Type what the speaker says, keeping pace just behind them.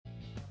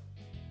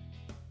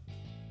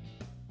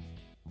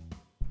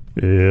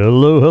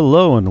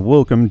Hello, and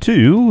welcome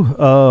to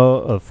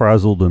a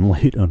Frazzled and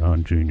Late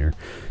Anon Jr.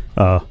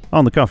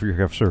 On the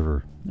CoffeeCraft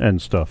server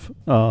and stuff.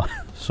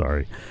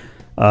 Sorry.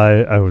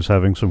 I was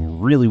having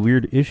some really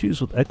weird issues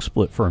with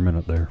XSplit for a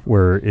minute there,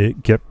 where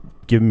it kept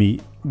giving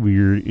me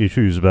weird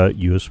issues about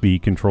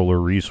USB controller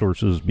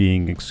resources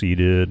being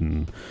exceeded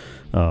and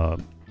a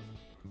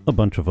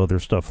bunch of other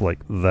stuff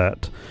like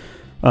that.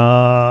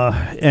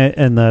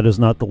 And that is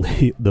not the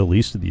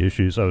least of the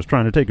issues. I was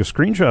trying to take a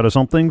screenshot of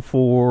something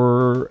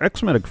for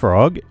Xmedic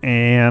Frog,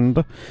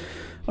 and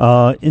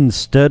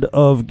instead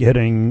of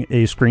getting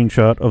a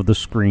screenshot of the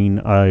screen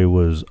I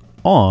was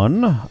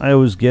on, I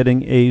was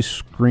getting a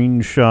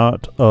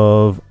screenshot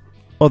of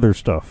other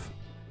stuff.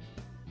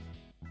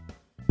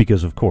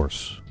 Because of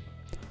course.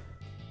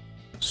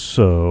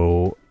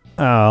 So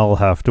I'll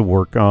have to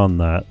work on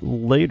that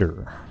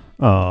later.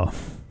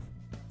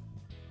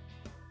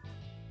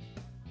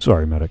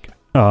 Sorry, Medic.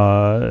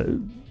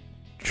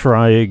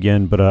 Try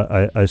again, but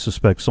I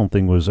suspect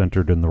something was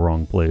entered in the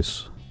wrong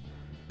place.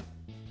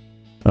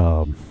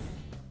 Although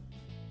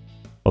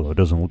it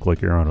doesn't look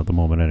like you're on at the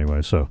moment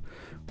anyway, so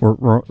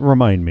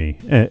remind me,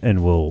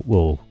 and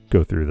we'll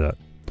go through that.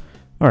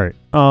 All right.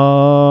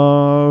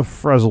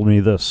 Frazzled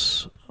me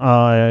this.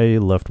 I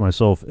left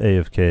myself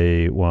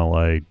AFK while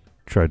I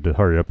tried to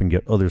hurry up and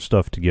get other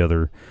stuff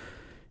together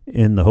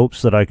in the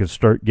hopes that I could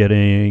start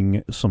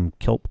getting some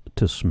kelp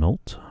to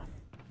smelt.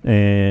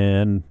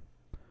 And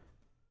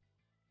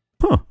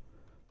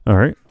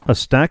alright, a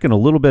stack and a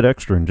little bit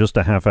extra in just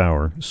a half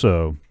hour.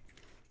 So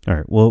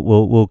alright,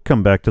 we'll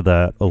come back to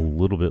that a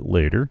little bit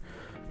later.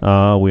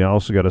 We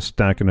also got a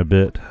stack and a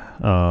bit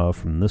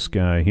from this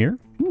guy here.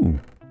 Ooh.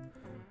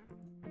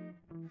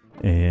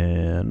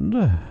 And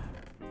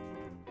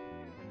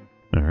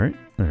alright,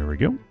 there we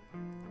go.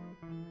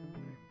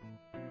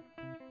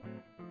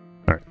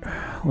 Alright,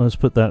 let's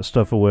put that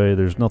stuff away.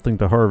 There's nothing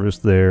to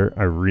harvest there.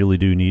 I really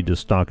do need to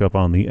stock up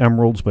on the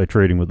emeralds by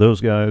trading with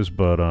those guys,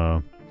 but,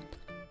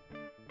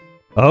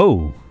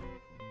 Oh,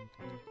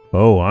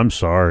 I'm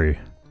sorry.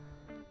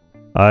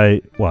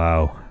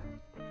 Wow.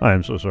 I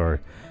am so sorry.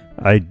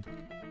 I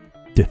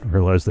didn't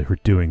realize they were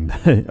doing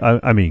that.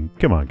 I mean,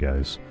 come on,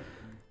 guys.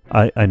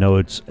 I know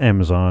it's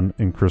Amazon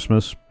and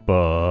Christmas,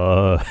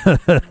 but...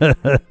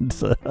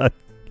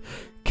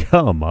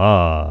 come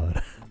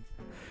on.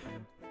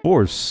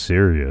 For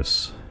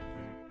serious.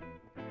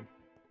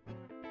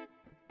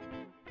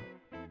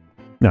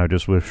 Now, I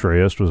just wish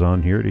Shreyas was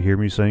on here to hear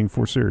me saying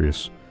for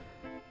serious.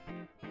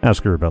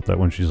 Ask her about that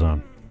when she's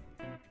on.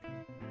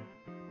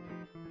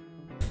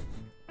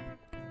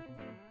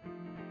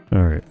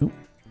 Alright.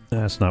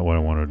 That's not what I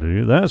wanted to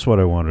do. That's what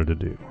I wanted to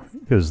do.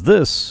 Because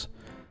this...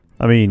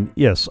 I mean,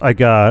 yes, I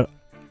got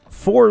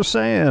 4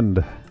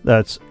 sand.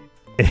 That's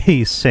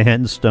a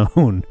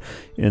sandstone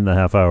in the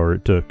half hour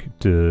it took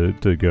to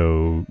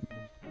go...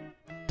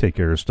 take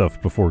care of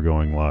stuff before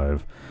going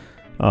live.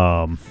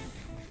 Going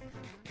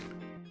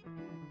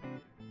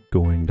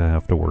to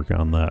have to work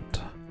on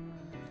that.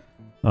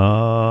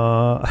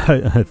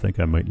 I think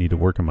I might need to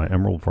work on my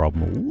emerald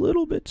problem a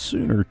little bit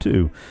sooner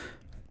too.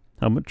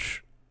 How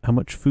much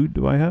food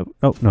do I have?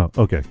 Oh no,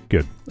 okay,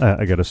 good.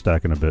 I got a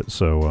stack in a bit,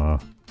 so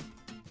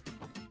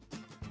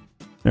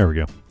there we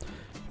go.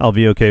 I'll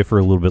be okay for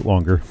a little bit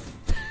longer.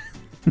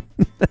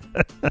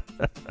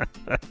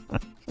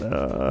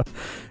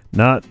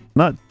 Not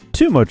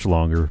too much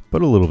longer,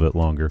 but a little bit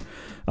longer.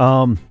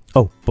 Oh,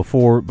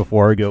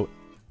 before I go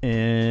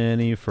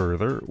any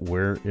further,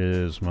 where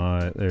is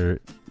my all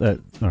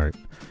right.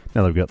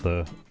 Now that I've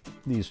got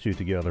these two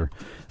together.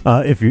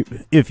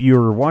 If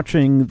you're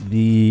watching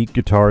the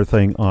guitar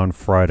thing on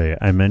Friday,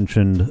 I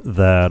mentioned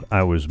that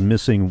I was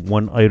missing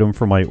one item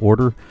from my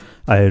order.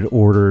 I had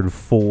ordered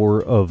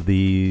 4 of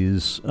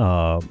these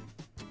hello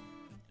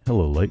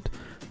light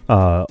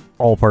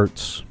all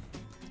parts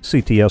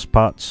CTS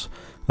pots,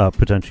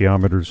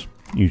 potentiometers,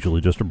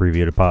 usually just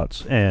abbreviated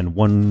pots, and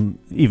one,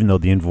 even though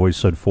the invoice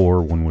said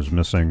 4, one was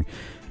missing.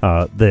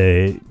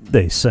 They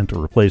sent a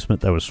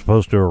replacement that was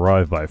supposed to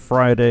arrive by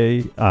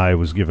Friday. I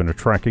was given a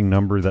tracking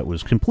number that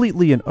was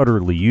completely and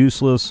utterly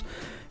useless,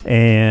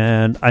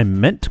 and I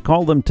meant to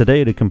call them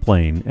today to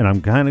complain, and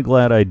I'm kind of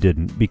glad I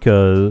didn't,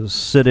 because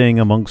sitting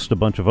amongst a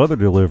bunch of other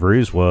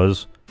deliveries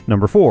was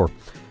number 4.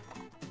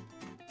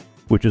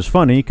 Which is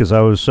funny, because I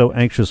was so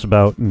anxious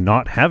about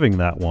not having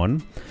that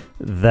one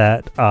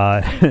that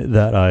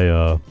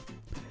I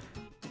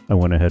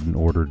went ahead and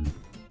ordered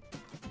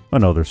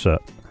another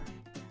set.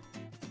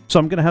 So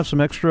I'm gonna have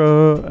some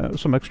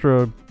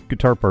extra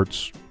guitar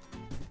parts.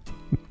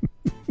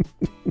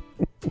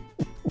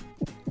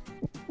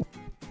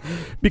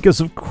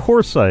 Because of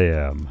course I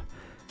am.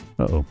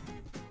 Uh-oh.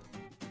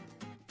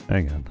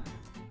 Hang on.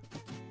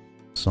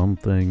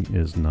 Something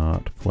is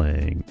not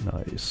playing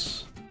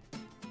nice.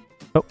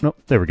 Oh, no,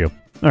 there we go.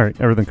 Alright,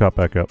 everything caught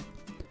back up.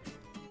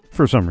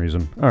 For some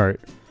reason. Alright.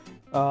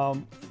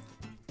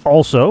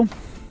 Also,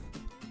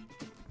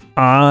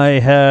 I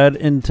had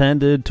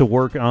intended to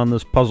work on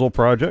this puzzle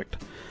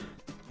project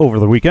over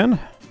the weekend.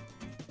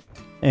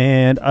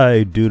 and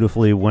I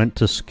dutifully went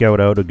to scout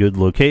out a good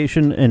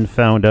location and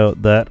found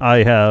out that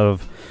I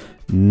have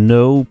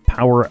no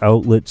power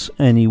outlets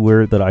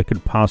anywhere that I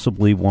could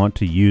possibly want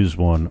to use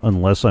one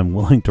unless I'm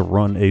willing to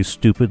run a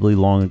stupidly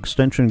long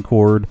extension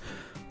cord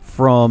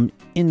from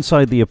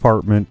inside the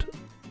apartment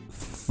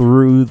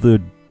through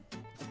the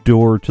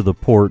door to the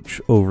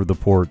porch, over the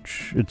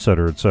porch,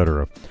 etc.,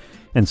 etc.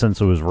 And since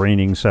it was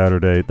raining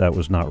Saturday, that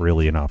was not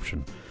really an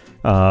option.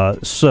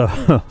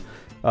 So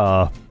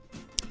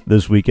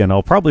this weekend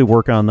I'll probably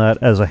work on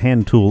that as a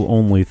hand tool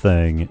only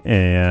thing,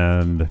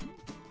 and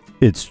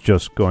it's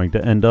just going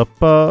to end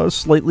up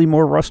slightly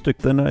more rustic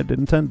than I'd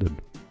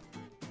intended.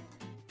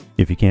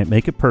 If you can't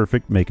make it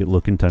perfect, make it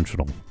look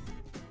intentional.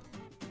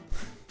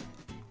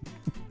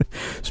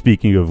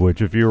 Speaking of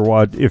which, if you're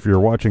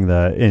watching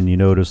that and you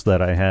notice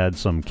that I had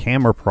some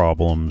camera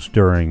problems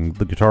during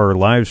the guitar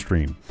live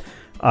stream,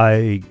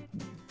 I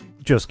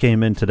just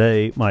came in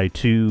today. My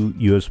 2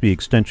 USB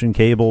extension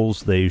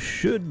cables, they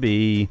should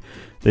be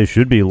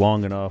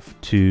long enough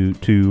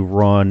to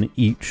run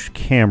each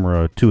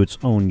camera to its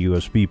own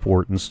USB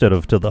port instead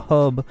of to the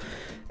hub.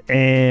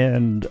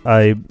 And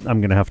I'm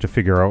going to have to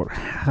figure out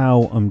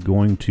how I'm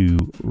going to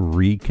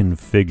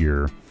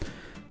reconfigure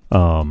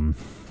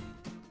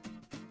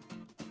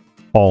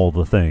all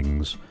the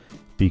things,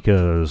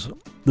 because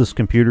this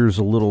computer's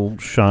a little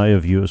shy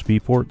of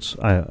USB ports.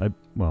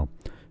 Well,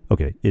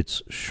 okay,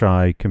 it's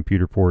shy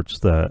computer ports,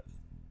 that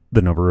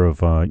the number of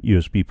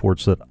USB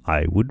ports that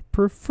I would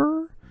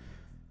prefer,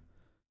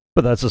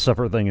 but that's a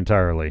separate thing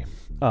entirely.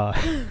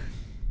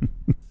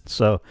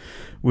 So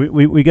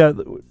we got.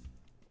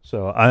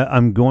 So I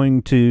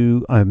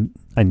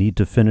need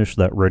to finish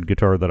that red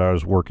guitar that I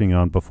was working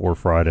on before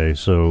Friday.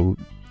 So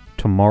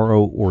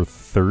tomorrow or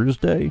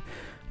Thursday,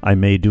 I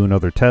may do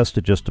another test.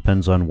 It just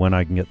depends on when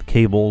I can get the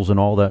cables and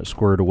all that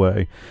squared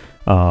away.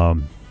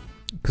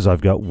 Because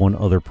I've got one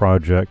other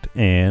project,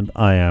 and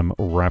I am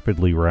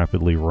rapidly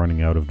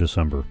running out of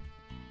December.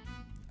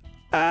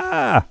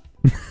 Ah!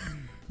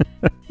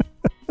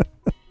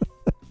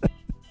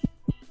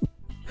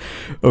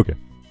 Okay.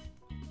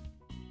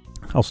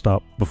 I'll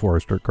stop before I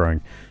start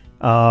crying.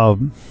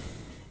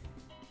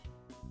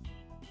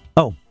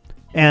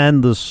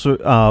 And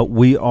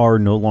we are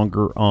no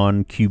longer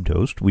on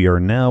CubeToast. We are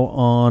now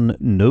on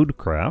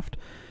NodeCraft.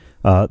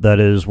 That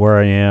is where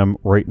I am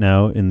right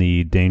now in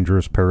the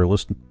dangerous,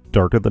 perilous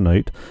dark of the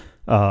night.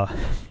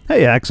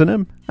 Hey,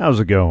 Axonym, how's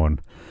it going?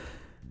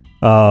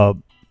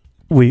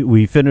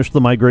 We finished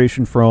the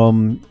migration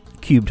from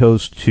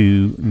CubeToast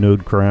to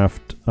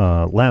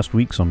NodeCraft last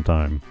week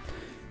sometime,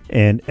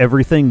 and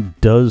everything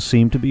does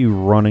seem to be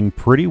running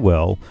pretty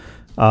well.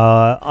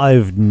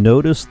 I've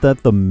noticed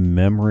that the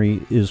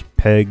memory is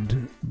pegged,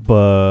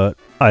 but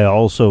I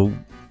also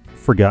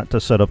forgot to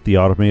set up the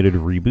automated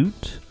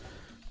reboot,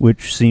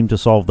 which seemed to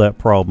solve that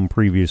problem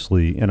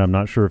previously, and I'm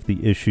not sure if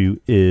the issue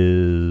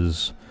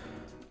is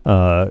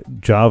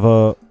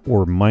Java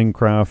or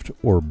Minecraft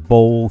or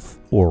both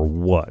or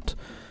what.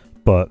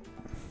 But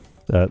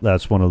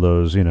that's one of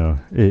those, you know,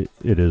 it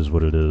is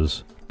what it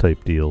is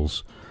type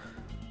deals.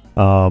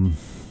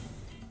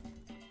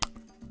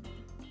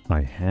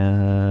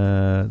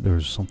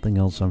 There's something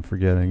else I'm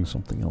forgetting.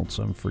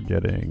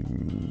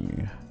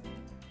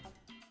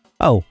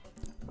 Oh,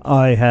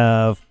 I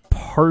have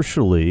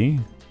partially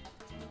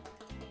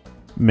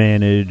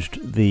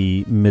managed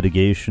the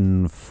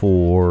mitigation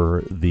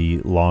for the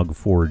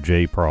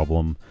log4j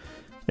problem,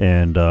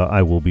 and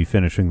I will be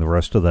finishing the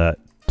rest of that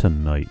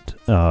tonight.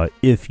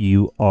 If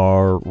you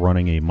are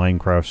running a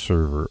Minecraft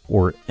server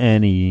or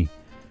any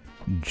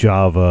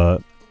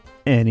Java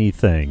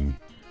anything,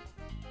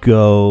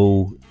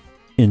 go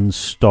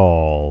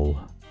install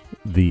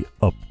the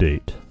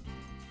update.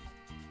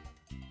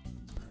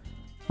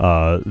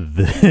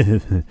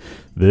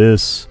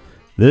 This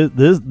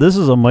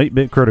is a mite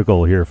bit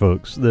critical here,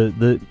 folks.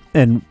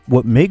 And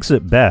what makes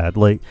it bad,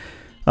 like,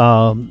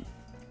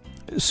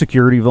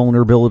 security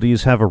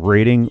vulnerabilities have a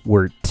rating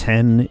where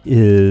 10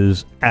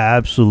 is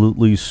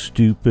absolutely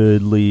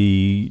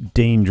stupidly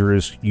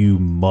dangerous. You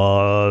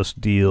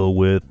must deal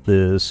with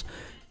this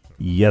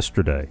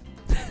yesterday.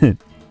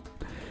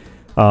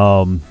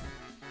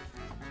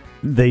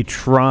 They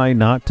try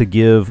not to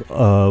give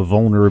a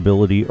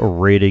vulnerability a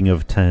rating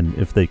of 10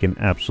 if they can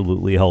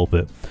absolutely help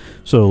it.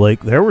 So,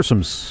 like, there were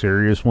some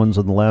serious ones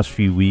in the last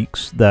few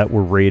weeks that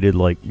were rated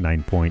like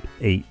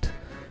 9.8,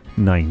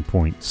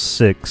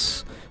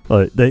 9.6.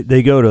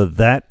 They go to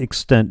that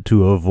extent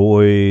to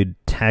avoid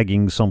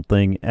tagging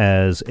something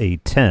as a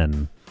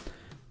 10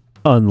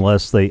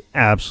 unless they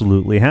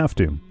absolutely have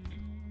to.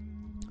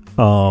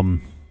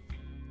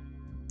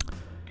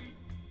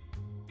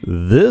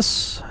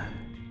 This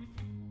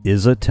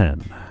is a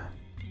 10.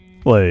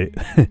 Like,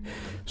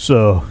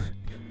 so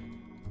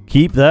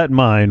keep that in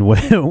mind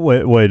when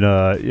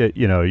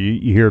you know,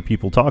 you hear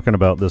people talking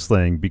about this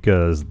thing,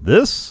 because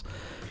this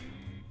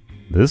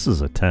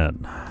is a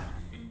 10.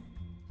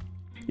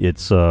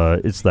 It's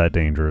that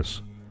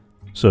dangerous.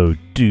 So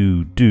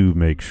do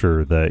make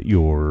sure that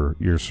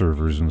your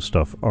servers and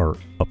stuff are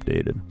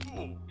updated.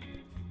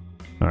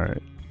 All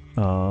right.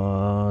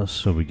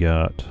 So we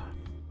got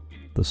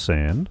the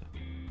sand,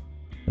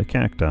 the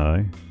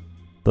cacti,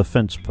 the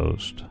fence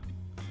post.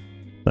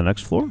 The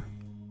next floor?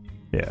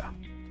 Yeah.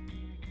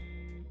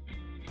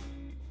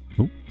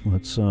 Oop,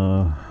 let's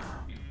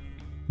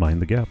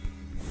mind the gap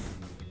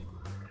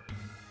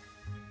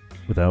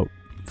without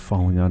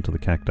falling onto the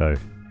cacti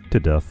to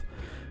death.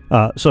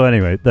 So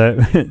anyway,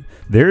 that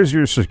there's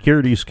your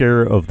security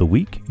scare of the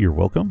week. You're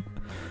welcome.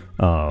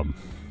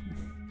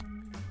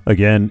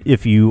 Again,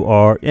 if you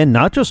are, and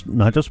not just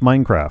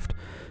Minecraft,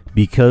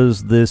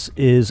 because this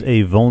is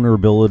a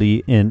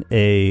vulnerability in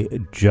a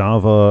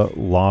Java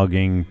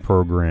logging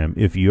program.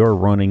 If you are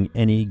running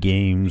any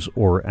games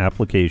or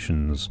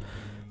applications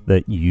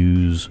that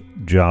use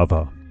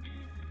Java,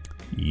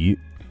 and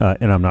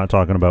I'm not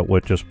talking about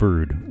what just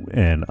brewed,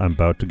 and I'm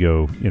about to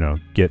go,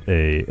 get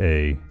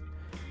a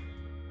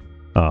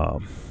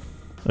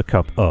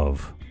cup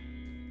of.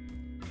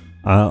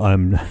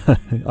 I'm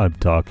I'm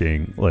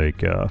talking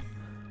like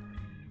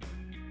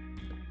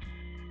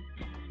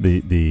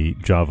the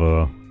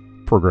Java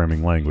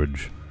programming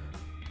language,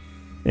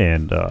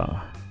 and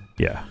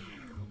yeah,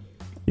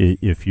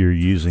 if you're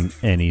using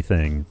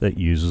anything that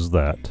uses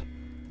that,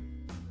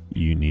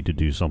 you need to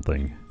do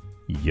something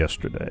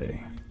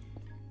yesterday.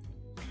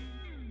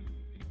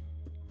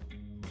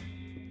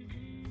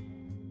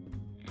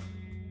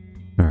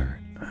 Alright,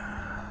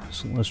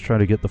 so let's try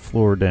to get the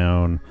floor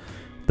down.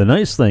 The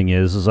nice thing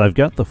is I've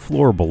got the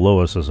floor below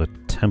us as a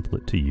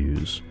template to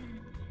use.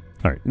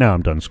 Alright, now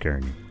I'm done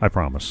scaring you, I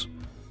promise.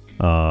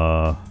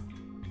 Yeah.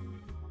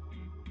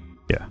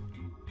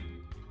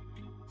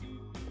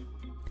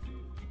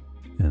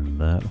 And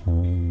that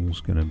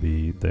hole's gonna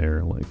be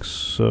there like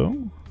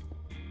so.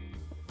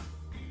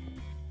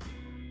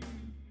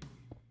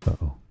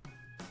 Uh-oh.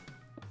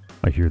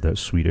 I hear that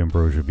sweet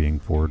ambrosia being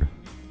poured.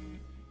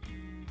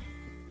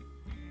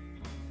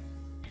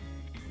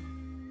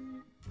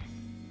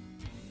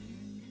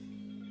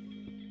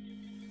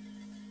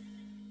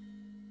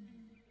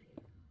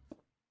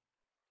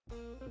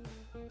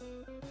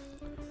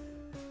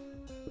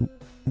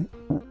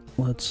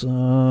 Let's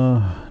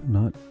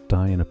not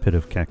die in a pit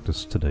of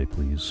cactus today,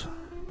 please.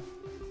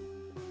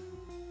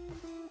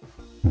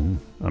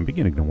 I'm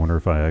beginning to wonder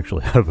if I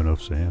actually have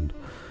enough sand.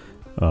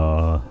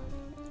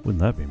 Wouldn't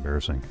that be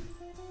embarrassing?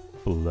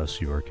 Bless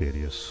you,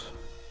 Arcadius.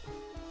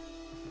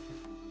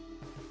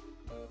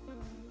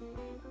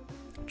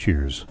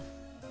 Cheers.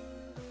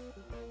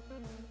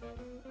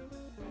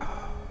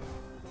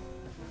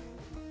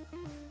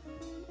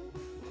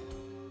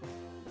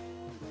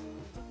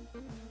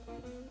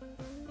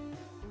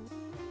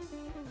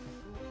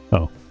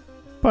 Oh,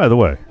 by the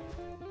way,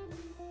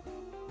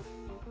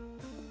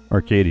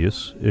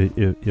 Arcadius,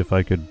 if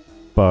I could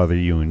bother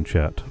you in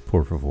chat,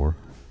 por favor.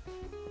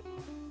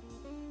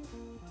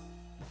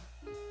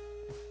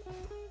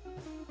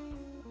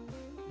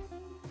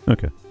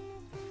 Okay,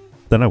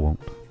 then I won't.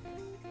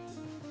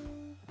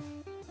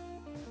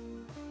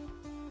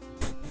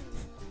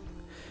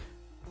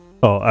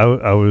 Oh,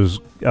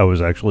 I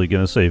was actually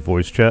gonna say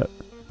voice chat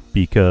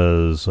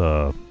because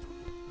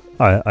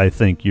I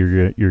think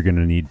you're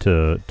gonna need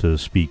to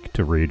speak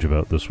to Rage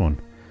about this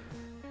one,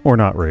 or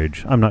not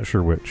Rage. I'm not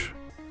sure which.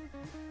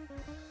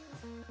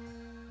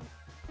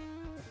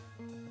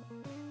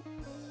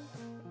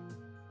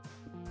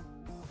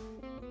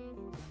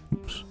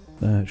 Oops,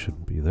 that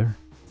shouldn't be there.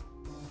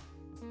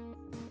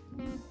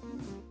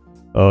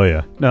 Oh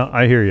yeah, no,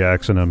 I hear you,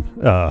 Axonym.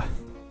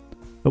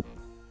 Oh,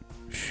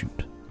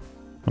 shoot.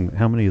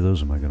 How many of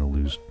those am I gonna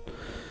lose?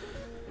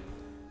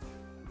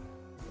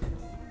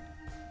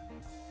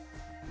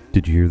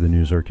 Did you hear the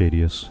news,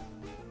 Arcadius?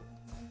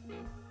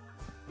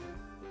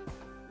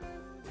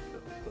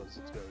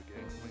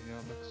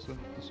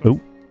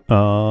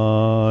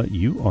 Oh,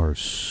 you are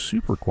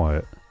super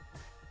quiet.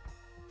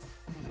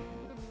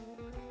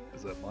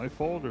 Is that my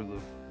fault or the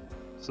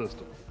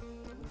system?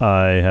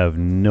 I have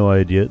no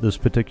idea at this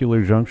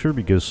particular juncture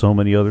because so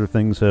many other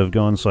things have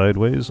gone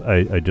sideways.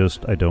 I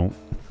don't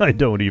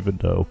even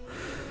know.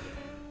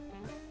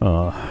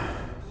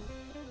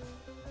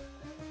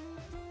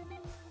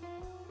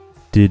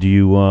 Did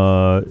you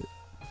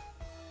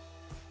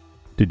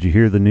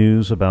hear the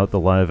news about the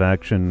live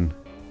action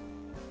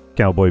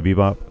Cowboy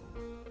Bebop?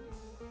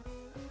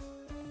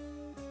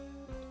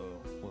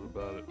 What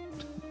about it?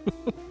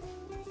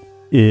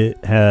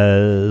 It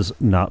has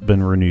not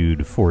been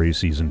renewed for a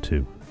season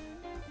 2.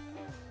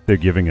 They're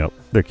giving up.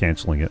 They're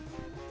canceling it.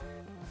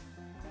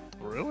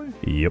 Really?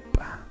 Yep.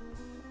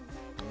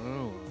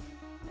 Oh,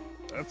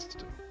 that's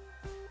stupid.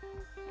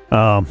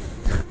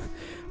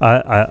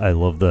 I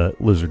love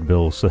that Lizard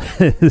Bill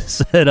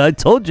said, I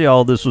told you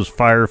all this was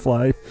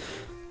Firefly.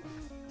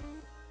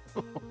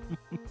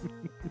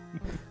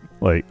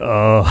 Like,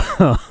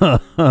 oh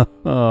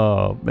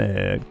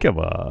man, come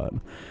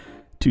on.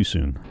 Too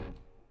soon.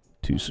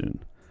 Too soon.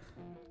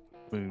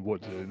 I mean,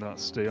 what, did it not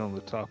stay on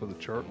the top of the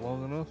chart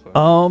long enough?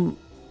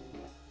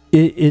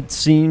 It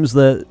seems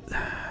that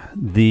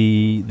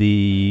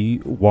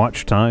the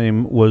watch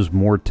time was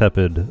more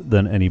tepid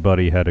than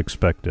anybody had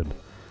expected.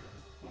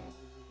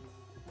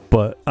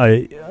 But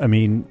I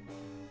mean,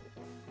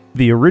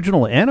 the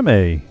original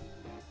anime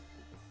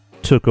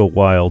took a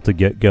while to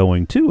get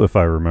going too, if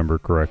I remember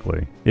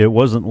correctly. It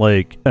wasn't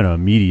like an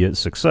immediate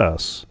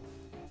success.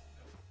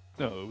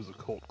 No, it was a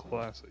cult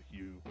classic.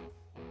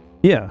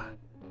 Yeah.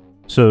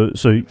 So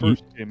when it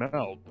first came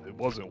out, it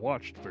wasn't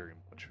watched very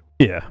much.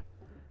 Yeah.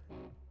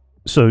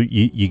 So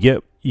you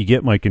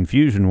get my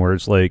confusion where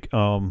it's like,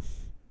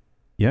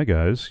 yeah,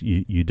 guys,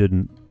 you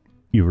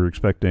were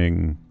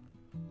expecting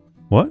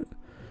what?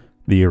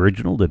 The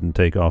original didn't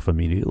take off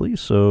immediately,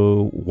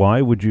 so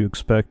why would you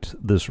expect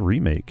this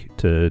remake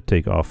to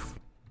take off,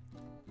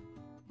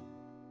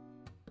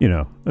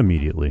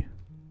 immediately?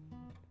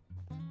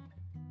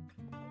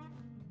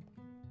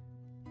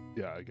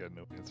 Yeah, I got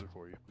no answer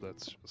for you.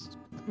 That's just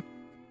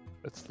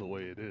that's the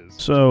way it is.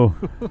 So,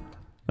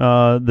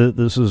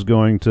 this is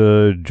going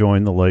to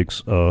join the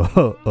likes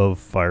of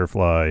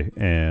Firefly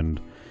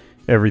and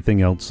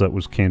everything else that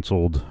was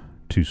canceled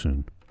too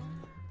soon.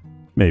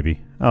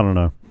 Maybe. I don't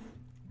know.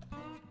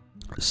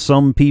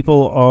 Some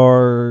people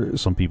are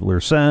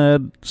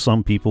sad.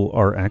 Some people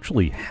are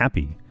actually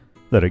happy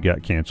that it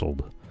got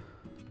canceled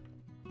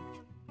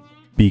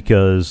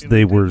because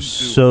they were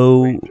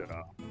so...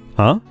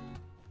 Huh?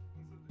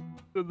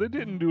 They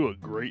didn't do a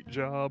great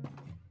job,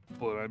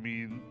 but I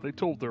mean, they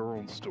told their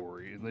own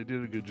story, and they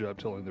did a good job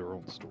telling their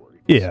own story.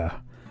 Yeah.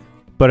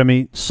 But I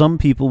mean, some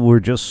people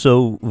were just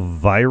so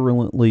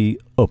virulently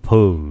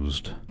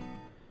opposed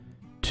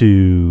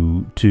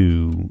to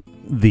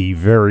the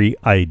very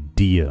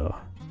idea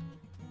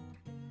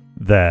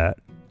that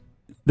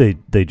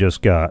they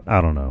just got, I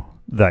don't know,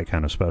 that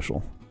kind of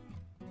special.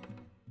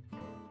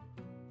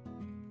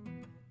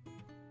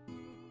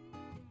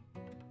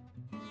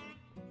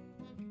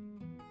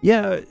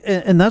 Yeah,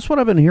 and that's what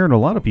I've been hearing a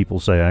lot of people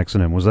say,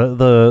 Accident, was that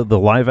the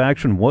live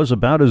action was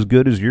about as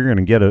good as you're going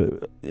to get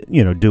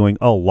doing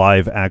a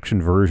live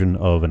action version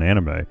of an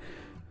anime.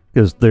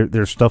 Because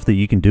there's stuff that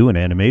you can do in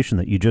animation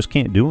that you just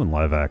can't do in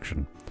live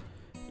action.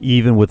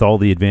 Even with all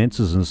the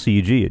advances in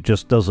CG, it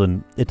just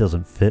doesn't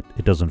fit,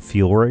 it doesn't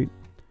feel right.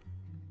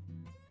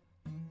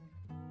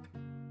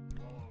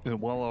 And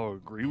while I'll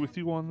agree with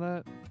you on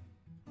that,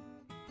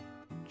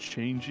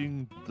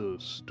 changing the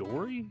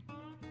story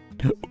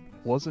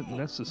wasn't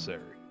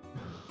necessary.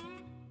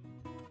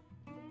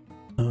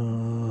 I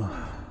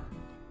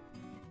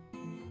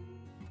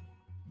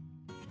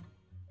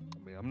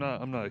mean,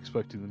 I'm not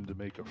expecting them to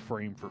make a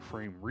frame for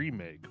frame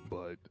remake,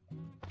 but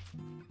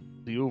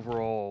the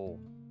overall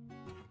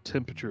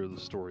temperature of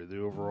the story, the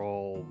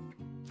overall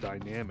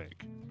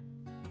dynamic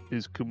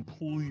is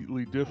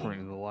completely different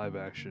in the live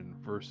action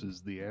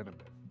versus the anime.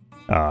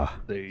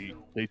 They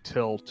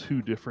tell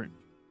two different.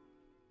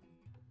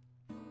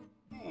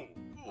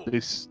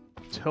 They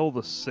tell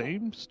the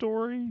same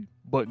story,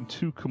 but in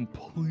two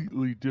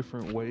completely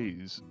different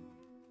ways,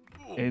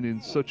 and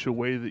in such a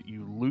way that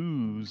you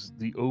lose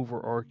the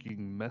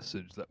overarching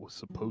message that was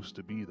supposed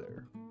to be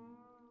there.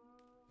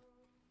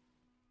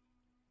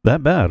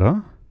 That bad,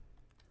 huh?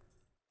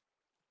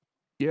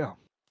 Yeah.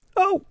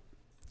 Oh.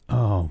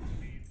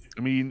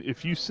 I mean,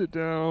 if you sit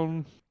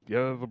down, you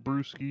have a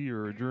brewski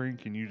or a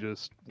drink, and you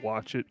just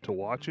watch it to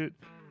watch it,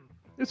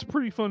 it's a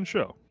pretty fun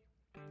show.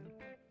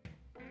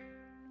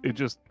 It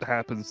just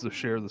happens to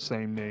share the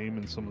same name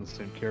and some of the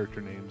same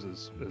character names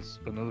as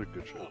another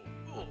good show.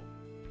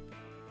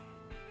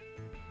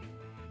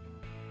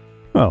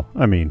 Well,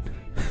 I mean,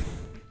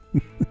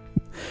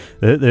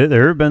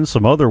 there have been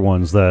some other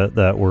ones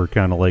that were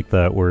kind of like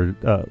that, where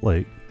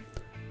like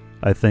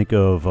I think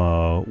of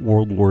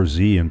World War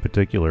Z in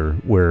particular,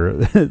 where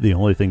the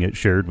only thing it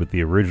shared with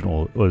the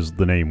original was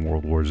the name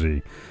World War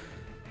Z.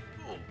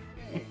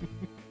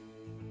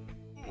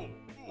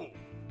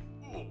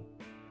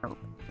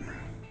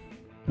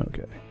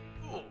 Okay.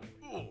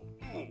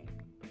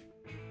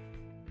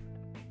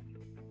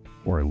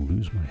 Or I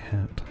lose my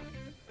hat.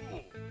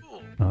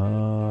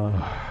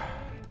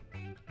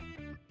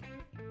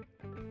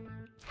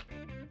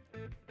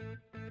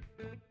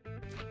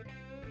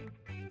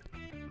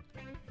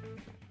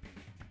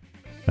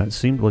 That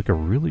seemed like a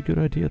really good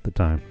idea at the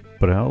time,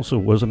 but I also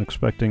wasn't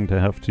expecting to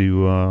have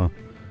to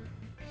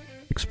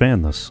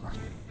expand this.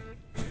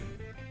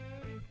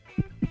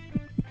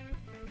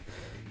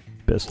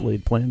 Best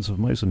laid plans of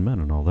mice and men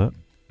and all that.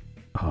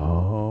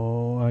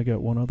 Oh, I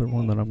got one other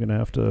one that I'm gonna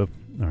have to.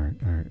 All right.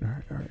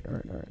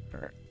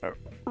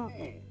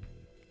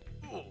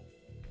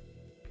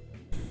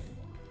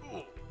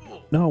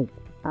 No.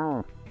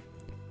 Ow.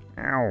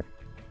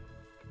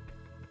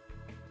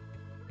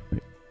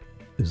 Wait,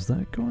 is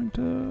that going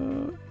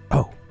to?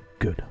 Oh,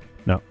 good.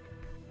 No.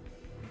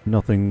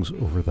 Nothing's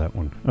over that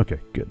one.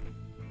 Okay, good.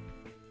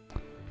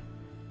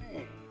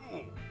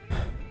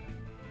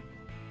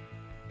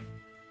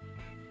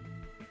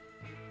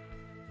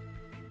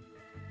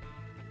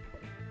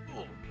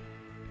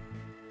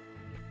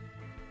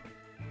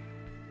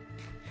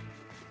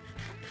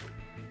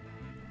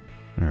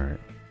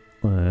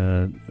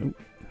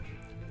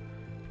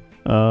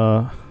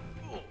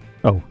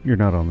 Oh, you're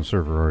not on the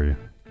server, are you?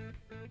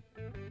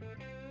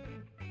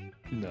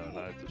 No,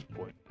 not at this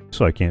point.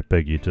 so I can't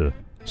beg you to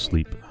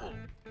sleep.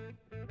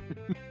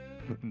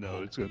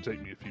 No, it's going to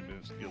take me a few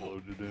minutes to get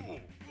loaded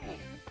in.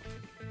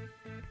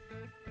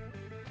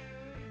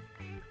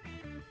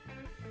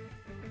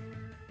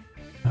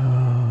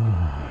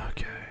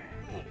 Okay.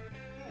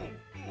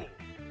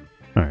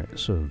 Alright,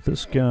 so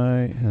this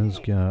guy has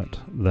got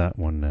that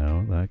one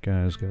now. That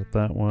guy's got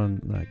that one.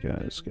 That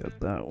guy's got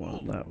that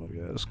one. That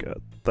guy's got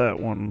that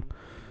one.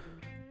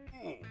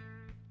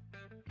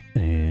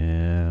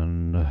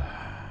 And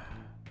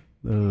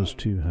those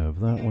two have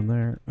that one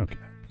there. Okay,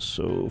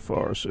 so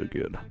far so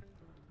good.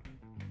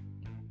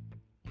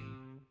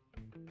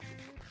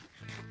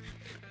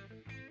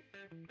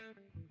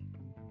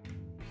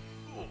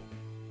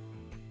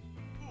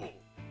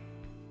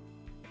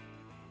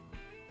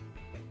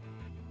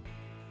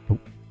 Oh,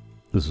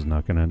 this is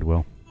not going to end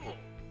well.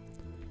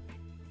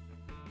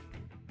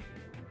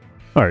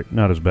 All right,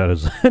 not as bad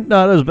as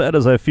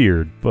I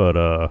feared,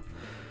 but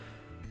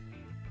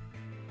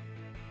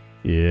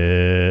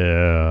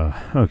yeah,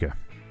 okay.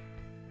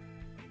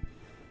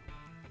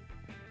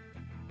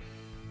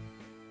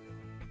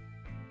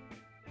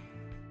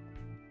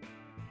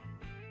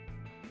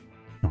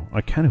 Oh,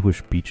 I kind of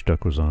wish Beach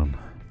Duck was on.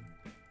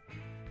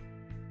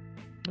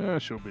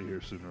 She'll be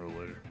here sooner or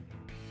later.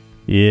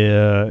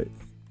 Yeah,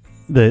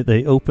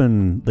 they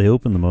open the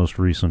most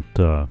recent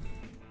the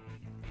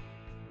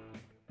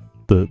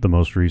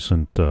most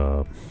recent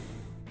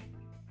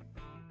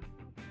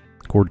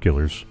Cord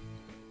Killers.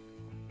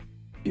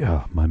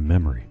 Yeah, my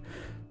memory.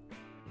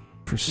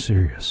 For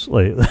serious.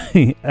 Like,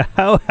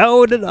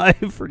 how did I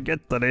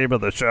forget the name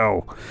of the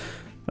show?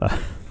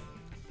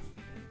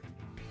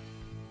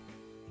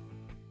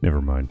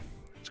 Never mind.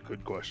 It's a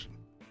good question.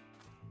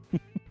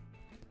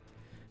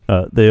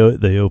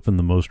 They opened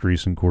the most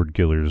recent Cord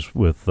Killers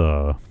with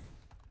a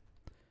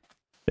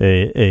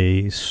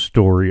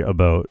story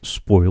about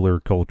spoiler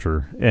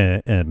culture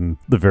and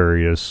the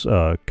various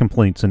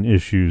complaints and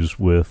issues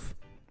with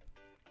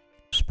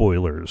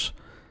spoilers.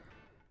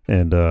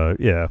 And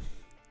yeah,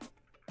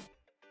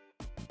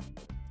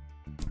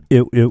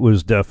 it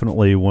was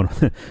definitely one.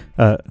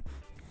 I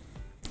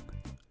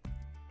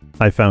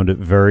found it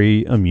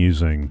very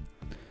amusing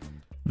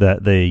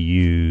that they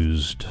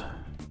used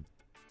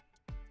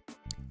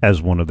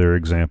as one of their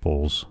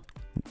examples.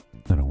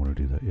 I don't want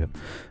to do that yet.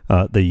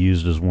 They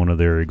used as one of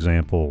their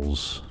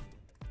examples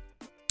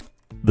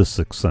The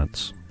Sixth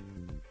Sense.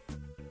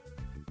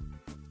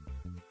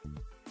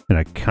 And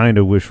I kind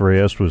of wish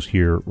Reyes was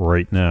here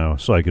right now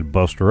so I could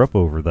bust her up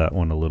over that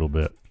one a little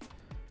bit.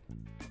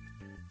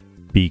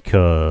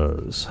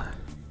 Because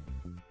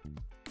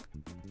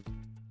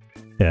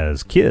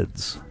as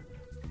kids,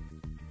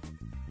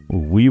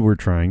 we were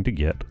trying to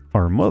get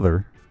our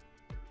mother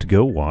to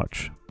go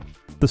watch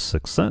The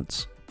Sixth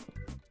Sense.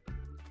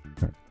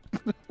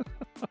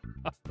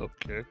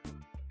 Okay.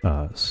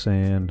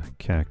 Sand,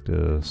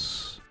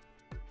 cactus.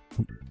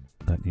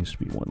 That needs to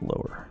be one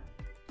lower.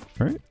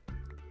 All right.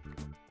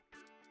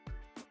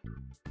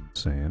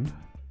 Sand,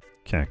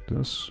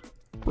 cactus,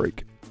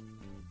 break.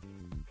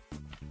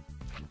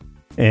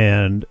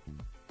 And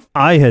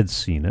I had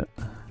seen it.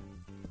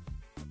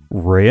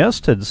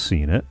 Reyes had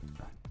seen it.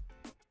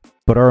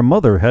 But our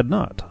mother had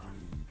not.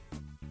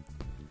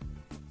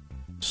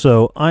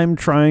 So I'm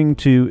trying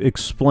to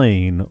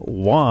explain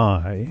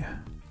why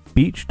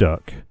Beach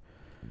Duck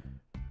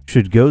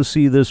should go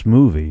see this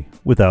movie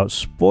without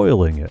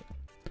spoiling it.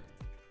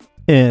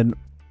 And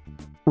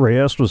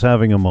Reyes was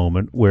having a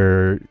moment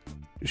where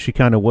she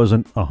kind of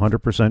wasn't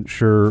 100%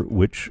 sure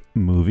which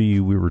movie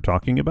we were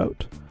talking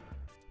about.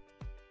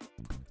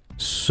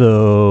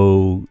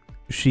 So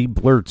she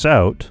blurts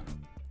out,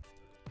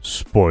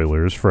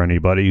 spoilers for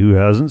anybody who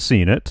hasn't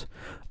seen it,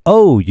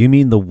 "Oh, you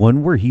mean the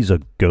one where he's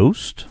a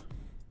ghost?"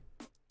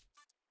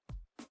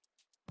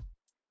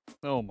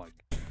 Oh my god.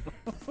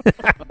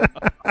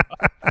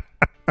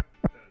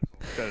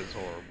 That is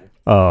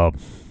horrible.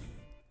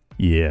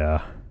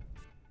 Yeah.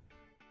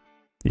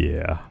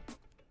 Yeah.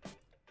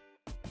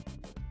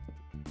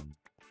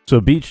 So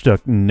Beach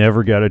Duck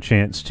never got a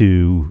chance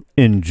to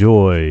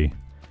enjoy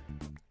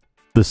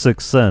The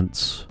Sixth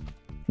Sense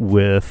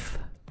with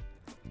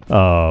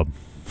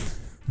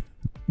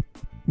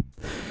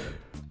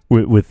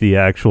with the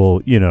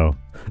actual, you know,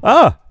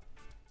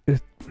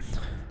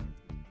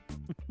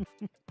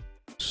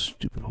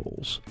 stupid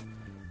holes.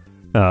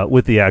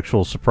 With the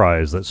actual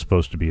surprise that's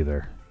supposed to be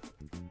there.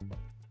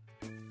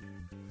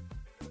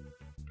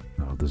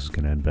 Oh, this is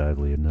going to end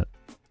badly, isn't it?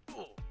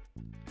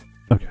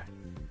 Okay.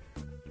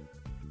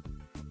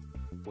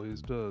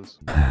 Always does.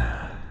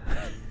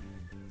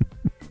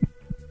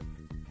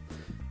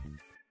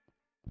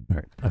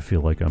 Alright, I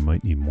feel like I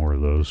might need more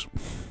of those.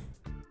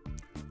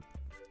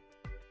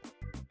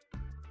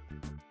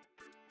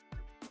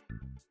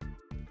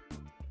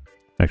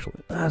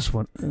 Actually, that's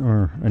what.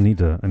 Or I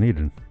need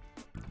an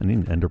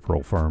ender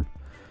pearl farm.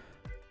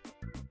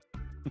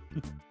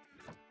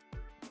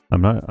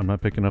 I'm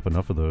not picking up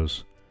enough of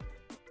those.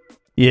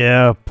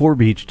 Yeah, poor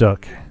Beach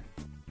Duck.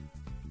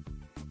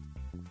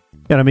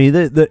 And I mean,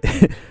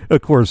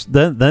 of course,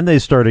 then they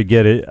started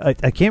getting. I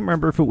can't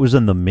remember if it was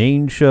in the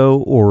main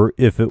show or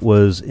if it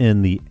was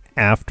in the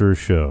after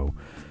show,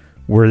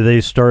 where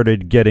they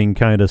started getting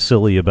kind of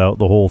silly about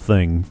the whole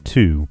thing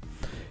too.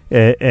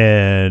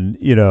 And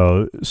you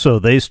know, so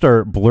they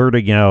start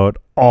blurting out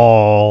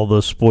all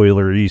the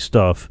spoilery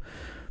stuff.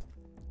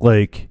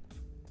 Like,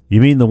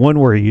 you mean the one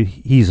where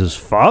he's his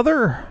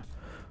father,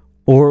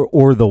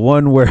 or the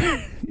one where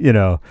you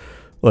know,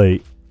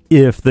 like,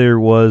 if there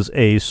was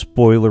a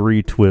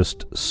spoilery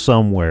twist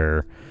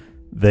somewhere,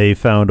 they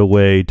found a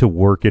way to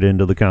work it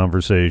into the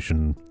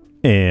conversation,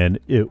 and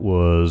it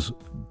was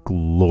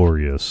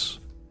glorious.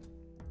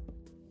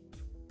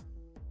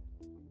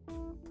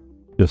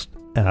 Just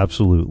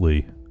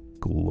absolutely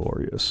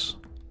glorious.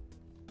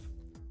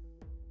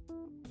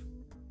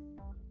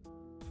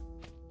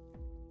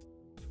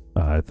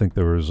 I think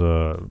there was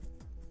a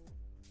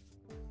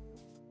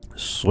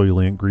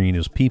Soylent Green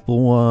is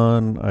People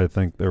one. I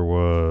think there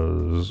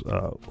was...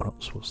 what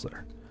else was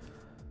there?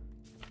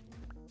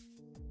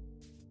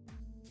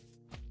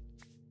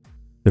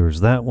 There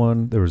was that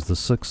one. There was The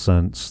Sixth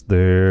Sense.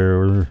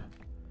 There...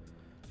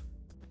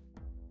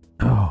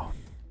 Oh.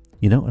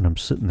 You know, and I'm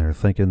sitting there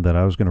thinking that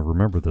I was going to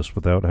remember this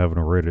without having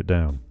to write it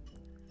down.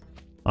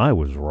 I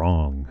was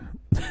wrong.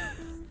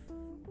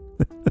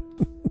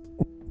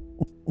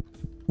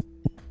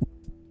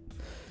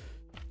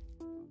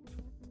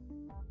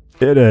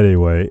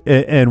 Anyway,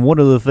 and one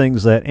of the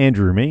things that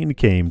Andrew Main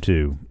came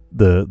to,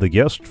 the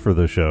guest for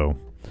the show,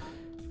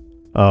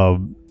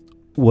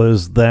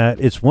 was that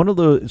it's one of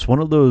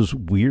those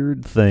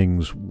weird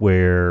things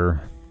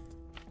where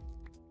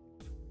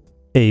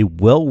a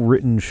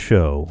well-written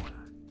show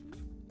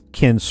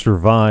can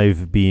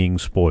survive being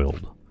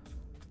spoiled.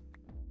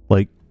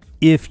 Like,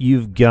 if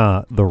you've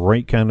got the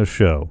right kind of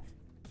show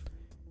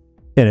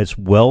and it's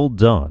well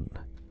done,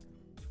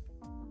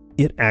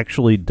 it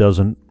actually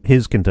doesn't...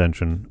 His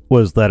contention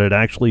was that it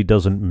actually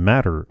doesn't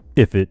matter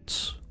if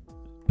it's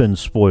been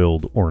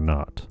spoiled or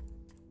not.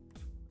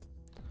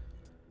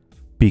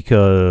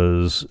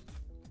 Because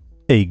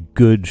a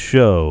good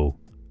show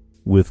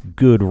with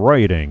good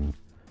writing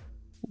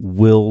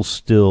will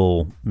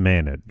still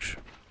manage.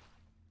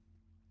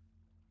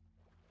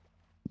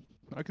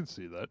 I can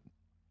see that.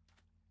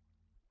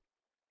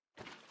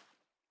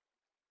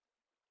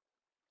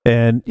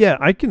 And yeah,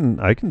 I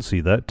can see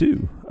that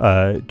too.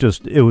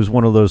 Just, it was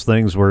one of those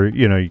things where,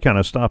 you know, you kind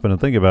of stop and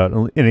think about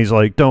it, and he's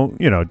like, don't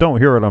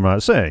hear what I'm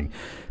not saying.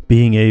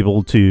 Being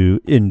able to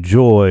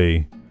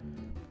enjoy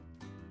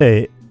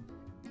I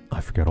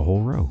forgot a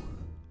whole row.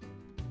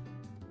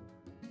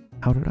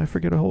 How did I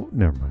forget a whole?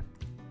 Never mind.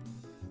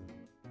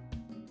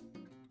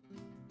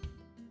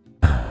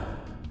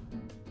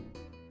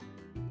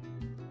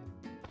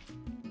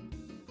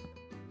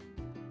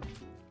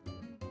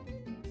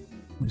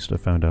 At least I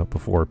found out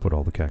before I put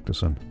all the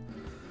cactus in.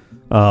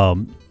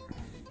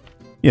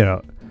 You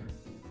know,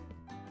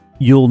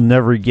 you'll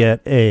never get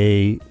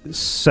a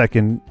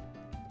second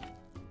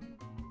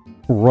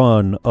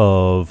run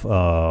of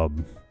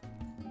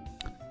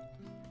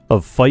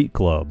Fight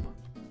Club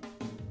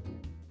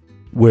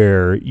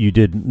where you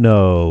didn't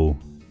know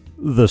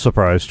the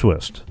surprise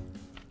twist.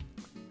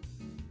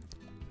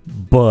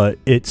 But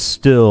it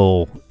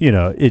still, you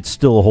know, it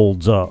still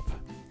holds up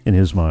in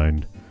his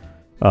mind,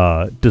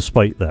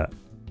 despite that.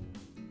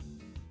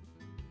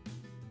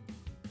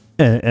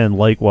 And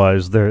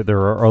likewise, there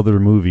are other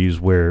movies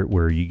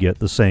where you get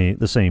the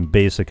same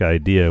basic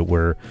idea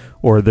or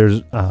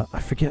there's I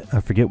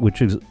forget which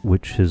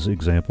his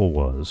example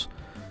was,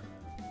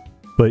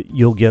 but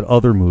you'll get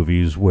other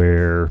movies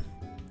where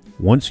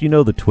once you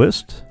know the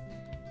twist,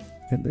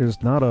 and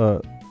there's not a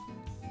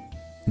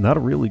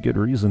really good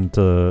reason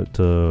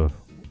to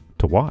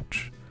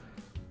watch.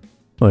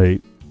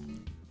 Like,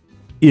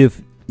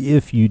 if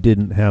you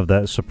didn't have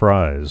that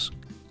surprise,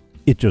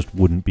 it just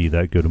wouldn't be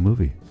that good a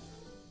movie.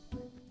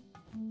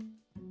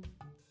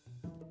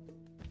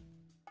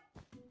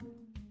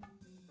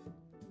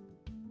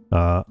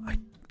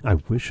 I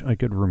wish I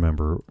could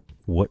remember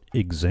what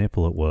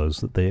example it was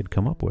that they had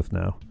come up with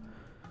now.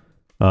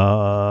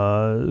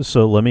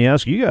 So let me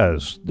ask you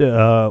guys,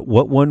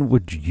 what one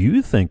would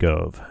you think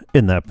of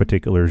in that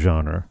particular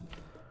genre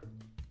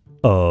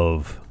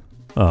of,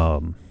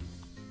 you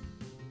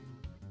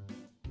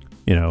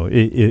know,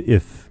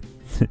 if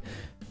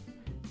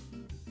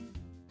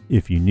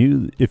if you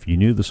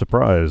knew the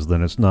surprise,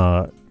 then it's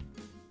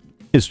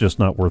just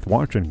not worth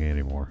watching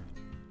anymore.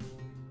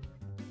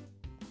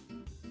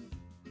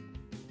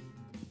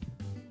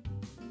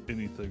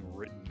 Anything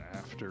written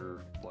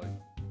after like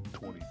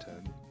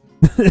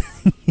 2010.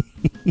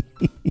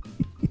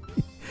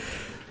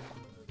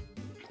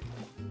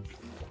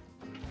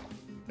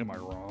 Am I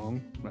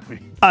wrong? I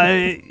mean,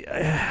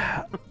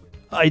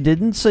 I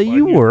didn't say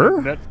you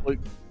were.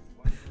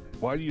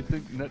 Why do you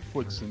think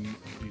Netflix and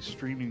these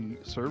streaming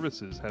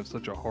services have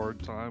such a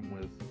hard time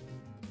with,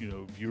 you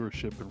know,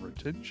 viewership and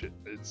retention?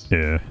 It's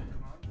yeah.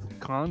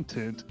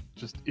 Content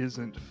just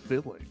isn't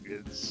filling.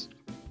 It's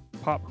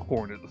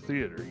popcorn at the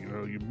theater. You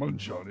know, you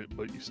munch on it,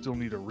 but you still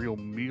need a real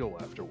meal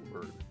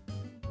afterward.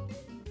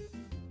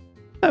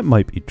 That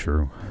might be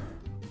true.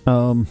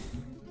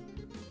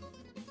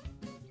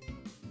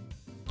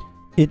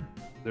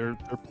 They're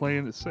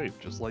playing it safe,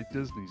 just like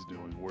Disney's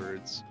doing, where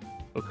it's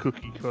a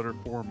cookie cutter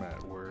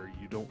format where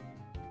you don't,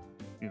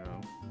 you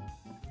know.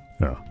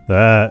 Yeah,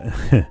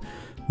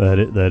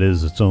 that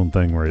is its own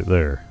thing right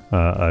there.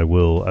 I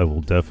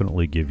will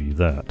definitely give you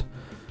that.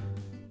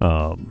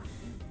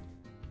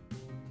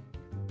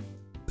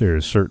 There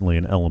is certainly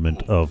an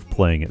element of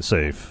playing it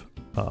safe.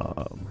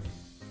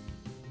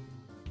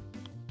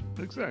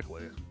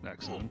 Exactly.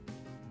 Excellent.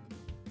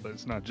 But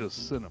it's not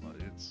just cinema;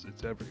 it's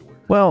everywhere.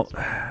 Well,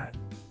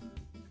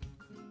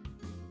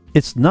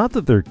 it's not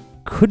that there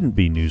couldn't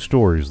be new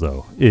stories,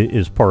 though. It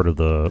is part of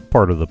the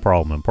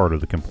problem and part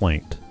of the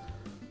complaint.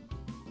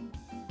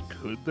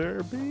 Could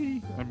there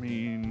be? I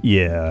mean,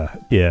 yeah.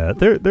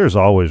 There's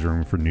always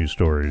room for new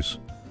stories.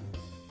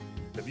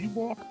 Have you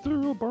walked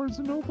through a Barnes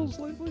and Nobles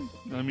lately?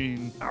 I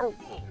mean,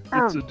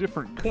 it's a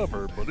different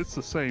cover, but it's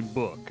the same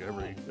book.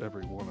 Every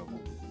one of them.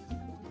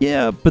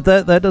 Yeah, but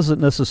that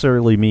doesn't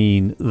necessarily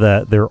mean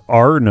that there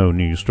are no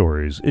new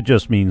stories. It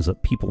just means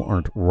that people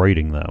aren't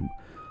writing them.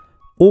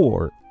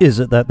 Or is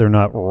it that they're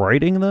not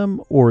writing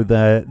them, or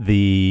that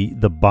the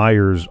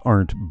buyers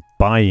aren't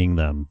buying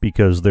them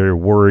because they're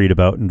worried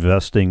about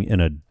investing in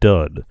a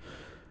dud?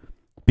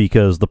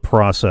 Because the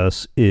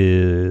process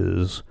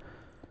is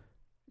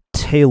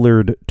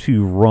tailored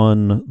to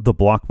run the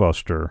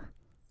blockbuster,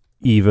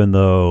 even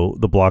though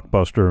the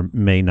blockbuster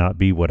may not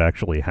be what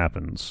actually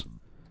happens.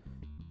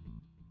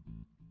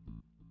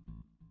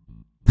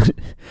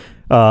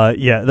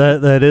 Yeah,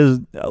 that is.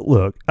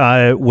 Look,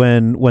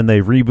 when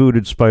they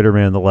rebooted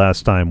Spider-Man the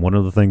last time, one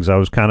of the things I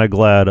was kind of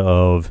glad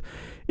of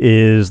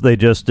is they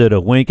just did a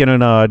wink and a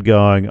nod,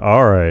 going,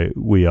 "All right,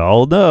 we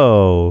all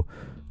know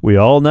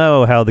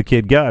how the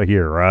kid got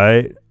here,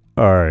 right?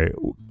 All right,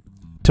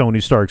 Tony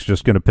Stark's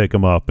just going to pick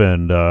him up,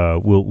 and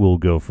we'll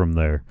go from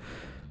there."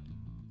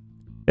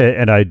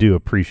 And I do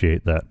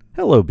appreciate that.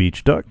 Hello,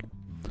 Beach Duck.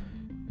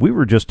 We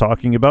were just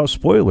talking about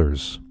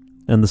spoilers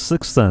and The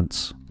Sixth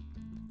Sense.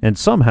 And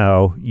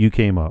somehow you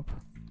came up.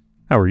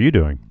 How are you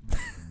doing?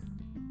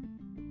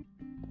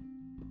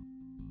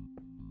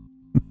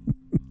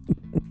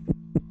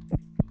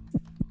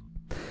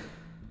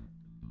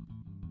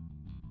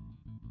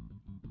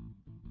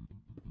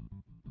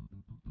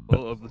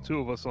 Well, of the two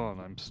of us on,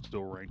 I'm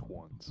still rank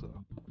 1, so.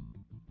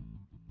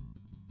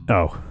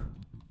 Oh.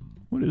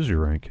 What is your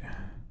rank?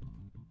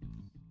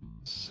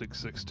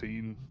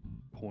 616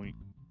 point.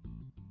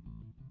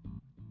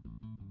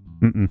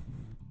 Mm-mm.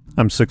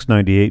 I'm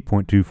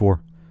 698.24.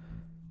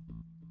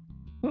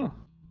 Huh.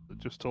 It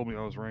just told me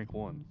I was rank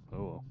 1.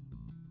 Oh well.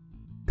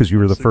 Because you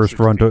were the first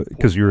one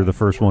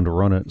to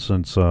run it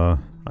since I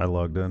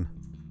logged in.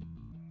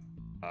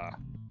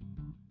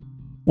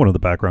 One of the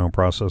background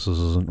processes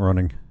isn't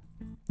running.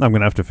 I'm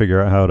gonna have to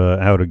figure out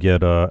how to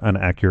get an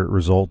accurate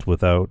result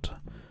without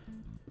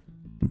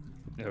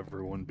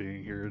everyone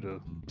being here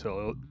to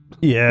tell it.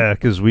 Yeah,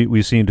 because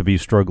we seem to be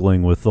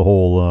struggling with the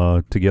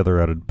whole together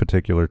at a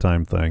particular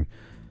time thing.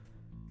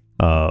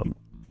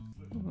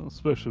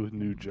 Especially with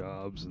new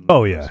jobs. And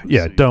oh yeah.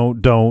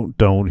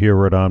 Don't hear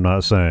what I'm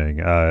not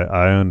saying.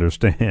 I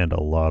understand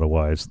a lot of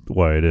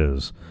why it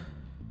is.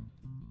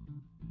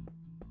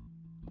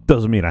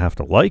 Doesn't mean I have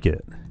to like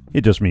it.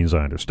 It just means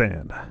I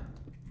understand.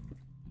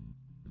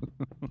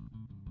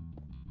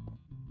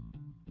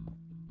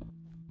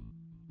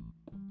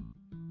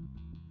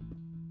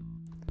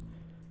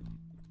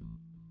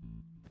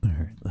 All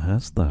right,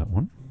 that's that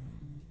one.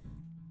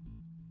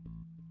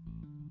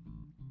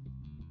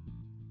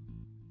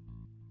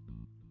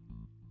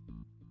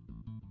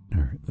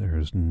 Alright,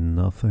 there's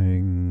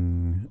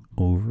nothing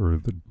over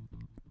the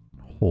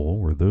hole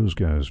where those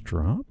guys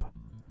drop.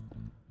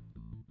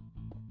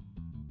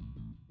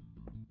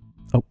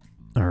 Oh,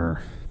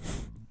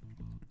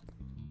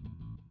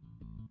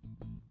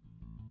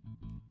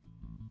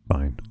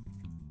 fine.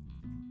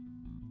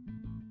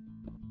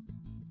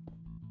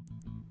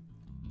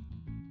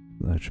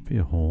 That should be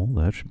a hole.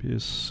 That should be a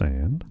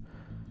sand.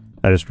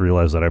 I just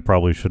realized that I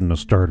probably shouldn't have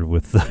started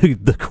with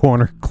the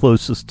corner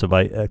closest to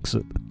my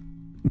exit.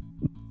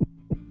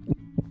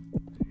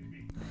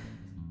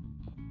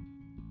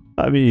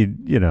 I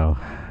mean, you know.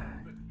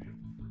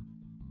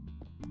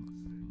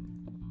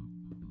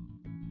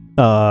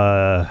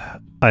 I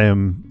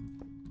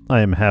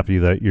am happy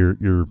that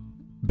your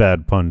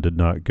bad pun did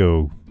not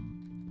go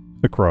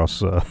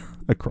across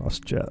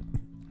chat.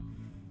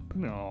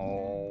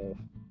 No.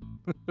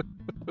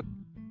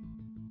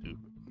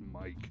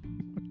 Mike.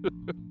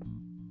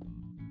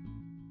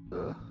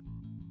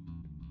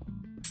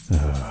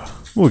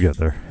 We'll get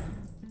there.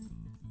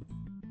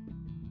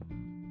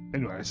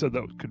 Anyway, I said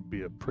that could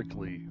be a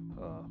prickly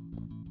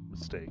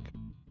mistake.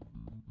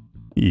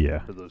 Yeah.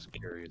 For those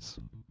curious.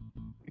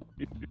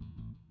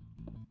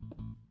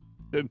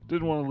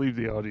 Didn't want to leave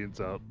the audience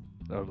out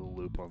of the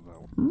loop on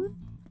that one.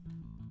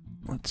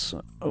 let's.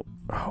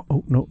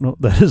 No,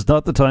 that is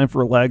not the time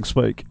for a lag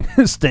spike.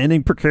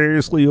 Standing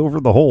precariously over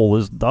the hole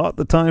is not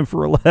the time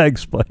for a lag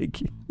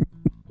spike.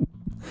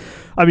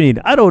 I mean,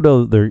 I don't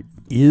know that there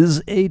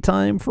is a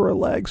time for a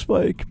lag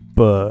spike,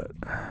 but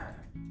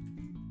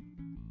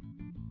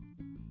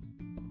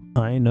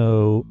I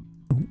know.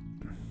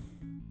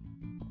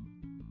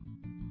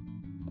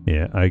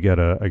 Yeah, I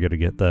gotta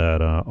get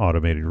that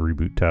automated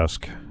reboot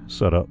task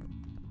set up.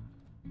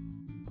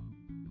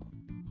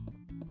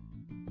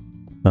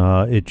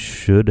 It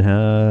should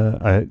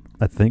have.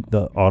 I think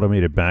the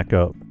automated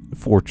backup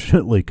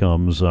fortunately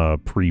comes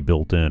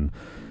pre-built in.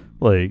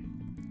 Like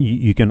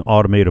you can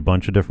automate a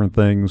bunch of different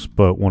things,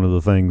 but one of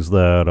the things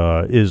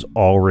that is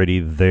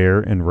already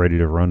there and ready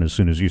to run as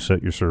soon as you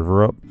set your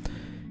server up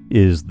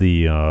is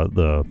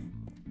the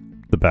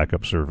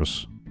backup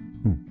service.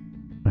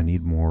 I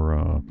need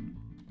more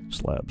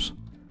slabs.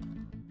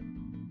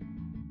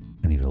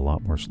 I need a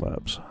lot more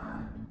slabs.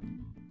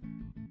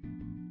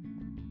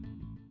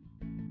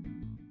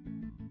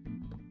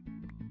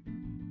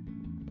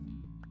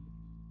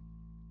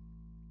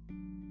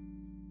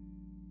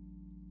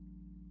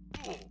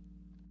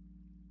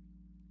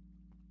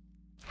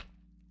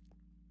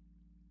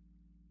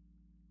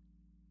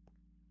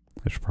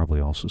 I should probably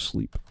also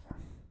sleep.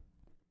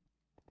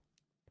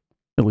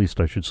 At least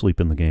I should sleep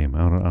in the game.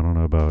 I don't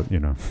know about, you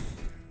know.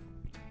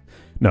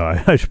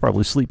 No, I should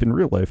probably sleep in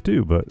real life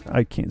too, but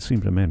I can't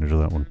seem to manage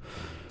that one.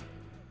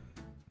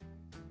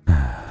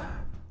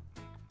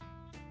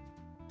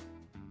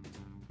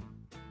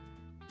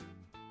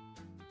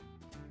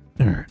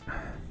 Alright.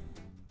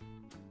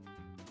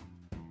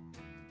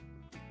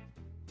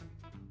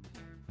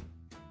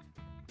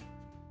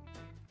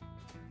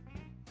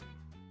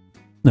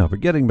 No, but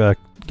getting back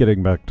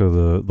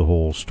to the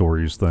whole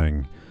stories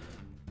thing,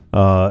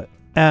 at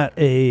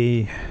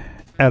a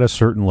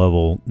certain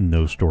level,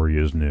 no story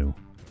is new.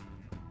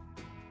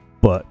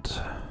 But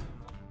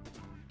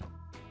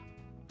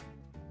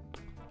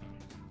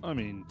I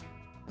mean,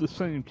 the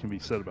same can be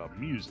said about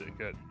music.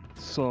 At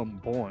some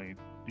point,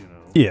 you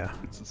know, yeah,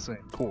 it's the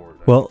same chord.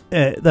 Well,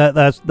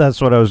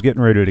 that's what I was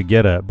getting ready to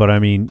get at. But I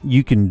mean,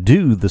 you can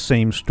do the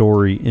same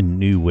story in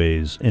new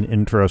ways, in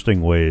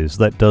interesting ways.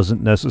 That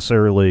doesn't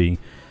necessarily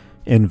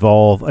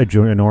involve a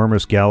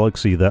ginormous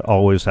galaxy that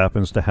always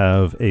happens to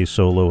have a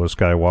Solo, a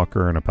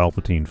Skywalker, and a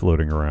Palpatine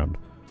floating around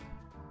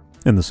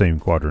in the same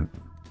quadrant,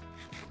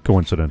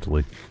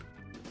 coincidentally.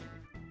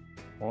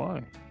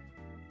 Why?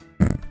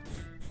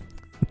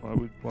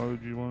 Why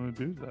would you want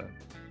to do that?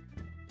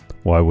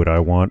 Why would I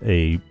want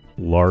a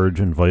large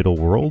and vital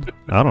world?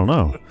 I don't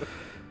know.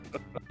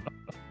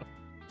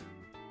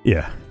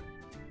 Yeah.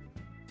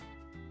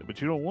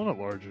 But you don't want a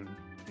large and,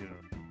 you know,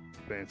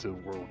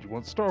 expansive world. You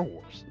want Star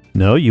Wars.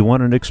 No, you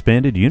want an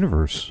expanded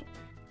universe.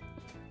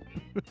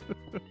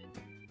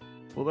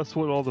 Well, that's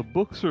what all the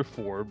books are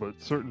for,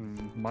 but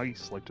certain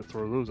mice like to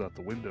throw those out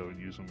the window and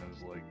use them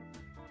as, like,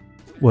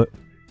 what?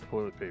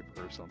 Toilet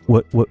paper or something.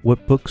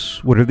 What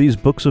books? What are these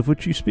books of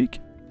which you speak?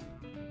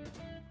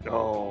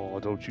 Oh,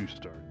 don't you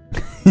start.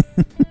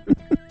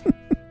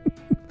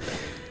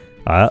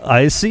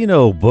 I see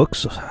no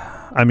books.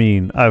 I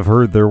mean, I've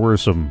heard there were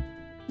some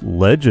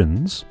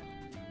legends.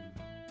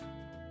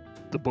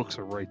 The books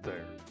are right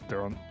there.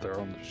 They're on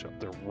the shelf.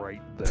 They're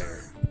right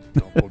there.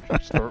 Don't you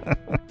start.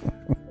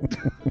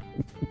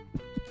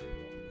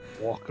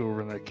 Walk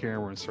over in that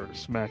camera and start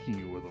smacking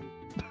you with them.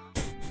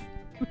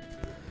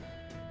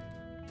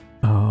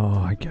 Oh,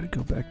 I gotta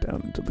go back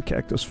down into the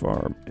cactus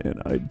farm, and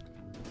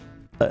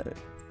egg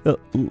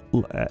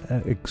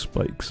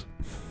spikes.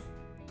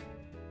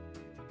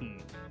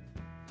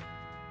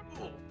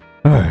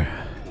 Alright.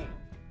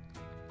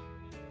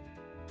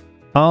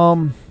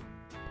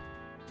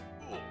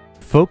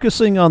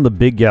 Focusing on the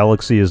big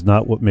galaxy is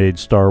not what made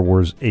Star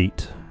Wars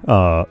 8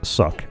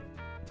 suck.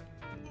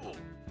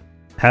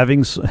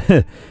 Having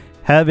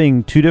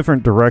two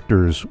different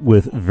directors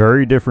with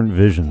very different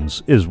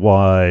visions is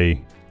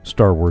why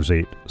Star Wars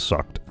 8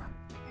 sucked.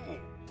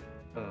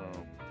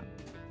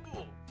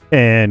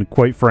 And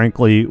quite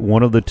frankly,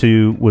 one of the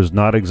two was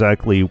not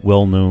exactly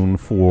well known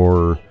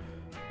for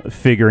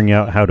figuring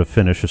out how to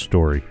finish a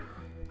story.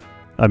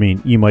 I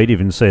mean, you might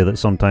even say that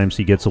sometimes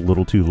he gets a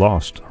little too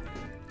lost.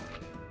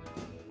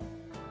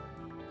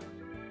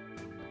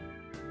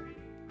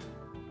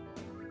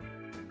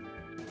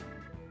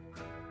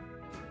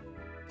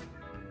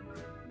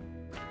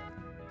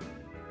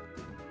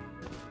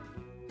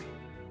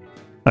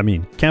 I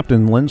mean,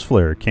 Captain Lens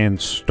Flare can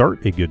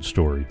start a good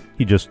story.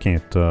 He just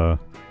can't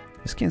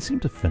seem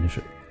to finish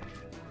it.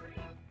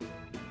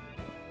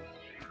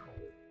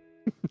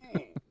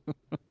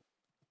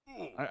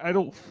 I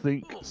don't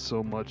think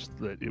so much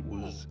that it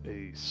was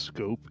a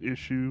scope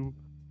issue.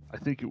 I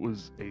think it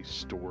was a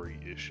story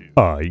issue.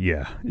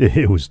 Yeah.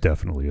 It was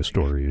definitely a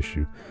story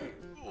issue.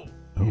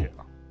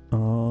 Oh.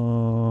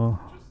 Yeah.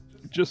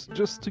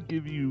 Just to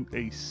give you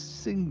a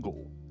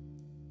single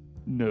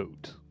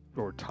note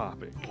or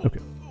topic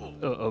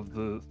of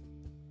the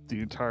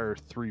entire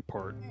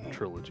 3-part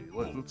trilogy.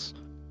 Let's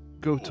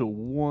go to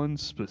one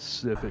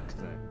specific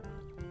thing.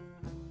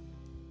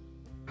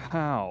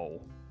 how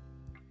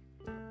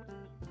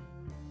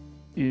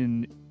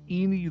in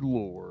any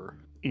lore,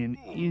 in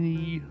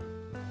any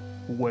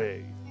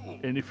way,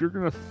 and if you're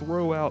going to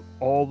throw out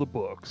all the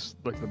books,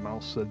 like the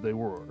mouse said they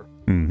were,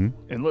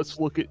 and let's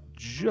look at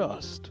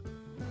just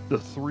the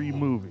 3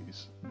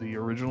 movies, the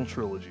original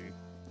trilogy,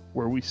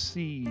 where we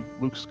see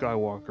Luke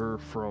Skywalker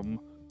from,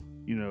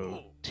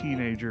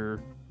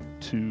 teenager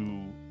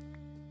to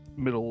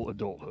middle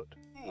adulthood.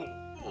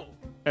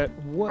 At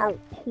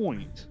what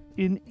point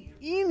in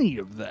any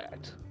of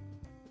that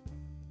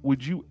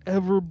would you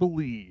ever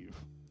believe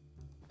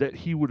that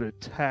he would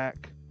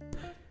attack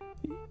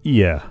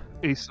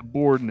a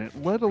subordinate,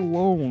 let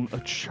alone a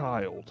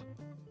child?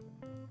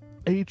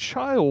 A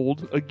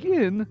child,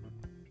 again,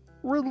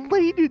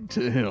 related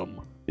to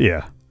him.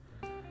 Yeah.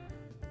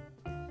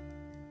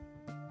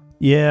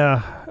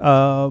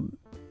 Yeah.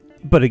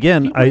 But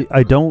again,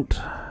 I don't...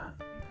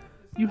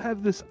 You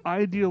have this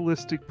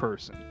idealistic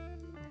person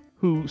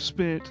who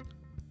spent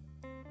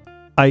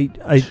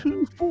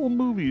 2 full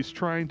movies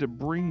trying to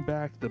bring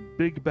back the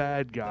big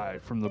bad guy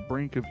from the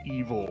brink of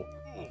evil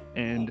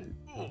and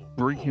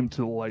bring him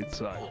to the light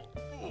side.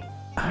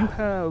 You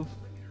have,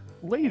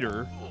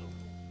 later,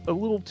 a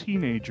little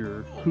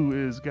teenager who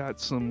has got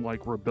some,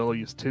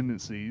 rebellious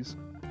tendencies.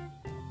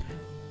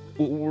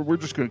 We're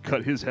just going to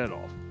cut his head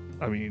off.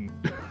 I mean...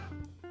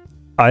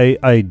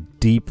 I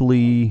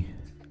deeply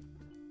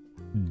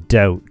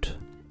doubt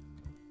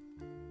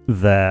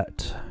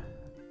that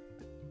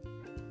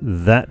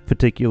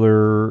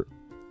particular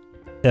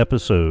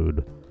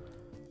episode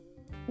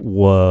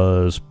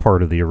was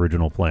part of the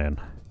original plan.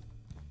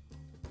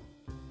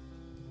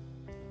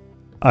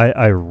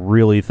 I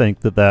really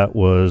think that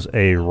was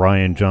a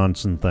Rian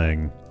Johnson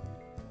thing,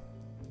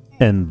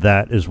 and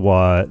that is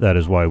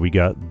why we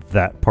got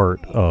that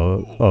part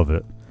of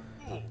it.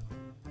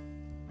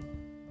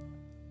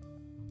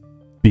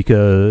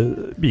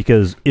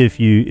 Because if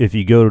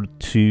you go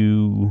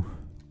to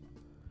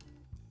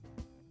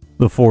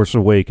The Force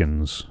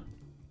Awakens,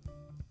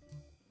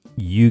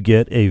 you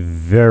get a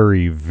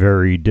very,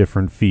 very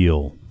different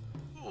feel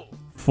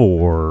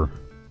for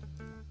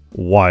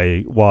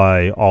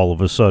why all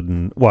of a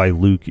sudden why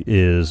Luke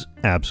is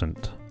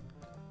absent.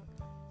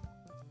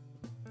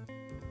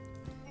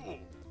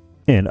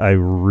 And I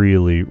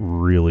really,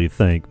 really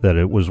think that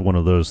it was one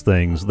of those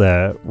things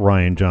that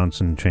Rian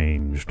Johnson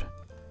changed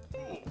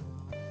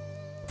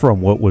from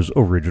what was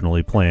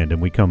originally planned,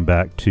 and we come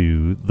back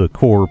to the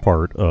core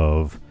part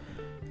of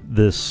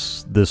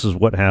this. This is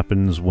what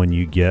happens when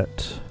you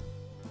get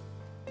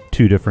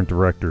 2 different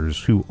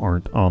directors who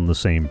aren't on the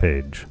same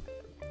page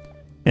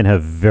and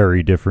have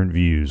very different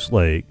views.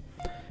 Like,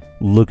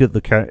 look at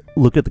the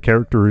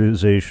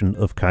characterization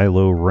of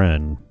Kylo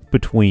Ren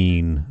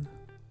between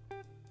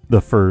the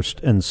first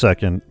and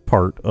second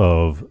part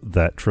of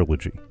that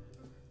trilogy.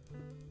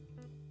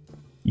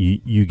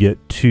 You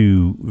get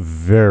 2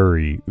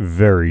 very,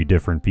 very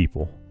different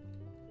people,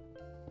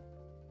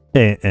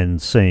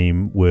 and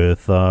same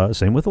with a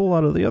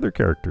lot of the other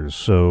characters.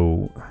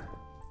 So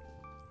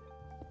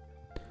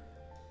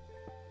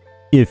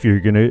if you're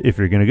gonna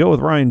go with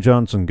Rian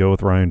Johnson, go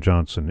with Rian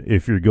Johnson.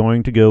 If you're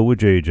going to go with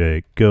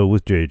JJ, go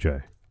with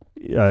JJ.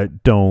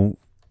 Don't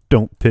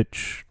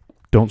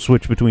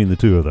switch between the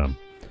 2 of them.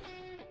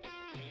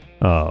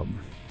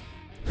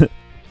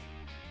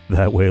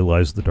 That way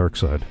lies the dark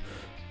side.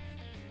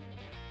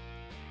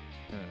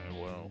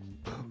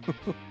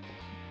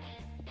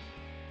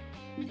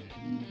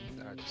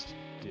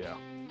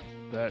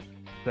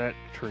 That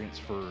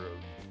transfer of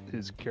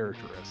his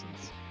character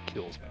essence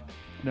kills me.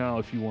 Now,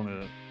 if you want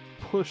to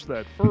push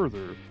that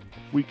further,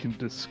 we can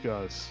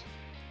discuss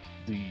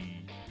the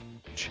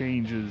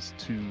changes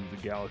to the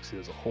galaxy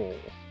as a whole.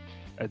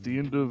 At the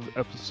end of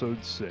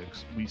episode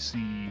 6, we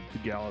see the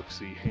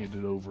galaxy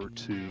handed over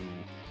to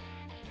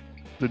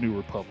the New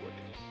Republic.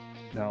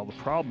 Now, the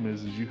problem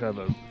is you have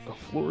a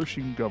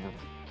flourishing government.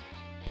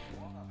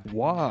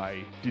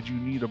 Why did you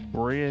need a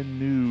brand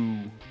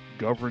new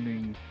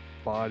governing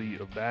body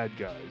of bad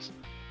guys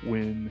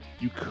when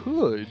you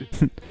could,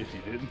 if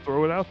you didn't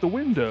throw it out the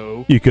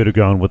window, you could have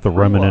gone with the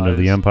remnant of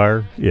the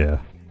Empire? Yeah.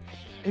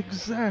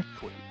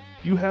 Exactly.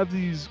 You have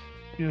these,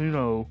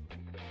 the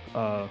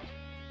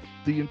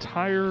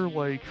entire,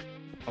 I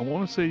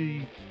want to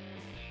say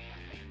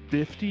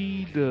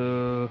 50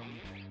 to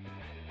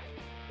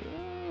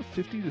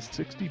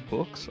 60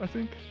 books, I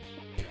think.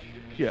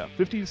 Yeah,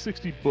 50 to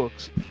 60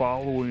 books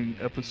following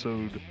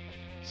episode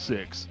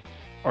 6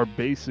 are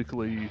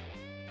basically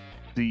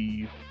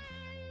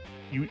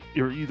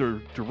you're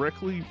either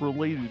directly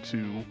related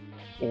to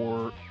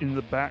or in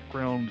the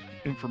background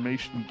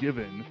information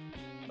given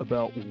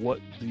about what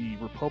the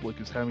Republic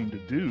is having to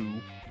do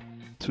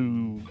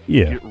to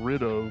get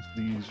rid of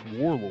these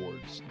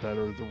warlords that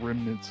are the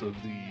remnants of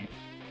the,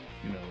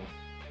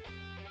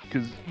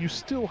 because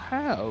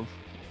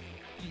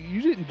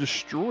you didn't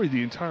destroy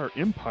the entire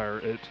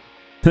empire at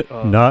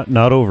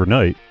not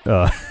overnight.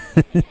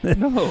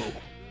 No.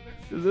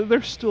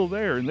 They're still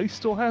there, and they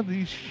still have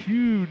these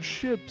huge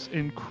ships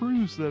and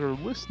crews that are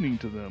listening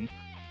to them.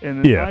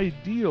 And an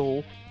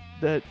ideal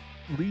that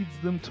leads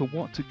them to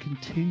want to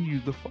continue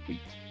the fight.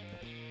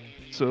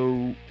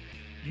 So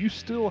you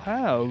still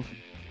have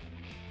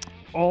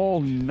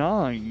all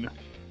 9,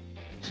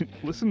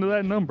 listen to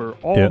that number,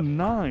 all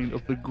 9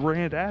 of the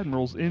Grand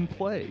Admirals in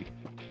play.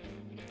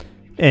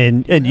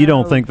 And you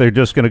don't think they're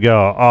just going to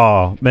go,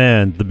 oh,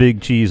 man, the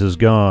big cheese is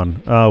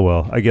gone. Oh,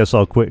 well, I guess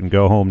I'll quit and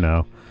go home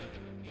now.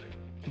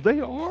 They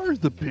are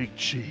the big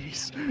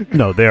cheese.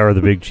 No, they are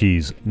the big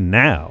cheese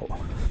now.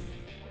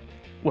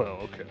 Well,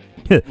 okay.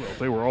 Well,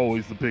 they were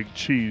always the big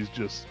cheese,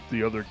 just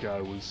the other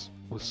guy was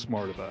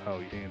smart about how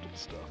he handled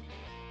stuff.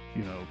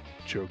 You know,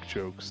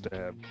 choke,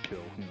 stab, kill,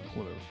 you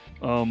know,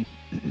 whatever.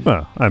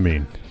 Well, I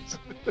mean,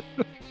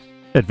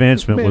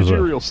 advancement was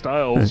managerial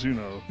styles, you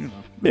know.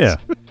 Yeah.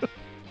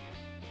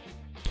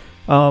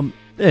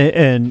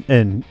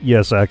 And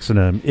yes,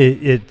 X&M,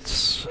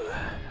 it's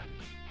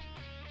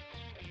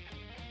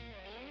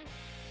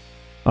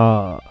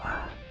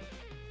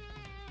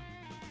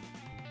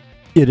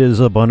it is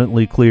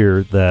abundantly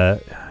clear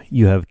that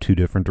you have 2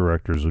 different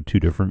directors with 2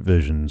 different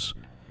visions,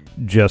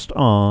 just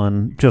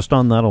on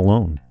that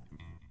alone.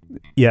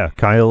 Yeah,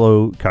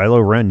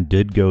 Kylo Ren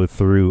did go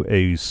through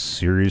a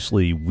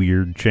seriously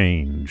weird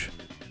change.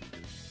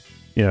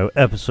 You know,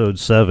 Episode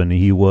 7,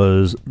 he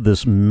was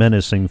this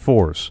menacing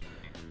force.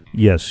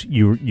 Yes,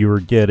 you were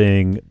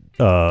getting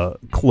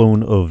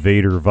clone of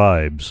Vader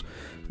vibes,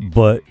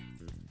 but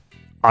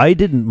I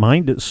didn't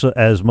mind it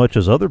as much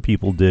as other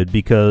people did,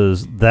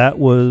 because that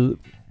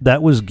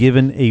was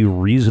given a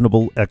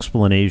reasonable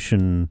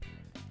explanation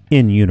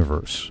in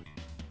universe.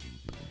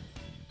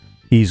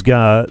 He's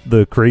got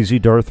the crazy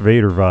Darth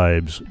Vader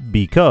vibes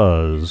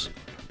because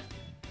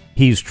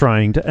he's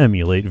trying to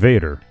emulate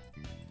Vader.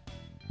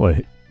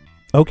 Wait,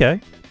 okay,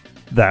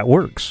 that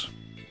works.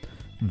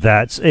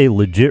 That's a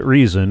legit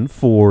reason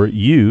for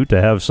you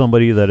to have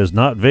somebody that is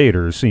not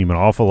Vader seem an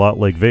awful lot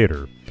like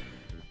Vader.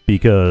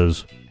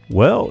 Because,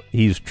 well,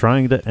 he's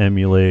trying to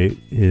emulate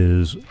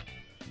his,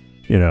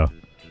 you know,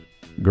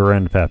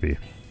 grandpappy.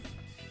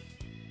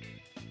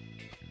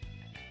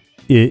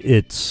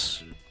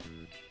 It's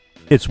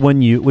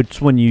when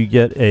you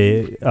get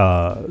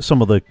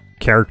some of the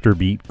character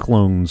beat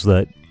clones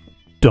that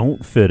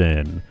don't fit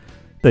in,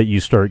 that you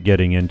start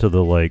getting into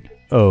the like,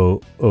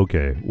 oh,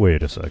 okay,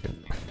 wait a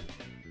second.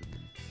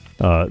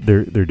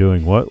 They're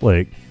doing what?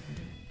 Like,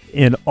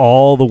 in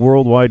all the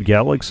worldwide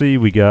galaxy,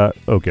 we got,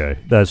 okay,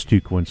 that's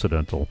too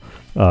coincidental.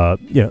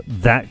 Yeah,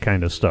 that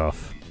kind of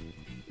stuff.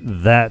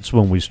 That's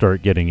when we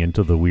start getting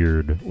into the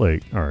weird,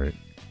 like, all right,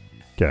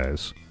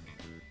 guys,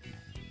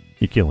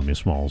 you're killing me,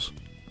 Smalls.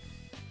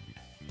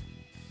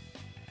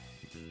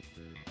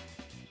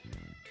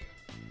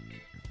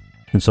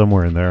 And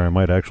somewhere in there, I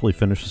might actually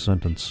finish a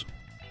sentence.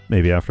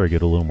 Maybe after I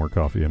get a little more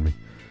coffee in me.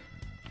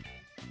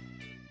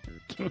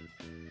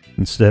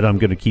 Instead, I'm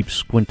going to keep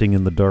squinting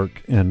in the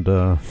dark and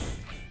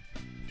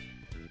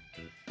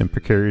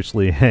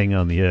precariously hang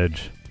on the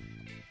edge.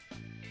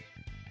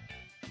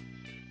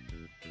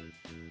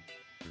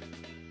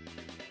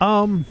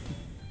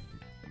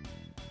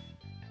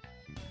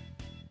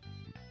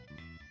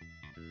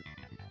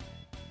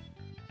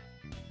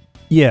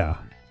 Yeah.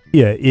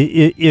 Yeah,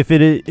 if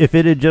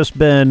it had just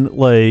been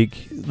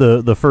like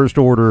the First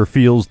Order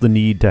feels the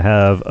need to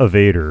have a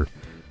Vader,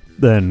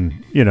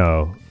 then, you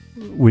know,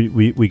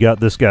 we got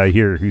this guy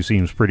here who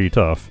seems pretty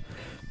tough.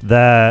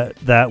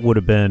 That would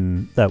have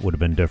been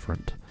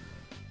different.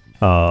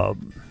 But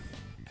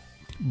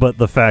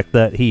the fact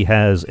that he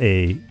has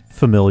a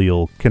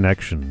familial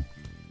connection,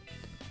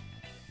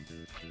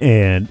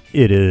 and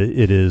it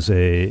is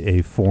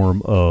a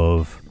form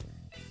of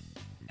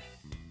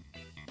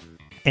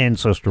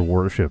ancestor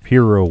worship,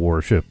 hero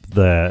worship,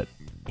 that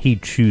he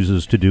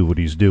chooses to do what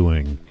he's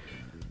doing,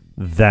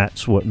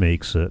 that's what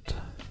makes it.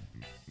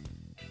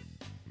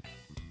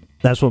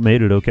 That's what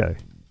made it okay.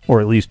 Or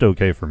at least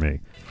okay for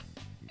me.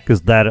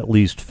 Because that at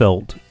least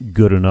felt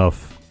good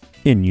enough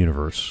in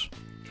universe.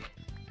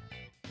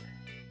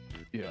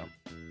 Yeah.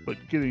 But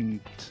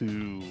getting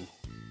to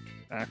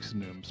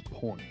Axonim's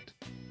point,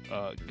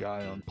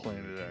 guy on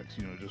Planet X,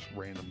 you know, just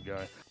random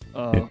guy.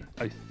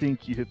 I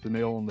think you hit the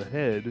nail on the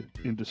head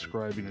in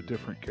describing a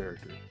different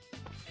character.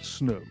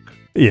 Snoke.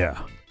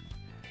 Yeah.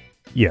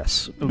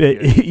 Yes.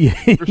 Okay.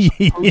 You're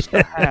supposed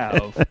to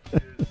have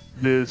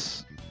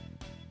this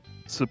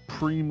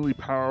supremely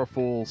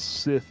powerful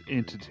Sith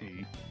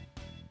entity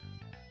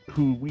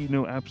who we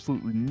know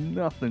absolutely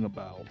nothing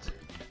about,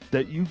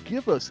 that you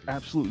give us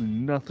absolutely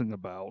nothing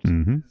about,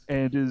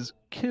 and is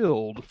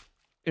killed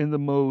in the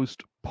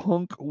most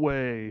punk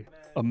way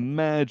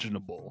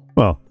imaginable.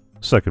 Well,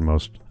 second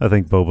most. I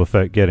think Boba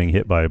Fett getting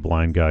hit by a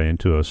blind guy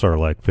into a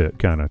Sarlacc pit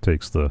kind of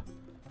takes the,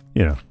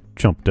 you know,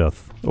 chump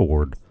death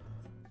award.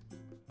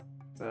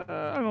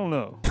 I don't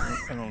know.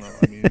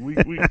 I mean, we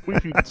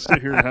could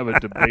sit here and have a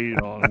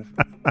debate on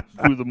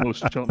who the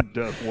most chump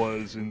death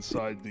was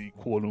inside the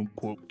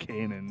quote-unquote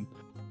canon.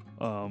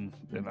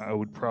 And I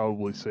would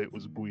probably say it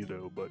was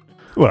Guido, but...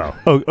 Well,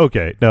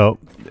 okay, no.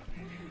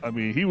 I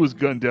mean, he was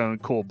gunned down in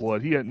cold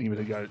blood. He hadn't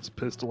even got his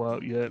pistol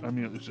out yet. I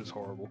mean, it was just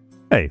horrible.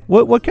 Hey,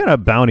 what kind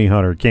of bounty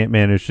hunter can't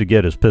manage to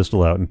get his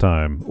pistol out in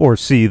time, or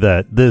see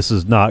that this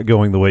is not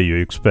going the way you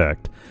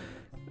expect?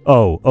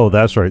 Oh,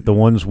 that's right. The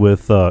ones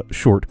with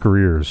short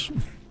careers.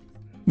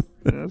 Yeah,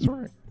 that's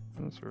right.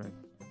 That's right.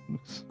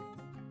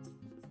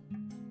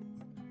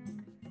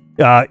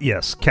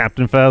 Yes,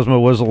 Captain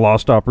Phasma was a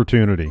lost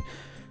opportunity,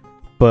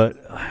 but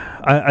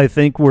I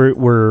think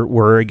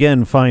we're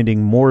again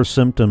finding more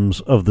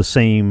symptoms of the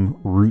same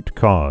root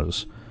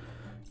cause.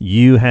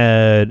 You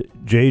had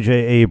J.J.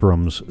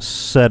 Abrams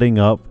setting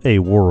up a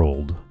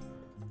world,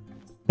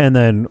 and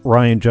then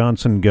Rian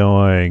Johnson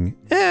going,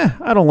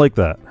 I don't like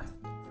that,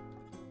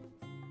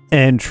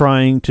 and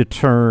trying to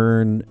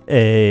turn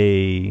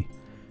a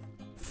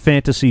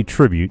fantasy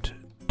tribute,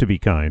 to be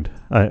kind.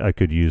 I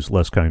could use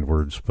less kind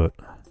words, but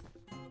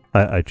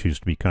I choose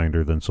to be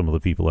kinder than some of the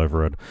people I've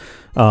read.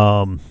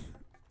 I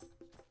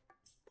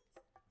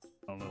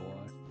don't know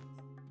why.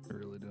 I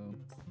really don't.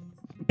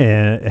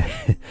 And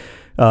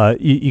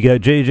you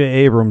got J.J.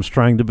 Abrams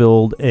trying to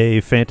build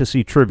a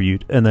fantasy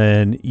tribute, and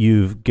then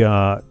you've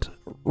got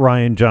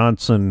Rian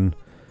Johnson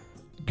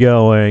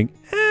going,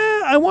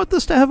 I want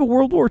this to have a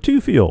World War II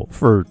feel,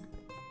 for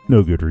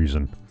no good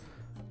reason.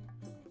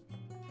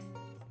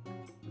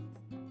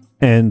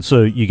 And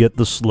so you get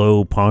the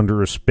slow,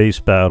 ponderous space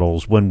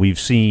battles when we've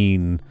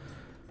seen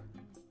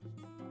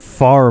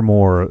far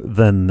more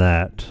than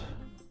that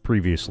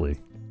previously.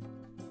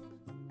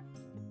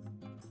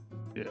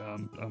 Yeah,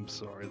 I'm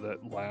sorry.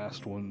 That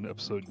last one,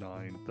 episode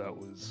 9, that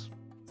was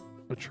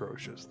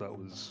atrocious. That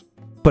was...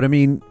 But I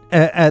mean,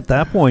 at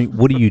that point,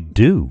 what do you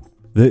do?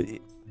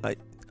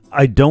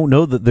 I don't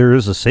know that there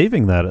is a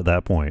saving that at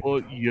that point.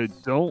 Well, you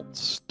don't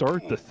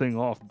start the thing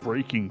off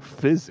breaking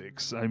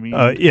physics. I mean...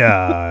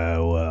 yeah,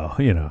 well,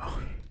 you know.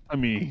 I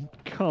mean,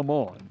 come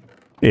on.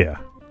 Yeah.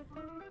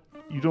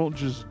 You don't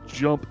just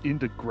jump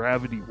into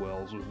gravity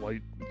wells with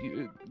light...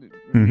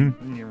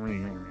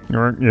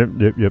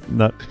 Yep.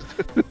 Not...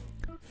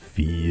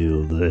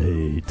 Feel the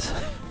hate.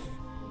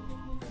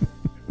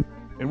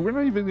 And we're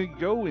not even going to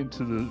go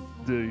into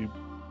the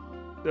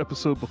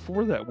episode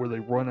before that where they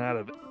run out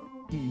of...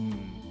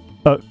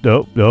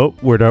 Nope.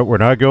 We're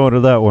not going to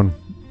that one.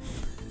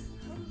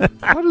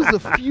 How does the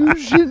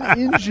fusion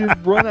engine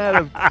run out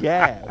of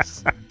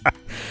gas?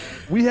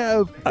 We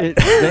have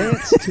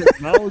advanced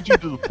technology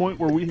to the point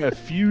where we have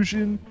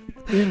fusion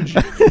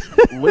engines,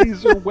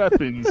 laser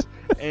weapons,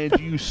 and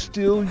you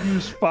still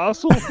use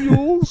fossil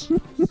fuels?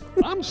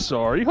 I'm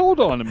sorry, hold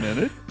on a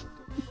minute.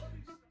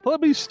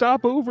 Let me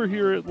stop over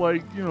here at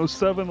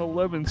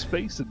 7-Eleven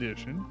Space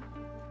Edition.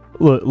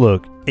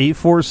 Look,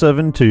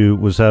 8472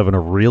 was having a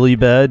really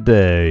bad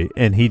day,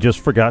 and he just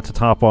forgot to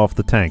top off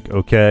the tank,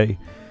 okay?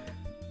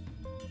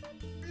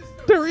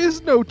 There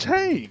is no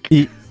tank!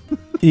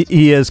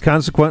 He has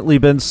consequently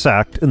been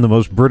sacked in the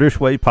most British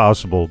way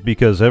possible,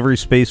 because every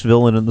space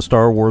villain in the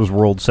Star Wars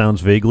world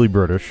sounds vaguely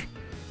British.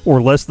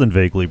 Or less than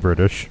vaguely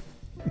British.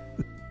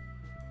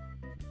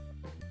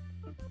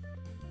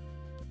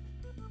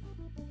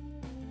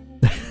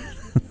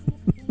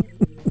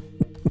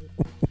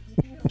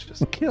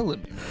 Just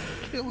killing me.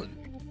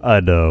 I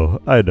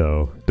know. I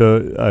know.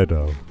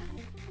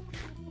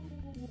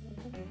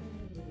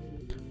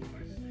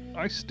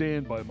 I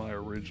stand by my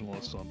original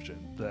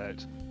assumption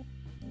that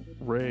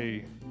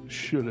Rey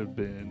should have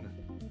been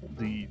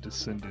the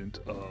descendant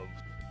of...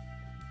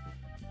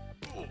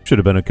 Should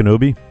have been a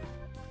Kenobi?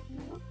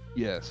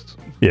 Yes.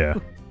 Yeah.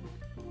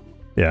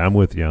 Yeah, I'm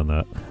with you on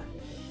that.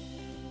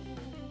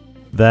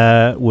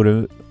 That would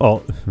have...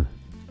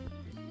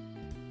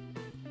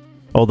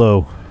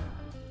 Although...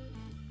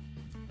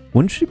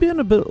 Wouldn't she be a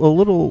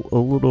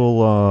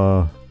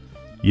little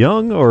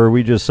young, or are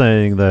we just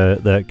saying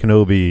that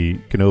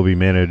Kenobi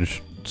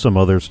managed some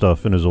other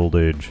stuff in his old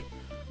age?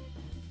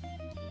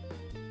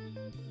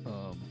 What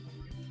are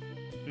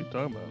you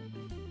talking about?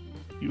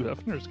 Hugh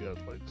Hefner's got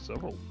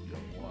several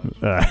young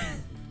wives. I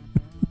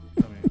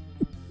mean,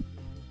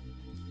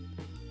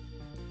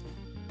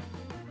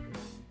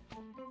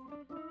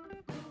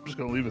 I'm just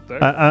gonna leave it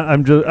there.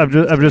 I'm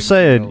just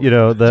saying,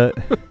 that.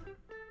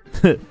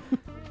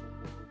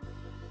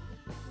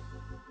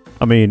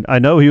 I mean, I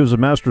know he was a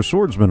master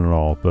swordsman and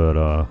all, but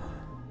all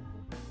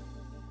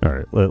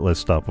right, let's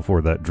stop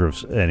before that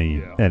drifts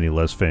any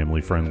less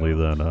family friendly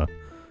than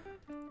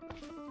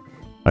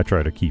I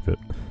try to keep it.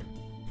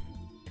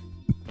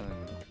 I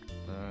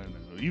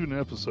know. Even in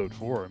episode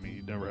 4, I mean,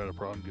 he never had a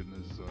problem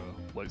getting his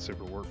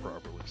lightsaber work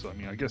properly. So I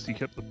mean, I guess he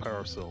kept the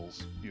power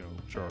cells,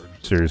 charged.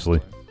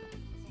 Seriously,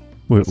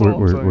 we're stupid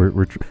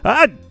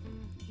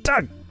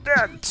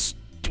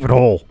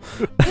hole.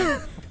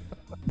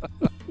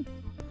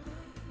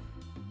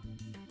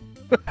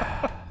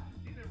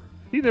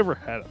 He never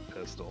had a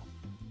pistol.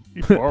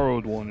 He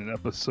borrowed one in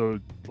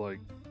episode, was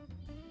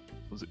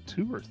it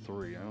 2 or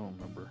 3? I don't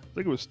remember. I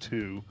think it was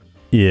 2.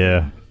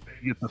 Yeah.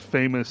 You get the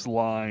famous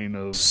line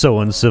of... So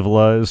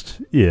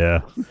uncivilized.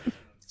 Yeah.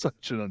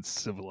 Such an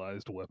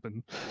uncivilized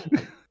weapon.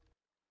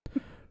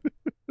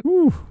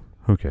 Whew.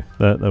 Okay.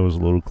 That was a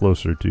little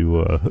closer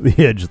to the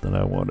edge than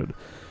I wanted.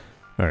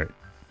 All right.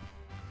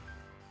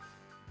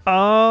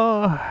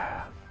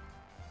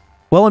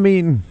 Well, I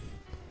mean,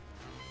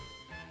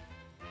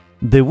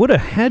 they would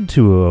have had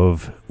to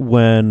have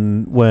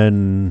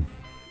when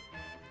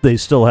they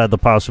still had the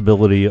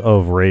possibility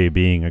of Rey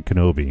being a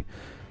Kenobi.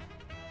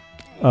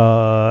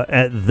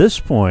 At this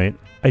point,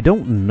 I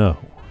don't know.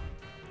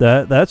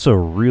 That's a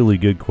really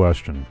good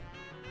question.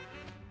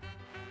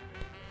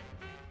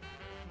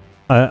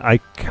 I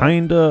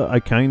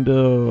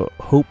kinda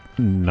hope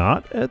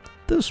not at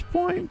this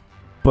point,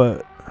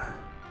 but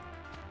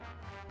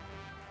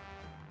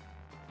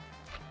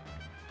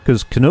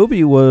because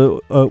Kenobi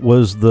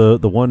was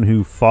the one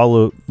who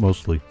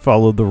mostly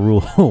followed the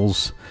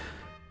rules,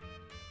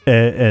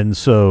 and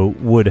so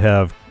would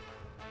have.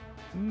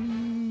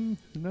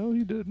 No,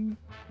 he didn't.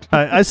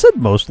 I said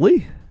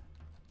mostly.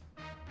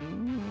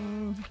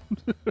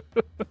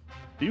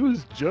 He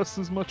was just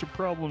as much a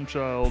problem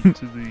child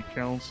to the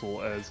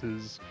council as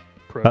his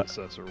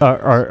predecessor was.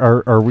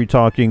 Are we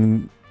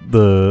talking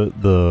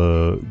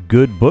the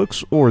good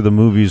books or the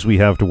movies we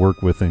have to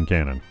work with in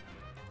canon?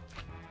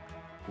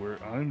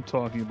 I'm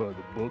talking about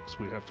the books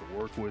we have to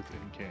work with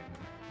in canon,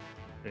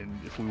 and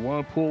if we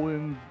want to pull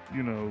in,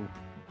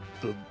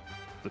 the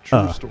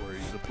true story,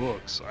 the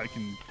books, I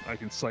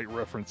can cite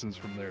references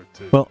from there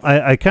too. Well,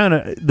 I kind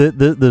of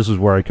this is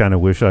where I kind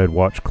of wish I had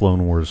watched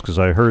Clone Wars, because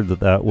I heard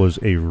that was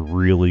a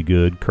really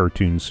good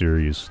cartoon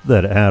series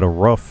that had a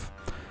rough,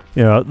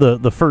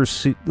 the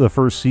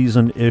first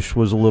season ish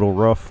was a little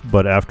rough,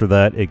 but after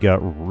that it got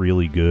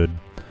really good.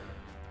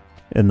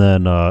 And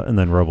then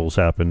Rebels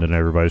happened, and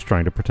everybody's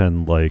trying to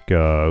pretend like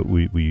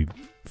we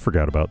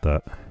forgot about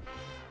that.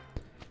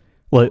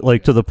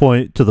 Like to the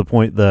point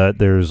that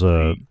there's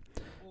a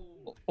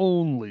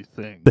only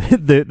thing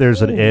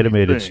there's an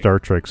animated Star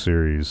Trek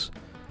series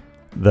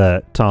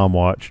that Tom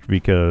watched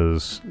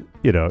because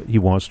he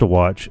wants to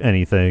watch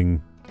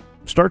anything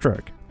Star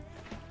Trek.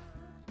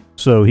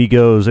 So he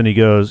goes,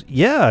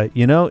 yeah,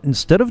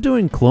 instead of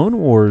doing Clone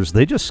Wars,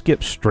 they just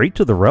skip straight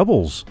to the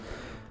Rebels.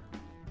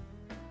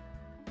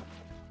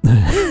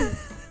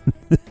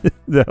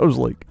 That was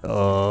like,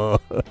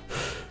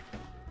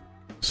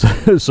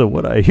 So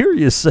what I hear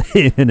you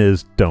saying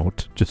is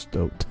just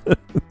don't.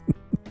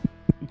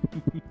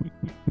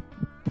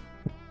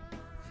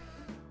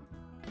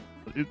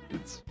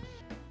 It's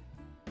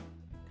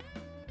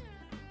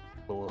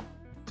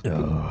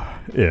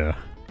yeah.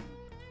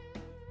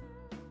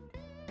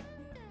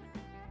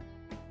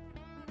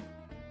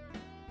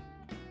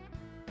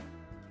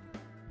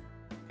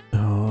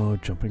 Oh,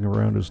 jumping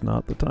around is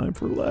not the time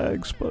for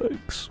lag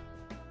spikes.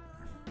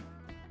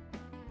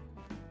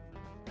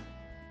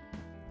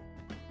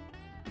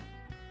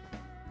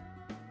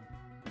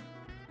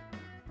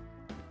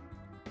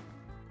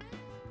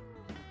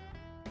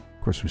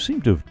 Of course, we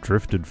seem to have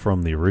drifted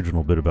from the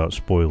original bit about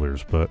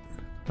spoilers, but,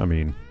 I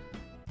mean...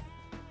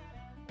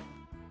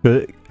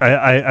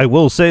 I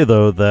will say,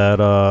 though,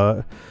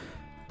 that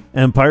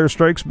Empire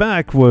Strikes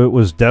Back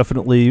was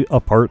definitely a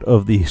part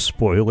of the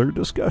spoiler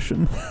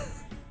discussion.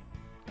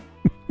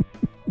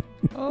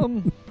 I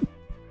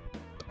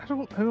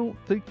don't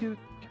think it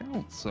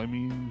counts. I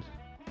mean,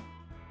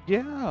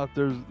 yeah,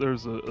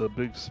 there's a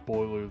big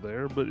spoiler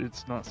there, but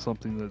it's not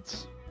something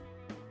that's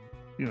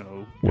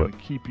going to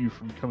keep you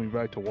from coming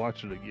back to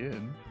watch it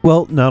again.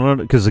 Well, no,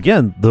 because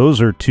again,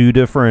 those are two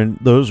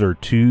different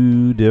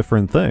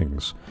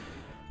things.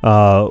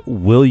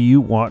 Will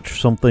you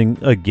watch something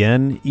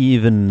again,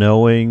 even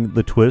knowing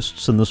the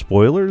twists and the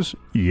spoilers?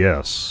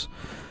 Yes.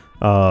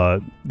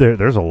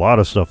 There's a lot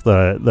of stuff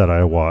that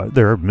I watch.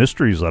 There are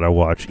mysteries that I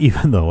watch,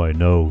 even though I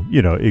know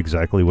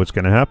exactly what's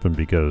going to happen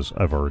because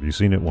I've already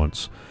seen it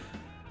once.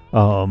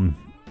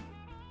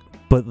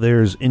 But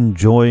there's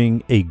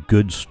enjoying a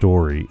good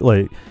story.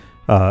 Like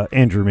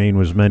Andrew Main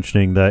was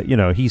mentioning that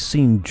he's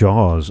seen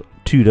Jaws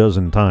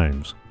 24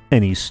 times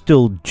and he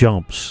still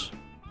jumps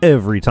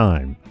every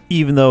time,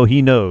 even though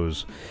he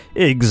knows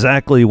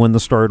exactly when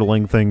the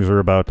startling things are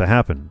about to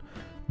happen,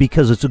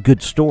 because it's a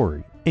good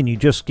story, and you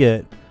just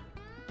get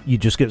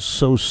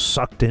so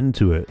sucked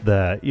into it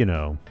that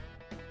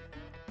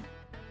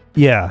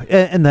yeah,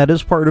 and that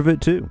is part of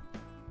it too.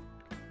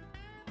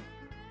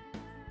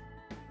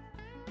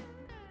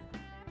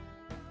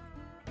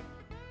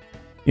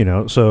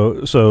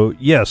 So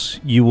yes,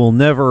 you will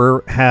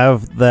never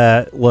have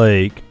that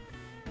like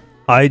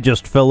I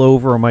just fell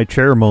over on my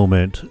chair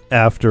moment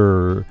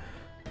after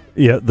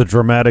the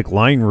dramatic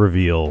line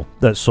reveal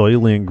that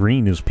Soylent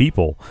Green is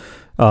people.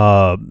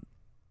 But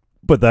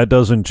that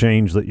doesn't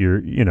change that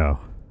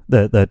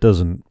that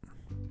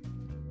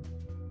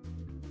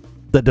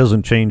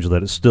doesn't change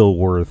that it's still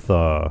worth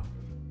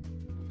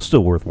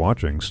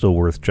watching, still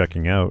worth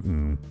checking out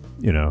and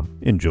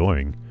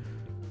enjoying.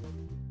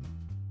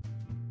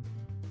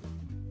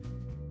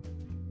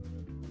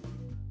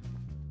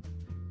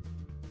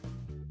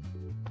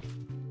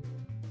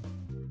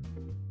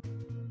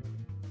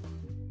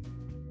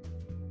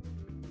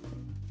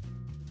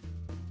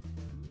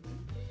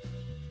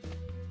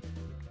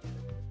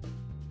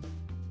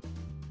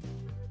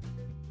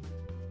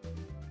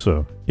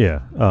 So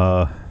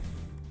yeah,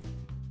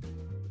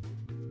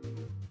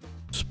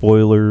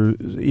 spoiler.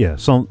 Yeah,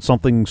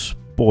 something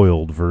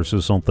spoiled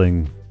versus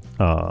something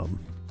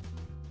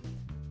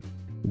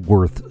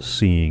worth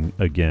seeing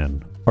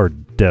again are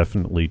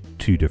definitely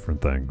two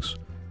different things.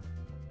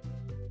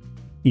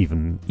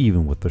 Even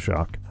with the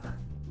shock.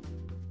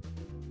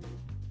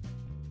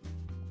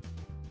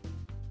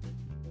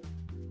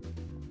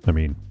 I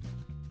mean,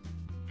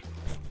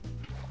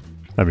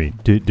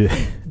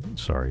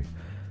 sorry.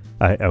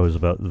 I was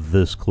about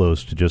this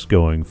close to just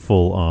going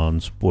full on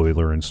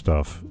spoiler and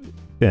stuff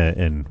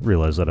and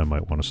realized that I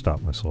might want to stop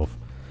myself.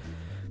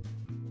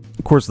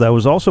 Of course, that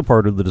was also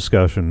part of the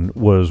discussion,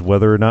 was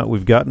whether or not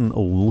we've gotten a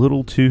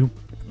little too,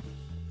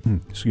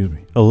 excuse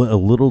me, a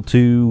little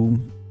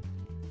too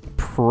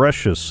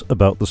precious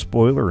about the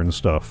spoiler and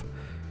stuff.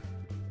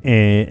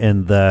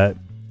 And that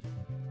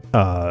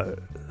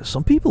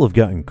some people have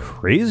gotten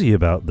crazy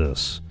about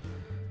this.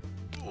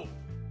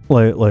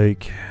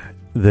 Like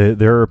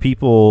there are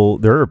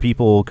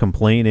people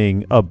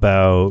complaining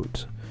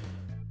about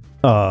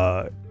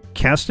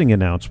casting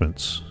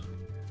announcements,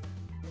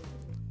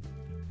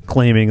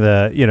 claiming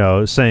that, you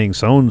know, saying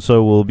so and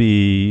so will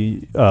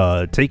be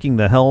taking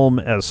the helm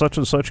as such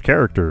and such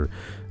character.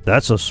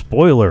 That's a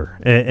spoiler,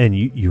 and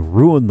you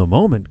ruin the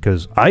moment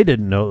because I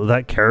didn't know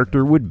that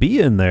character would be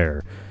in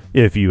there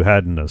if you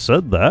hadn't have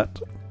said that.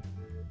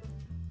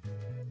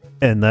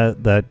 And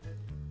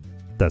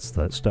that's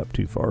that step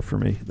too far for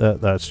me.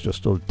 That's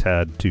just a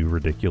tad too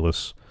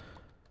ridiculous.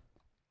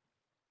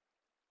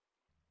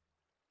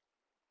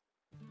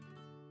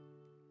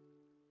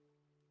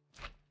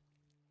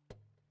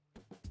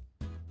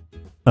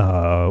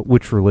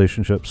 Which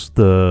relationships?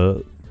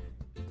 The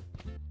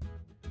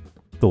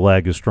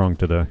lag is strong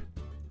today.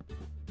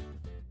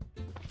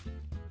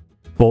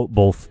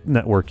 Both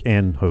network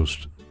and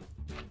host.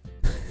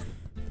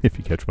 If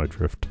you catch my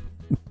drift.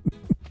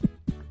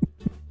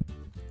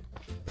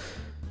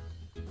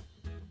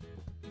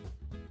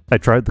 I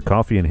tried the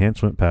coffee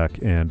enhancement pack,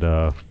 and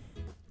the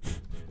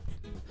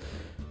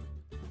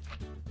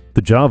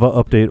Java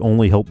update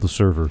only helped the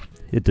server.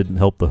 It didn't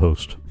help the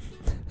host.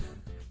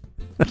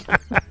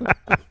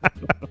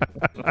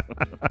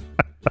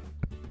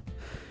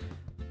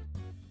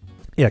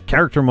 Yeah,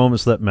 character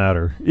moments that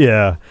matter.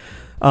 Yeah.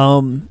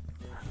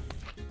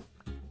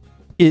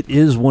 It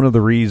is one of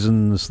the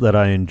reasons that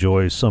I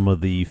enjoy some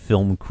of the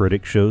film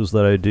critic shows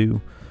that I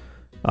do.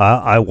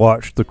 I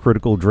watched The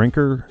Critical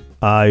Drinker.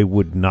 I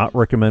would not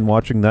recommend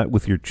watching that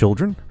with your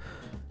children.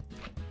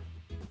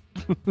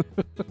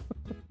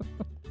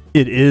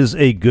 It is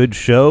a good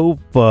show,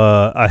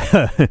 but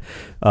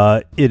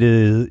it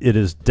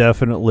is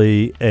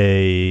definitely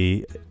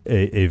a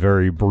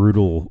very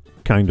brutal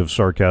kind of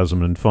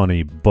sarcasm and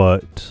funny,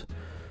 but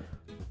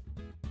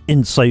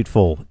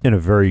insightful in a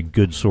very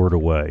good sort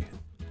of way.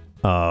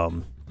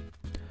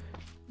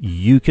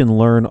 You can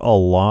learn a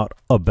lot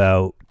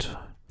about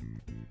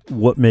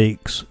what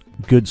makes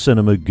good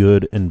cinema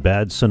good and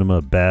bad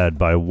cinema bad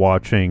by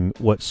watching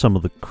what some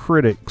of the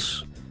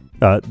critics,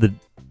 the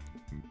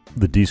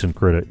decent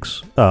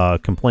critics,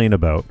 complain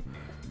about.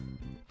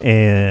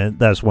 And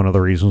that's one of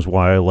the reasons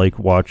why I like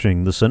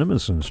watching the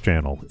CinemaSins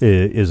channel.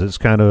 Is it's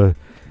kind of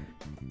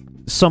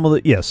some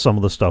of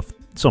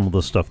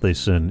the stuff they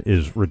sin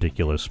is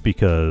ridiculous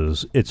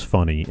because it's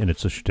funny and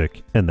it's a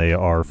shtick, and they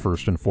are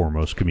first and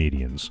foremost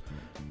comedians.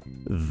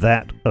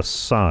 That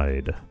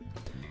aside,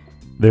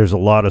 there's a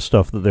lot of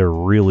stuff that they're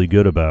really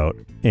good about,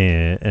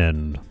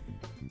 and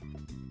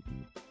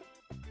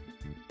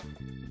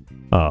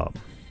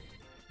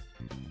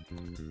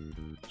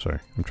sorry,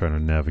 I'm trying to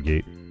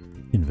navigate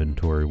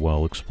inventory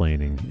while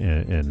explaining,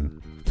 and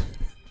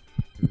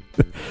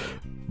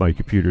my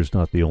computer's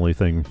not the only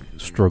thing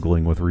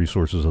struggling with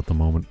resources at the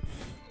moment.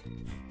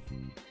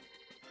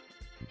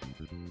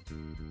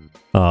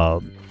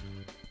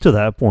 To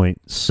that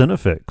point,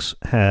 Cinefix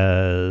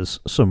has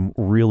some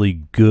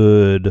really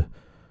good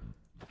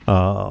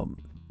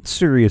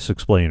serious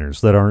explainers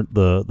that aren't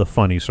the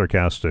funny,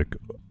 sarcastic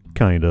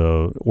kind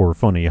of, or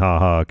funny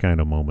haha kind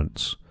of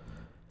moments.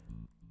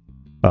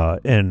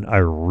 And I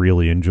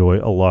really enjoy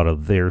a lot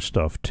of their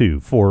stuff too,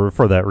 for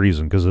that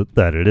reason, because it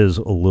is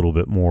a little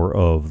bit more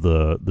of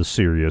the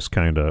serious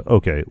kind of,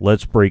 okay,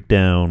 let's break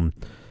down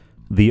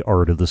the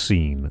art of the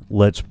scene.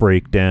 Let's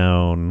break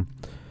down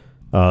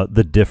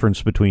the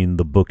difference between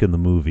the book and the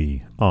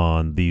movie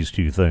on these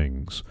two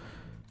things.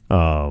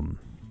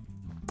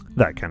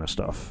 That kind of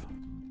stuff.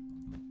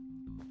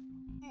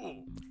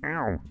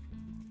 Ow.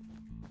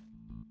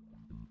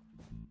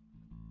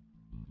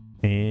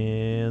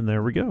 And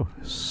there we go.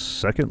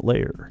 Second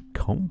layer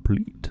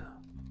complete.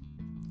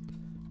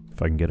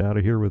 If I can get out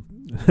of here with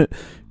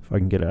if I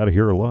can get out of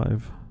here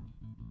alive.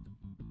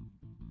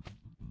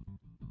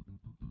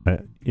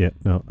 Yeah,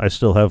 no, I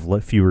still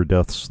have fewer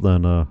deaths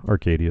than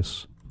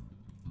Arcadius.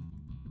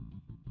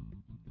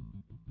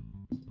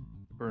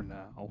 For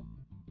now.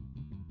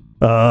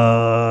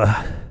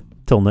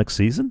 Till next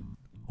season,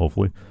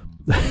 hopefully.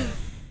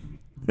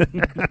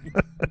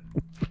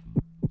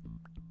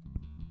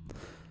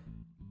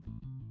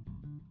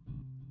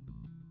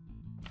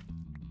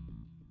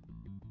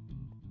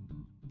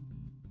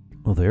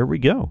 there we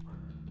go.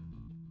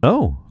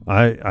 Oh,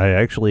 I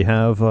actually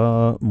have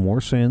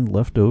more sand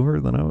left over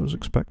than I was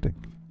expecting.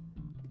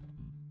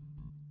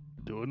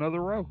 Do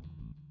another row.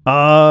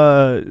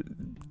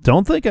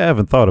 Don't think I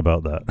haven't thought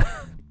about that.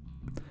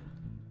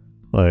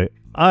 Like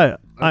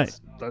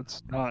That's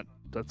not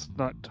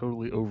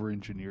totally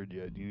over-engineered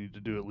yet. You need to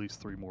do at least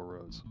 3 more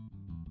rows.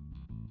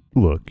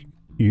 Look,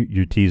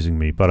 you're teasing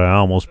me, but I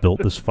almost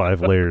built this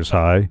 5 layers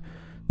high.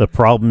 The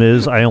problem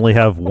is I only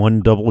have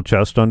 1 double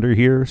chest under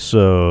here,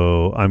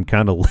 so I'm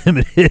kind of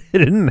limited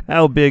in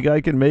how big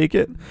I can make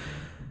it.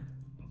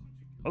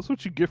 That's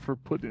what you get for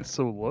putting it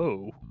so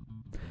low.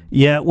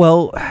 Yeah,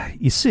 well,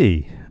 you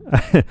see,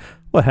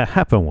 what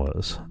happened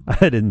was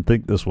I didn't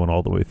think this one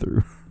all the way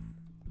through.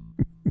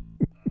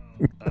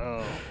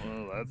 Oh,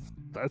 well,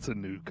 that's a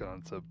new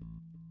concept.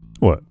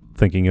 What,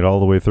 thinking it all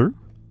the way through?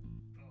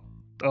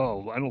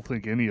 Oh, I don't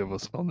think any of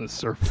us on this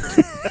server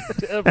do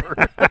that ever.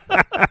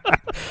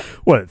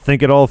 What,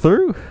 think it all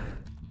through?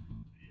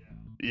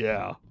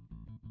 Yeah.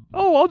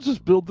 Oh, I'll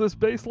just build this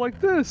base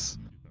like this.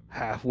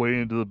 Halfway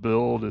into the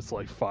build, it's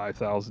like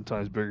 5,000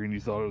 times bigger than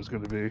you thought it was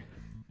going to be.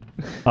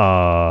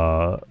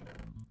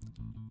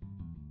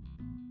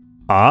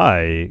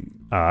 I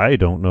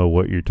don't know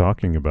what you're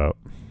talking about.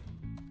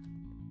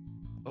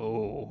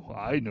 Oh,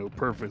 I know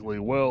perfectly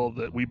well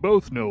that we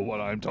both know what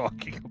I'm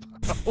talking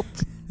about.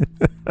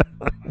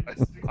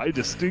 I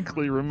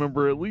distinctly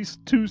remember at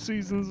least 2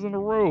 seasons in a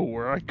row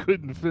where I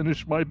couldn't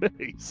finish my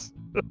base.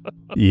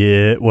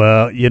 Yeah,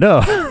 well, you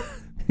know,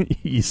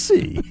 you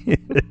see.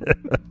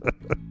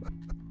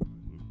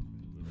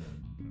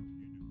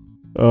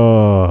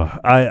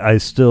 I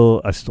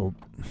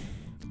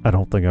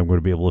don't think I'm going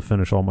to be able to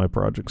finish all my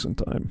projects in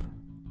time.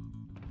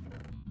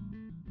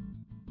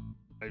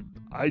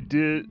 I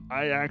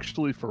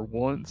actually, for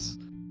once,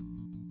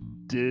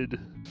 did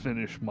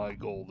finish my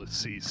goal this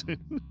season.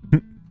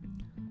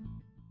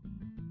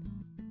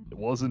 It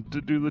wasn't to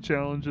do the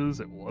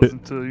challenges, it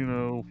wasn't to, you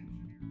know,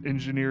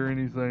 engineer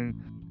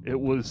anything. It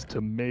was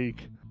to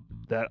make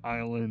that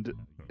island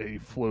a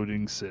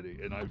floating city,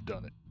 and I've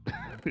done it.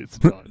 It's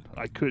done.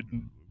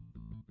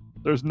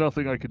 There's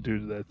nothing I could do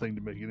to that thing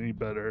to make it any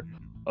better,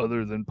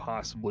 other than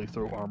possibly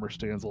throw armor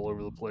stands all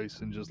over the place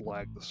and just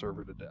lag the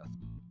server to death.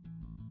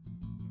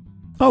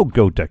 Oh,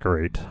 go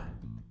decorate.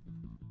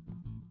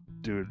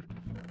 Dude,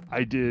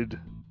 I did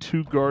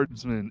 2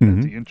 guardsmen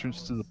at the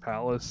entrance to the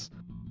palace,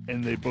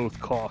 and they both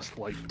cost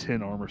like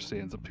 10 armor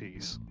stands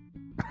apiece.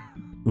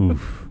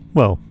 Oof.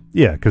 Well,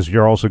 yeah, because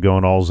you're also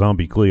going all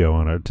zombie Cleo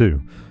on it,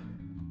 too.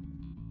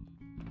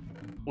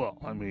 Well,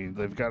 I mean,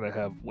 they've got to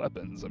have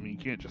weapons. I mean, you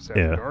can't just have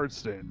a guard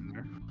standing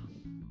there.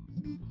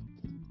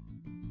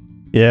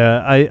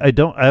 Yeah, I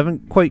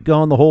haven't quite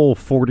gone the whole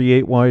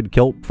 48 wide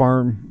kelp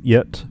farm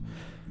yet.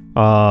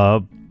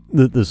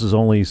 This is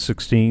only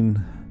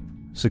 16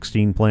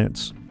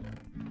 plants.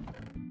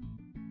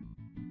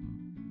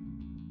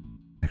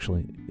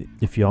 Actually,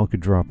 if y'all could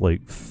drop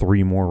like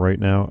 3 more right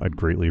now, I'd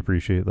greatly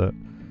appreciate that.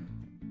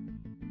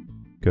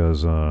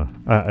 Because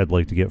I'd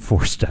like to get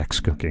 4 stacks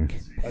cooking.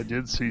 I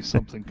did see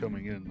something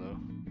coming in, though,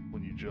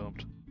 when you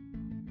jumped.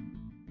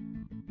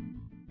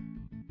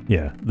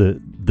 Yeah,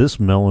 this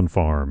melon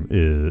farm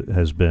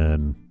has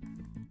been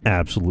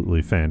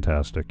absolutely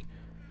fantastic.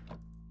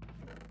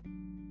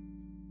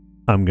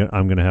 I'm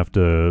gonna have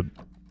to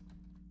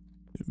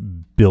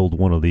build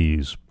one of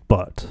these,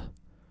 but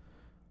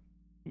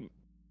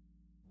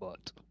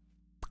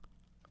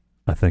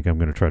I think I'm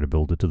gonna try to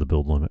build it to the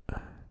build limit.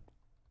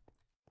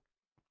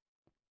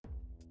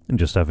 And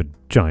just have a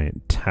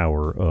giant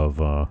tower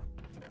of, oh,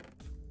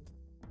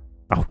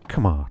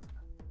 come on.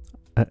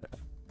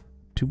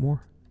 2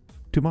 more?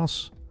 2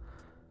 mouse?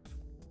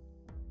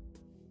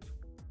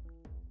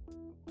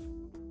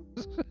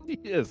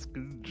 Yes,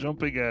 'cause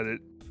jumping at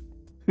it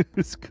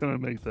is gonna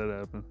make that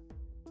happen.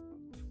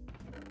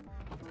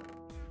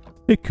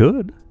 It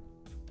could.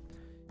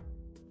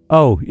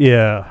 Oh,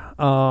 yeah.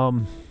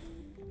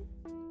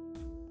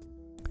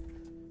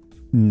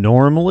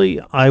 Normally,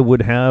 I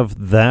would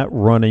have that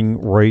running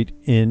right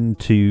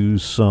into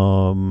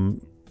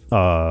some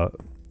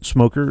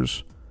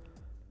smokers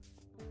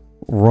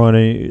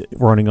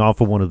running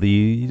off of one of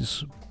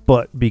these,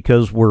 but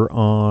because we're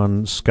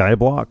on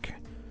Skyblock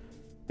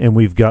and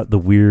we got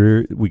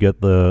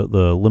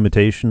the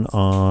limitation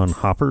on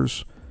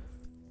hoppers,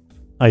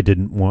 I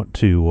didn't want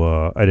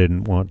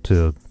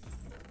to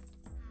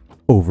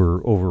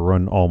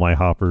overrun all my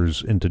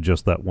hoppers into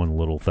just that one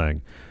little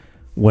thing.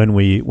 When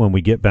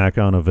we get back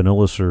on a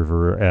vanilla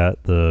server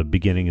at the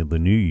beginning of the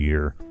new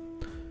year,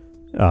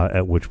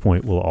 at which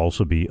point we'll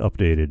also be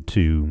updated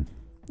to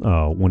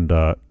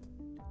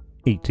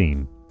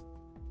 1.18.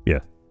 Yeah,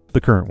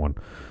 the current one.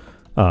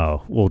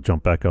 We'll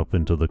jump back up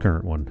into the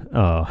current one.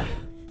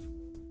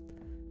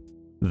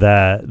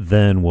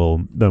 Then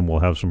we'll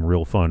have some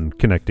real fun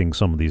connecting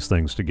some of these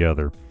things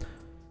together.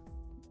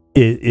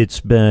 It's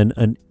been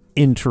an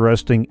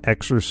interesting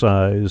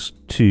exercise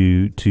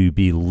to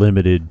be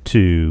limited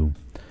to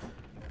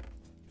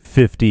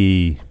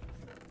 50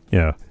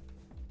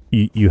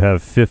 You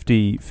have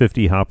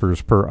 50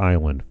 hoppers per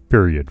island,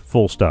 period,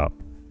 full stop.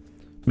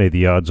 May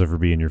the odds ever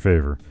be in your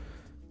favor.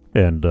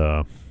 And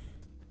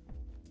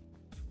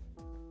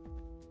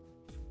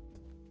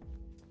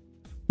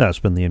that's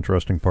been the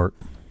interesting part.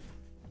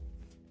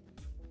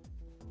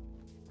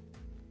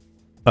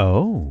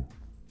 Oh,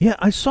 yeah,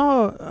 I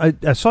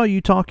saw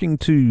you talking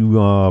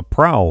to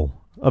Prowl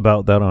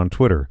about that on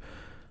Twitter.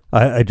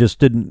 I just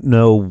didn't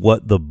know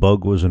what the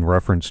bug was in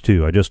reference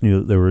to. I just knew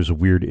that there was a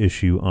weird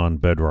issue on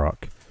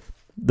Bedrock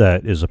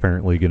that is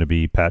apparently going to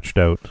be patched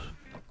out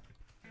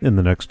in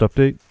the next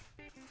update,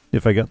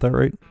 if I got that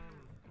right.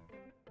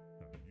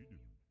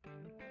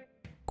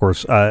 Of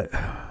course, I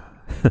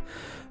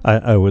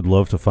would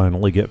love to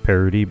finally get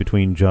parity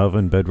between Java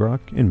and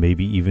Bedrock, and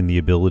maybe even the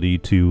ability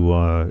to,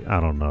 I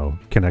don't know,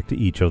 connect to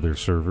each other's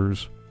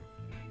servers.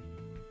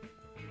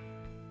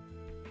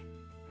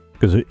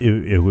 Because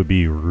it would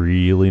be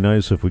really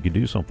nice if we could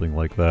do something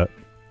like that.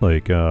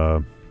 Like,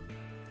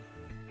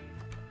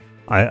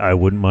 I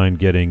wouldn't mind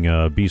getting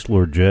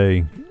Beastlord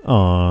J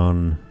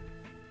on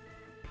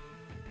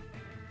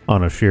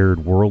a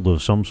shared world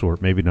of some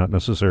sort. Maybe not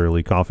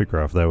necessarily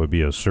CoffeeCraft. That would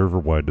be a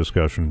server-wide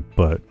discussion,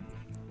 but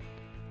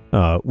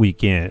we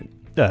can't,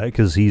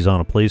 because he's on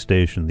a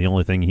PlayStation. The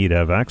only thing he'd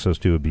have access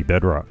to would be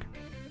Bedrock.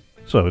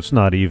 So it's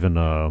not even,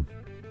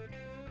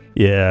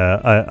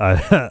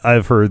 yeah,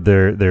 I've heard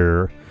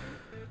they're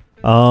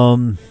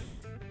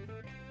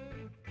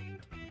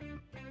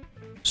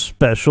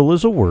special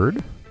is a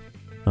word.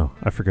 Oh,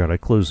 I forgot I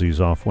closed these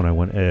off when I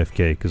went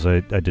AFK, because I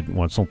didn't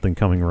want something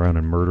coming around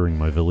and murdering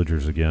my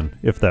villagers again,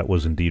 if that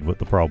was indeed what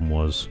the problem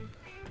was.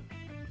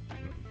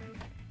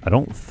 I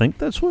don't think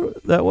that's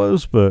what that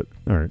was, but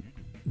alright.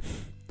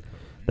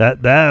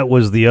 That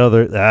was the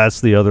other, that's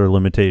the other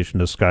limitation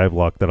to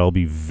Skyblock that I'll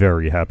be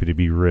very happy to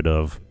be rid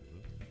of.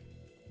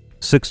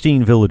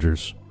 16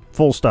 villagers.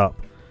 Full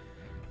stop.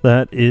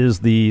 That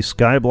is the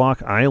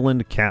Skyblock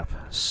Island cap.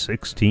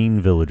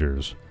 16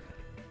 villagers.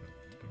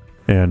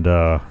 And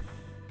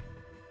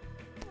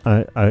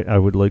I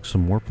would like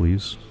some more,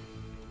 please.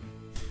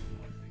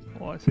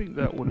 Well, I think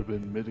that would have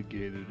been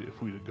mitigated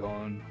if we'd have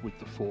gone with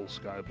the full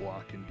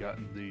Skyblock and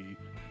gotten the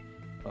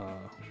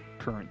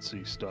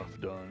currency stuff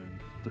done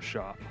in the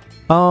shop.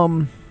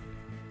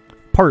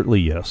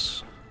 Partly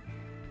yes.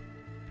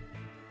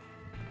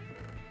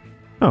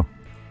 Oh,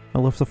 I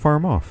left the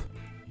farm off.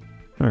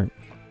 Alright,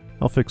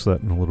 I'll fix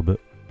that in a little bit.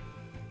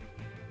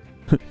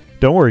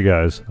 Don't worry,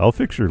 guys. I'll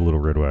fix your little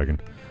red wagon.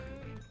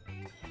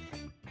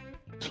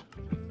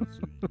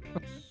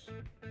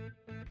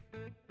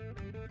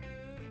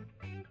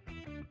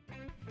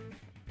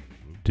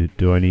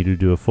 Do I need to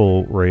do a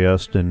full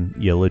Rayest and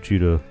yell at you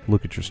to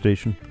look at your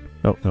station?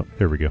 Oh, no,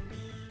 there we go.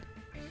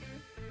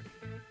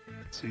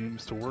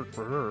 Seems to work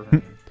for her.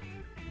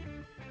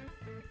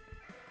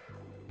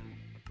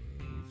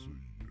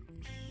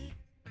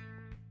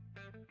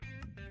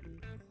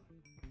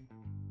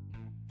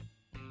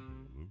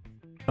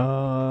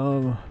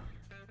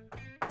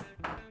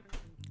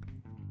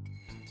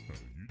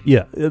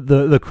 Yeah,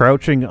 the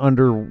crouching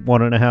under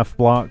 1.5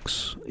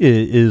 blocks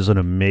is an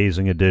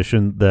amazing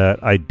addition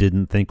that I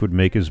didn't think would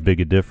make as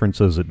big a difference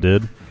as it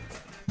did,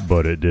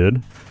 but it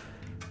did.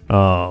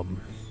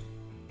 I'm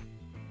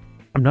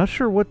not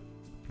sure what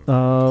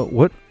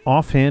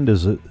offhand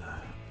is it.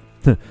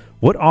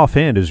 What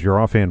offhand is your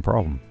offhand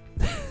problem?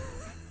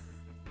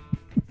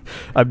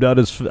 I'm not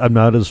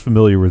as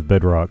familiar with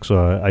Bedrock,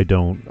 so I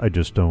don't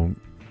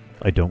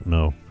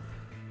know.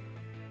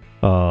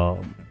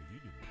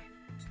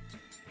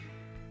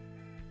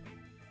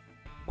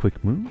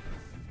 Quick move.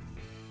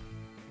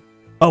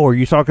 Oh, are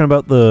you talking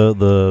about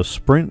the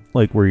sprint,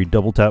 like where you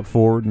double tap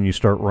forward and you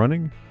start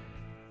running?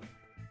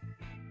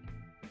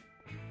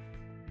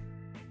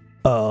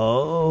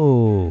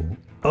 Oh,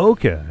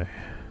 okay.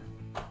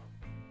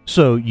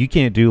 So you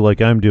can't do like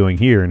I'm doing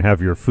here and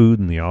have your food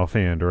in the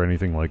offhand or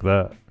anything like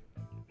that.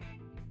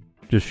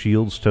 Just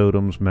shields,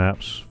 totems,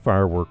 maps,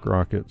 firework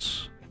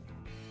rockets.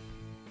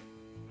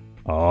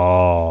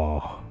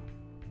 Oh,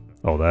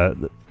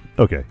 that.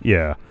 Okay,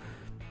 yeah.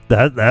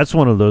 That's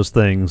one of those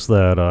things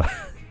that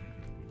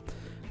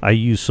I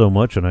use so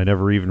much and I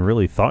never even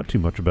really thought too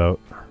much about.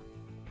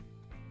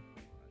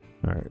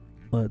 All right,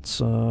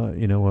 let's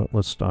you know what?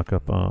 Let's stock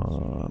up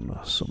on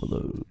some of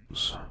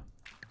those.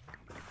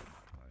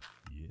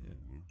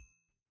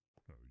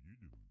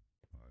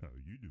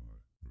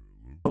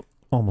 Oh,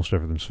 almost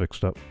everything's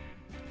fixed up.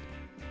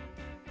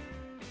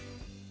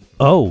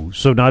 Oh,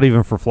 so not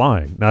even for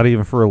flying, not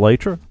even for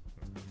elytra,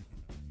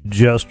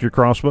 just your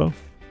crossbow.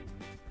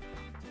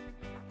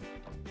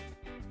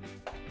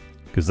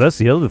 Because that's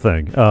the other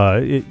thing.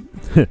 I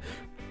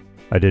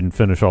didn't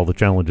finish all the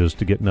challenges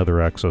to get nether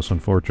access,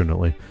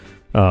 unfortunately.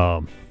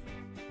 Not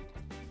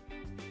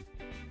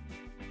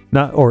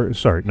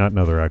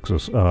nether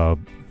access.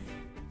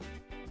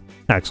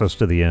 Access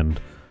to the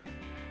end.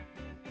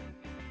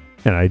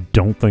 And I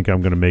don't think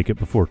I'm going to make it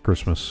before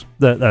Christmas.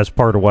 That's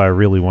part of why I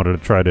really wanted to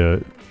try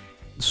to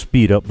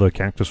speed up the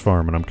cactus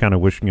farm, and I'm kind of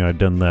wishing I'd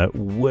done that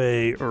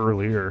way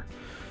earlier.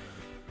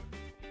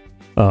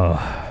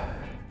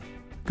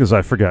 because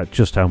I forgot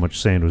just how much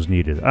sand was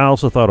needed. I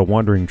also thought a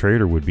wandering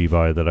trader would be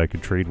by that I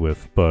could trade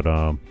with, but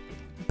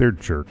they're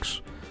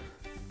jerks.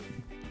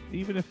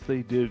 Even if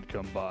they did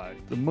come by,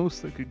 the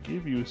most they could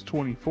give you is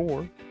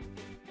 24.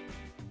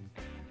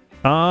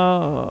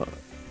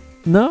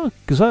 No,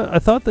 because I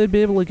thought they'd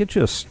be able to get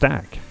you a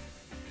stack.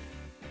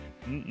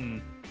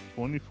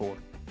 24.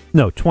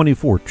 No,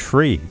 24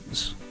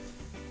 trades.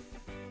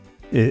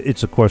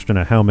 It's a question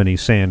of how many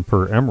sand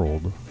per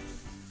emerald.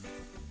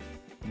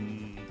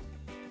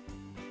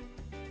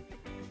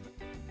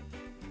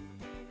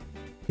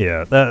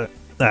 Yeah,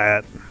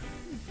 that.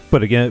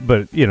 But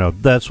again, you know,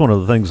 that's one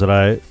of the things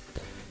that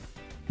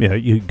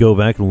you go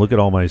back and look at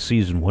all my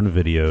Season 1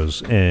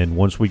 videos, and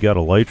once we got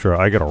Elytra,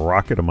 I got a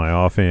rocket in my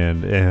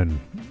offhand, and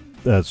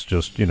that's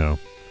just, you know...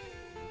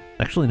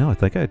 Actually, no, I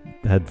think I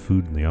had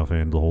food in the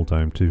offhand the whole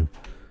time, too.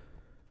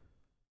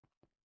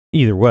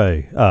 Either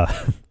way,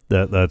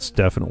 that's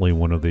definitely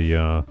one of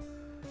the,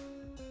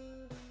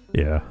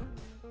 yeah.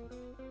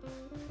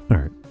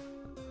 Alright.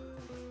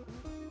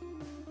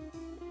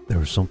 There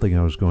was something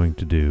I was going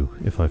to do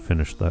if I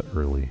finished that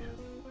early.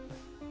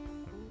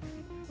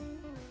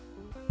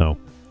 No.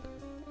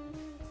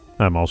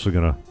 I'm also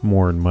gonna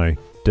mourn my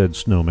dead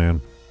snowman.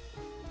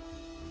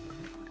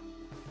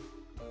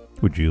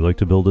 Would you like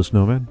to build a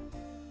snowman?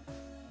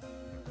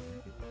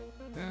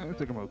 Yeah, I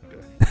think I'm okay.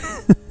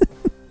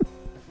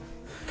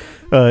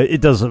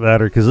 It doesn't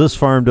matter, because this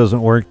farm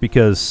doesn't work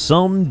because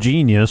some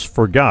genius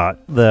forgot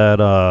that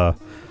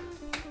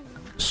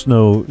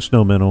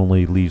snowmen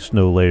only leave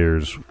snow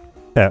layers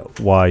at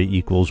y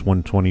equals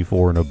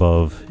 124 and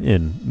above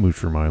in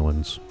Mushroom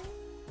Islands.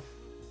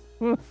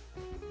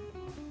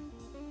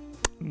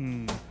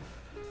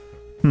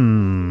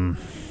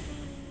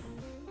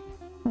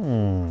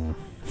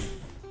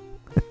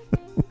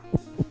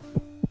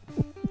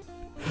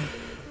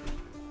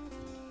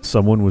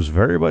 Someone was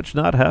very much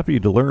not happy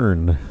to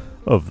learn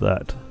of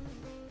that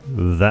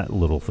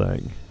little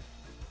thing.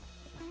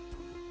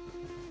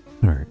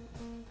 Alright.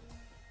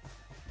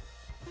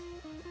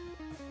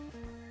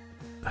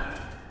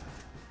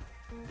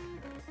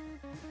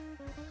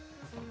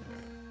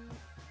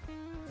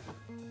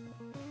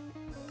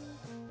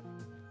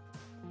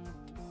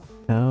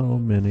 How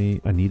many?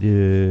 I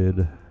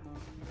needed...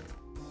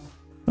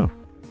 Oh,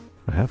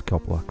 I have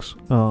kelp blocks.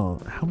 How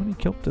many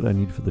kelp did I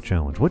need for the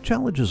challenge? What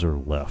challenges are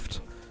left?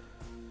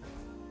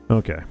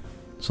 Okay,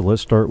 so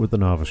let's start with the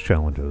novice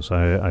challenges.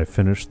 I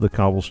finished the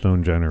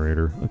cobblestone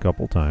generator a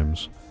couple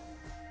times.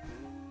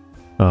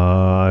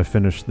 I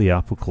finished the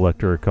apple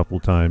collector a couple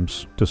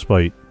times,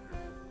 despite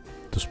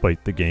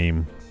the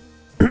game.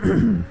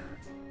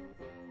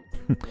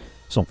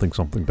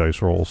 something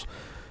dice rolls.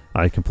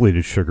 I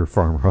completed Sugar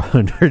Farm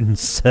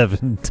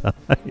 107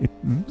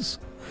 times.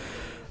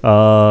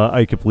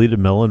 I completed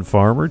Melon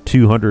Farmer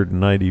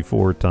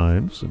 294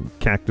 times, and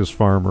Cactus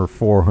Farmer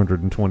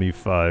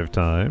 425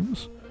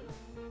 times.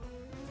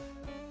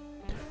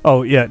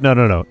 Oh, yeah, no.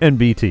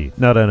 NBT,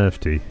 not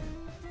NFT.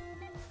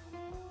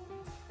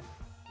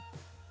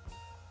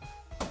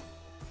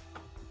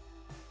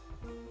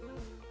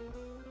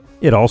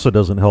 It also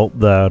doesn't help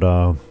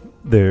that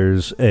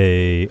there's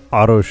a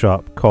auto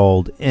shop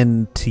called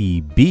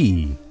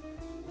NTB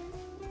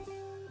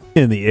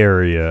in the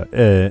area,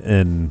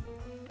 and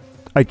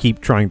I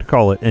keep trying to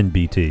call it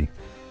NBT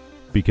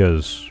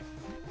because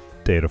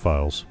data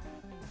files.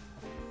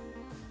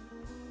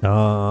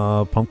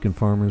 Pumpkin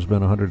Farmer's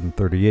been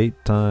 138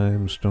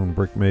 times, Stone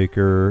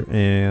Brickmaker,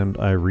 and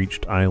I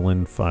reached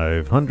Island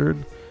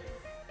 500.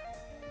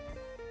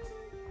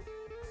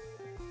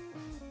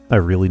 I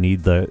really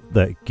need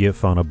that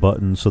GIF on a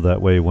button so that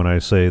way when I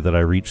say that I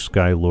reached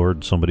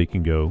Skylord, somebody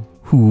can go,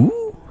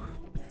 who?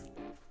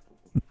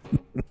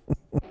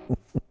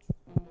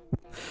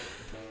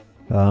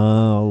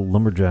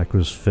 Lumberjack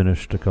was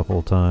finished a couple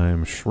of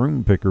times.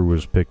 Shroom Picker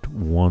was picked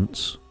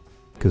once,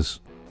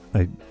 because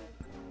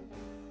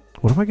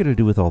what am I going to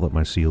do with all that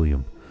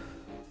mycelium?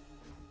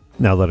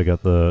 Now that I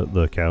got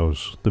the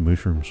cows, the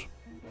mushrooms.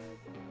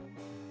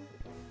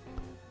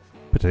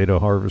 Potato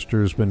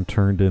Harvester's been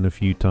turned in a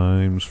few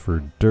times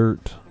for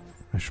dirt.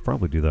 I should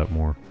probably do that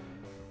more,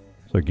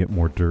 so I get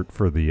more dirt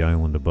for the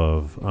island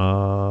above.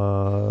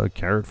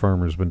 Carrot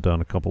Farmer's been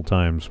done a couple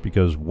times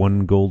because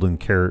one golden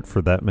carrot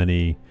for that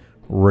many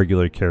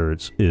regular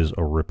carrots is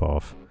a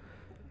ripoff.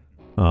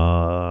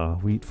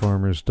 Wheat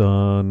Farmer's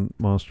done.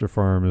 Monster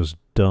Farm is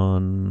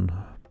done.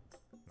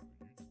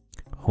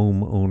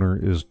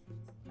 Homeowner is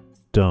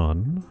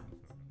done.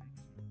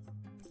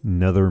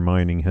 Nether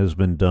mining has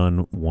been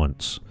done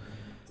once.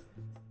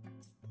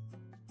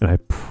 And I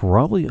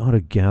probably ought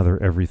to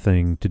gather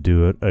everything to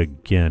do it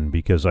again,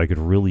 because I could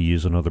really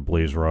use another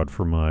blaze rod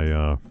for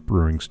my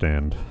brewing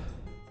stand.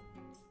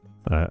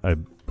 I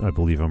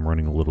believe I'm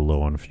running a little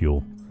low on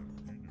fuel.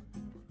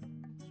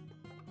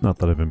 Not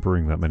that I've been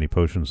brewing that many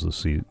potions this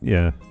season.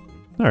 Yeah.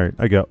 Alright,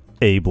 I got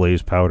a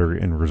blaze powder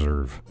in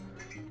reserve.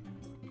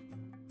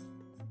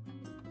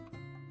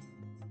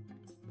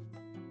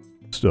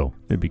 Still,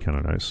 it'd be kind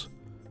of nice.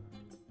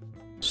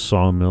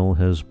 Sawmill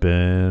has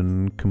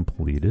been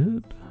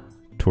completed.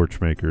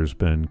 Torchmaker's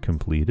been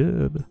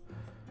completed.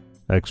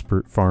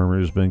 Expert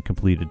Farmer's been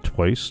completed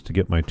twice to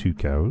get my 2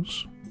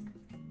 cows.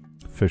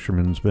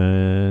 Fisherman's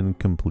been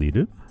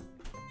completed.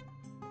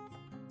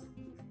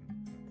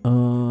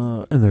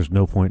 And there's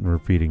no point in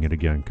repeating it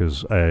again,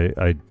 because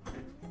I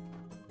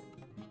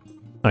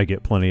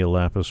get plenty of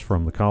lapis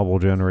from the cobble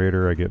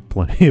generator. I get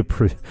plenty of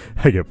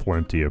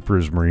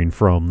prismarine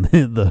from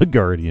the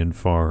Guardian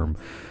farm.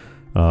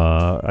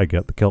 I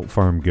got the kelp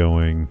farm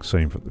going.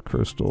 Same for the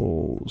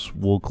crystals.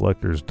 Wool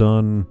collector's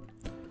done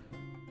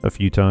a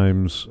few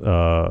times.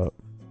 I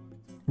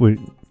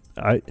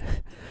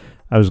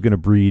was gonna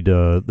breed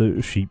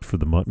the sheep for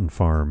the mutton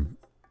farm,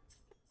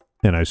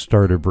 and I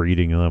started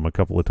breeding them a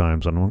couple of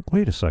times. And I'm like,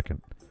 wait a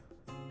second.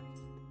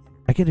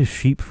 I get a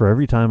sheep for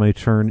every time I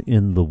turn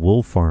in the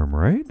wool farm,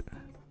 right?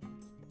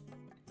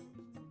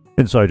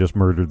 And so I just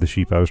murdered the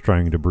sheep I was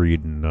trying to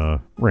breed and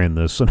ran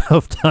this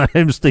enough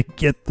times to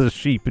get the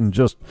sheep and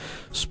just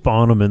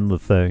spawn them in the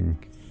thing.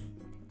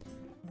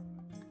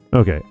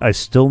 Okay, I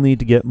still need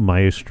to get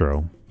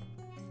Maestro.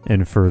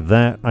 And for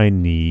that, I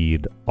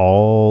need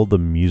all the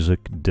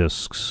music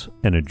discs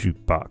and a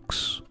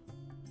jukebox.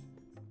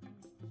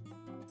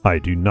 I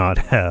do not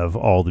have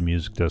all the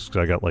music discs.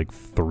 I got like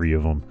 3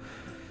 of them.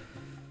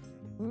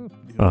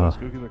 Let's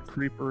go get a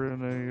creeper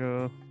and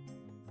a...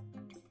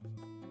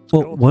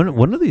 Well,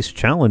 one of these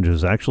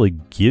challenges actually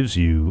gives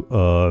you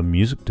a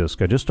music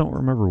disc. I just don't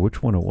remember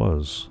which one it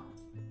was.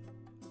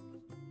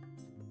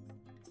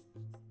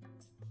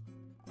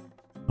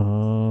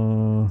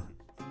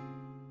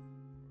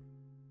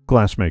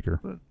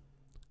 Glassmaker.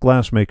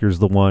 Glassmaker's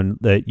the one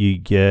that you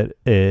get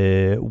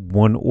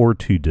 1 or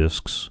 2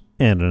 discs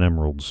and an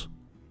emeralds.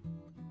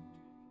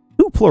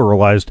 Who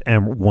pluralized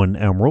 1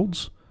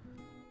 emeralds?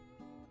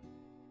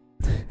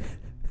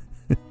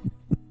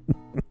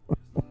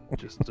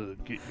 Just to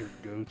get your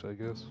goat, I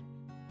guess.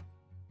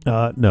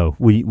 No,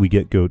 we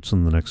get goats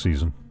in the next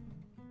season.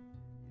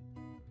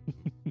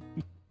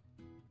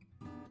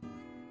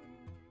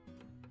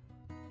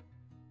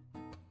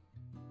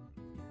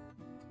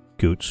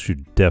 Goats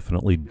should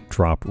definitely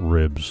drop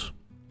ribs.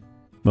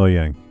 Oh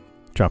yang,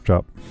 chop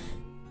chop.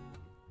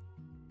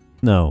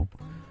 No.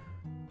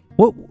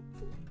 What?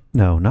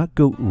 No, not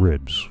goat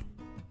ribs.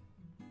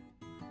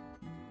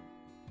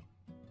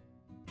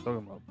 Talking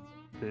about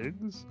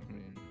pigs? I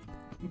mean...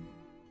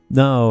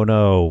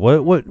 No.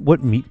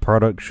 What meat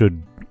product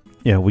should...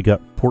 Yeah, we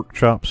got pork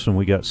chops and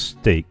we got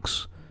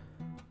steaks.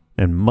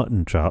 And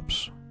mutton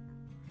chops.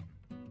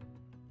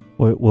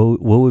 What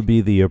would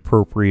be the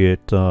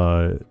appropriate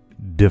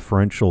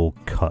differential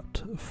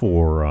cut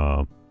for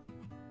a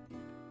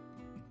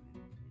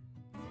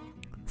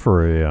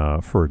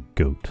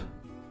goat?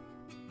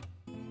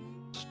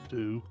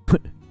 Stew.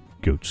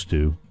 Goat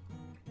stew.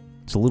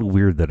 It's a little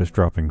weird that it's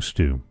dropping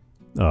stew.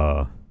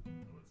 No,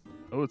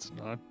 it's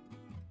not.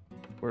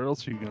 Where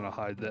else are you gonna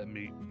hide that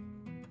meat?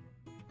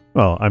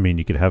 Well, I mean,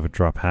 you could have it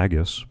drop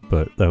haggis,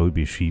 but that would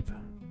be sheep.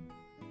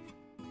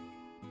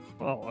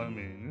 Well, I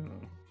mean, you know.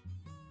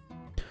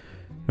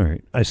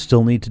 Alright, I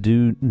still need to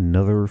do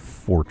another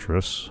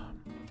fortress.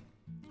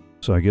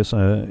 So I guess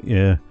I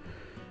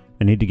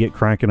need to get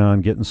cracking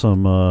on getting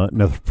some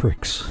nether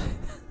bricks.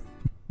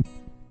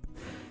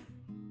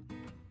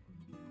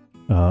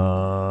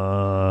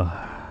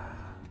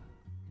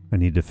 I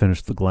need to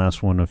finish the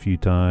glass one a few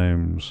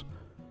times.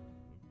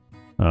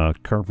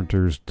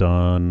 Carpenter's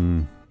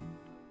done.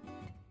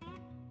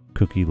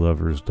 Cookie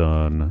lover's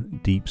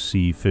done. Deep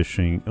sea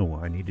fishing. Oh,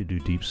 I need to do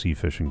deep sea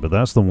fishing, but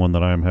that's the one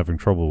that I'm having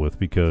trouble with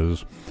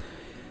because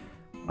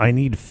I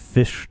need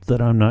fish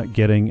that I'm not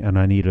getting, and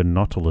I need a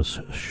nautilus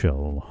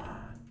shell,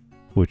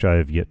 which I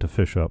have yet to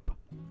fish up.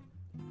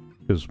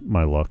 Because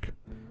my luck.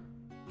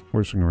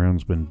 Horsing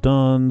around's been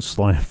done.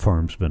 Slime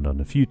farm's been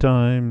done a few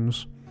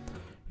times.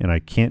 And I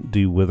can't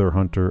do Wither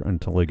Hunter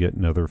until I get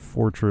another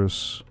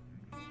fortress.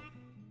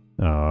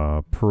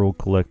 Pearl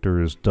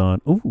Collector is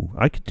done. Ooh,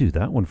 I could do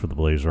that one for the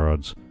blaze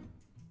rods.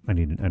 I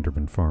need an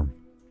Enderman farm.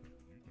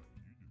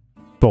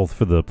 Both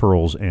for the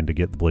pearls and to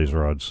get the blaze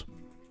rods.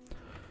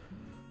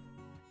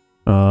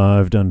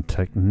 I've done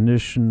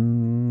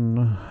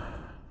Technician,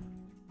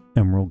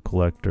 Emerald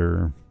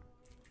Collector,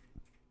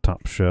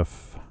 Top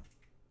Chef,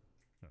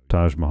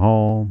 Taj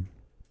Mahal.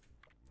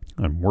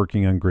 I'm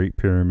working on Great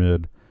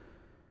Pyramid.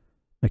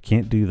 I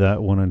can't do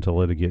that one until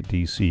I get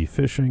DC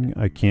Fishing.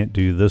 I can't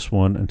do this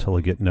one until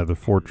I get Nether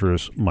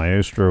Fortress,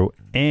 Maestro,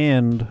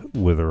 and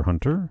Wither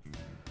Hunter.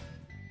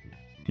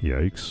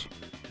 Yikes.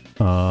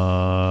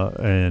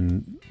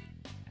 And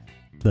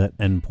that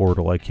end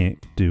portal I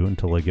can't do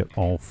until I get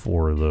all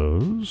 4 of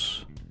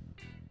those.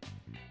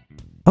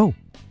 Oh!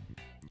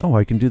 Oh,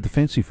 I can do the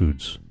fancy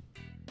foods.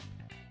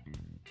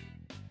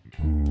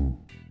 Ooh.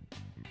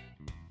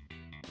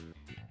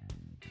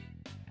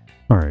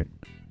 Alright.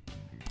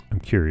 I'm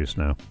curious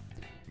now.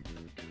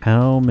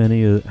 How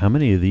many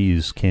of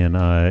these can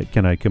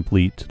I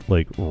complete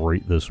like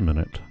right this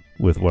minute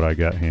with what I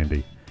got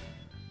handy?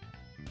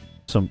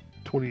 Some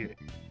 28.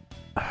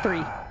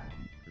 3.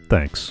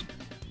 Thanks.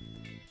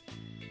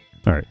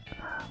 All right.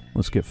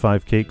 Let's get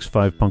 5 cakes,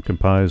 5 pumpkin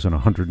pies, and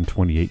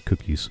 128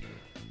 cookies.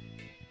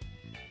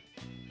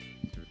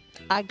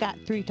 I got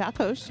 3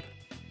 tacos.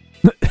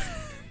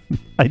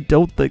 I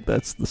don't think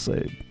that's the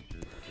same.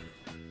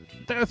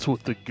 That's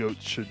what the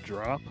goats should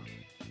drop.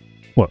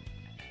 What?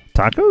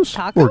 Tacos?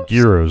 Tacos? Or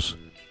gyros?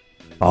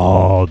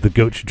 Oh, the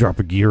goat should drop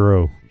a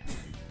gyro.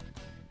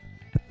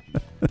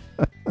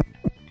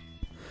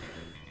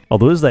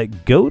 Although, is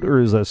that goat or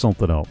is that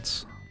something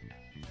else?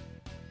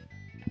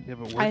 Yeah,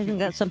 but I think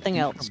that's something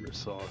else.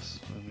 Sauce.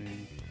 I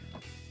mean,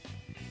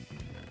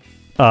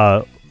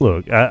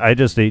 Look, I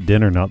just ate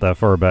dinner not that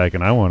far back,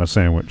 and I want a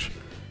sandwich.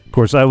 Of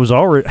course, I was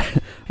already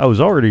I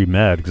was already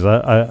mad because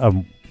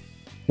I'm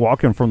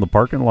walking from the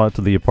parking lot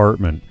to the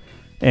apartment,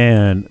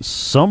 and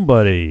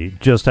somebody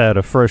just had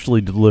a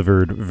freshly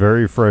delivered,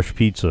 very fresh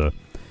pizza,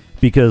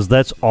 because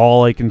that's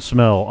all I can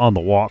smell on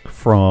the walk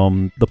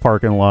from the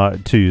parking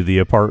lot to the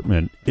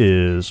apartment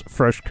is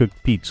fresh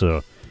cooked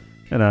pizza,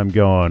 and I'm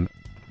going,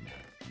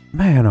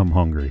 man, I'm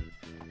hungry.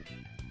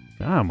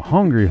 I'm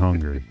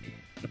hungry.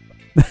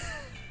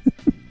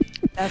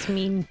 That's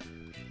mean.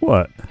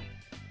 What?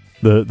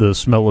 The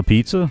smell of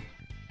pizza?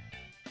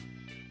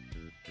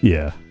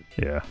 Yeah.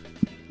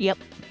 Yep.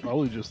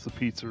 probably just the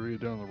pizzeria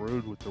down the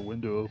road with the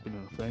window open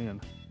and a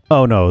fan.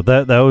 Oh no,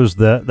 that was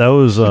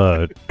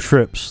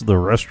Trips, the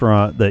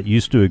restaurant that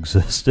used to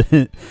exist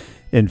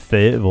in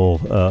Fayetteville.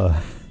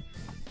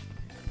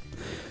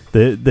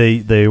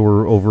 They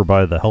were over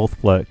by the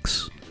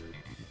Healthplex,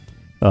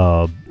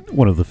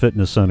 one of the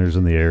fitness centers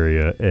in the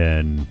area,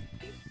 and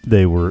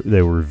they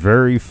were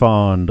very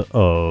fond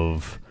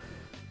of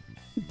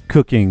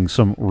cooking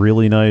some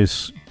really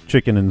nice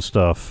chicken and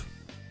stuff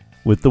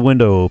with the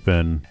window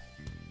open,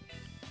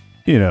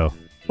 you know,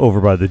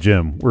 over by the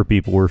gym where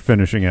people were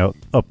finishing up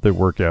their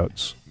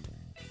workouts.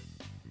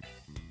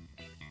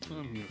 I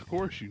mean, of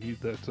course, you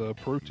need that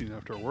protein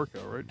after a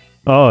workout, right?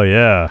 Oh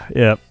yeah,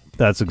 yep,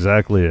 that's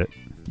exactly it.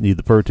 Need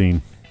the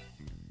protein.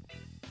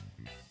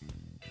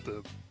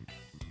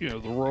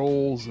 The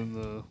rolls and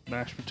the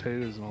mashed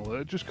potatoes and all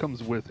that, it just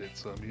comes with it.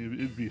 So I mean,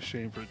 it'd be a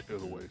shame for it to go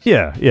to waste.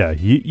 Yeah.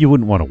 You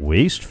wouldn't want to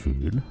waste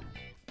food.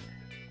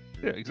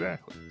 Yeah,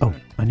 exactly. Oh,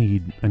 I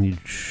need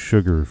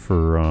sugar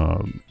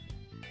for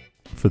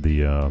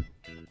the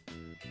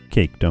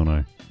cake, don't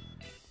I?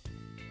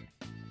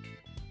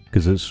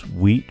 Because it's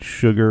wheat,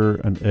 sugar,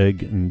 an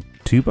egg, and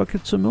 2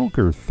 buckets of milk,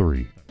 or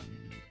 3?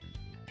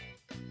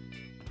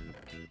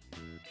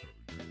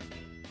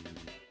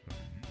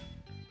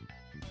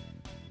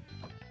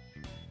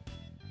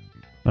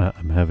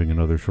 I'm having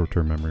another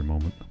short-term memory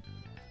moment.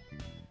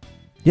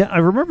 Yeah, I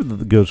remember that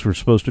the goats were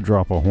supposed to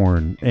drop a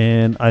horn,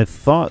 and I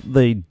thought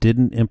they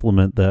didn't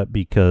implement that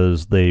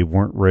because they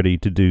weren't ready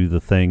to do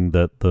the thing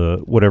that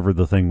whatever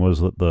the thing was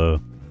that the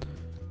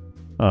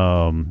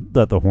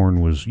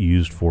horn was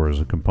used for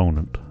as a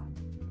component.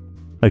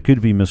 I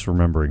could be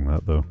misremembering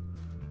that, though.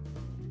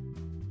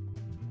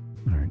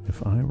 Alright,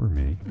 if I were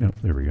me... Yep,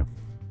 there we go.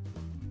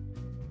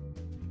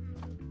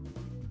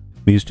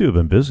 These two have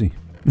been busy.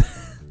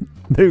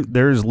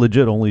 There's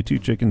legit only 2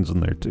 chickens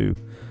in there, too.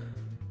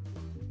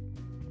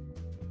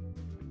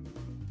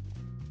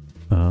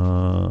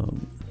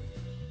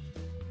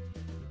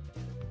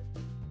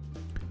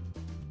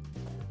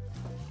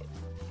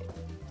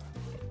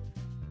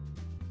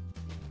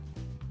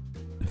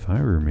 If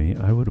I were me,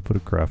 I would have put a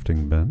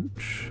crafting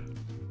bench.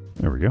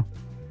 There we go.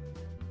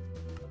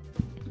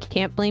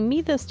 Can't blame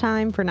me this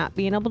time for not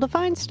being able to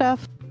find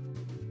stuff.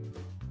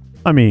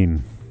 I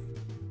mean,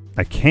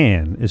 I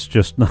can. It's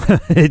just not.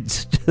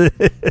 It's.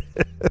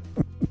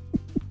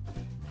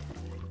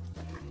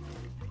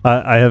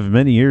 I have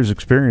many years'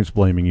 experience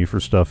blaming you for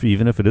stuff,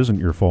 even if it isn't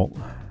your fault.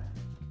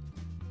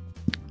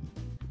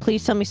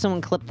 Please tell me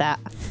someone clipped that.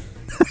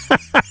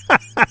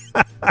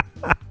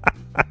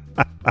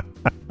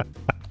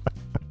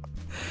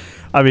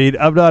 I mean,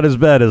 I'm not as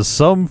bad as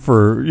some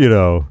for, you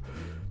know,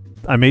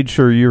 I made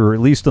sure you were at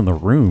least in the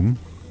room.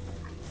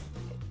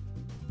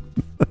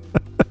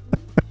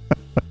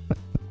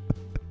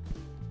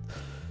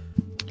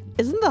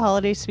 Isn't the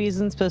holiday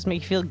season supposed to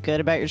make you feel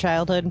good about your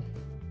childhood?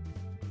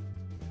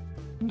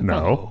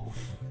 No.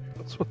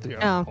 That's what they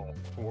are called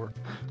for.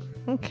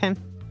 Okay.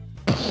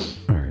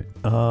 Alright,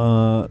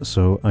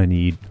 so I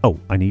need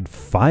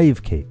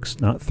 5 cakes,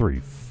 not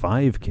 3,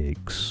 5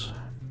 cakes.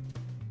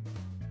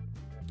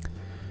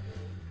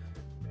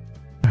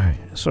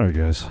 Alright, sorry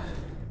guys.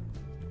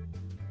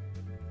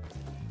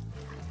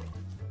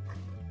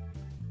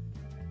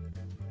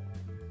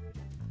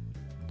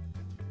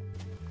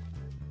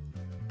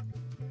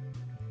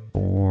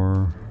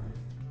 Four.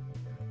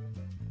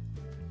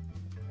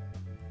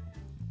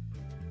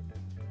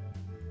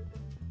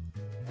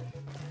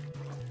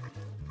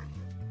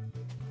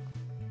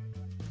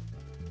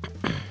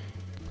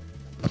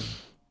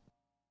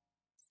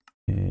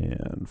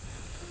 And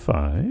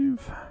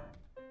 5.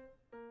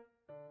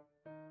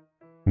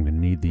 I'm going to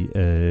need the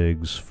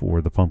eggs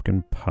for the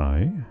pumpkin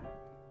pie.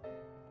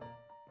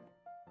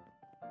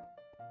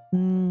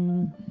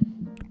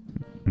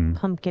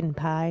 Pumpkin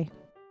pie.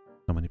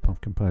 How many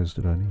pumpkin pies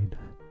did I need?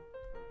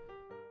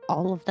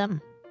 all of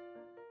them.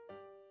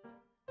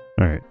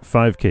 All right,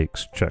 5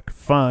 cakes. Check.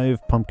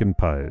 5 pumpkin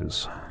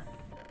pies.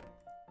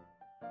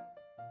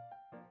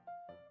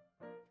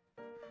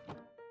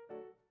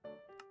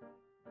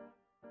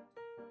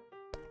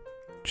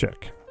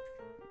 Check.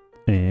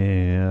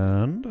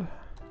 And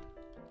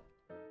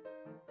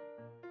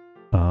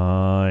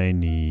I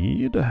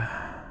need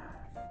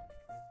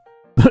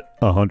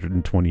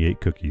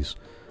 128 cookies.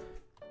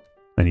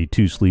 I need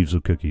 2 sleeves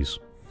of cookies.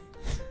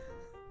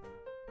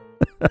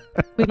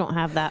 We don't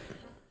have that.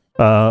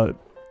 I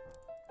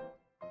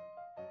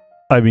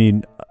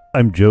mean,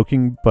 I'm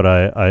joking, but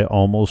I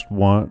almost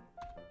want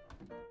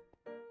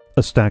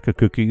a stack of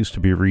cookies to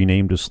be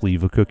renamed a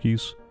sleeve of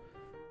cookies.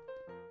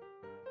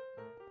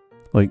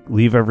 Like,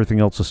 leave everything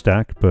else a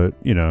stack, but,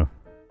 you know,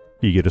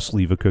 you get a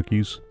sleeve of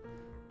cookies.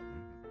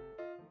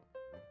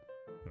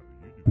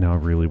 Now I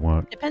really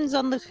want... Depends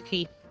on the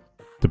cookie.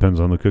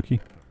 Depends on the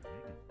cookie?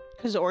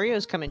 Because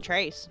Oreos come in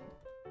trays.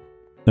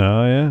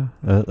 Oh, yeah.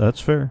 That's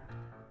fair.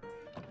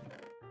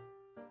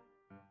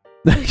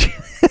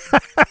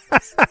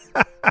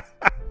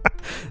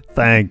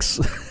 Thanks.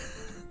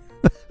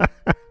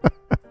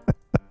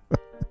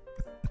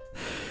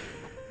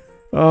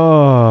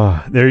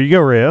 Oh, there you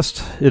go,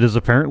 Rest. It is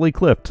apparently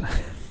clipped.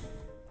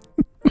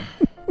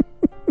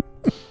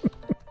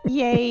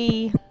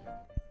 Yay.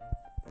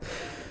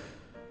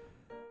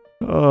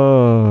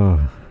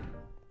 Oh.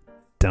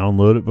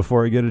 Download it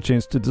before I get a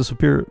chance to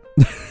disappear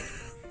it.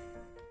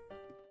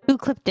 Who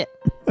clipped it?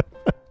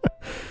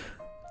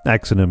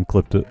 Axonym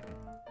clipped it.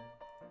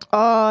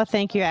 Oh,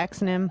 thank you,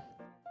 Axonym.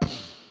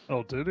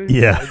 Oh, did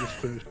he? Yeah. I just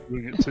finished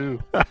doing it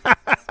too.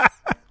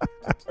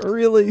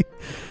 Really?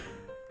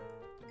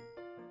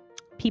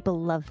 People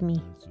love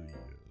me.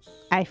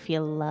 I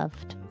feel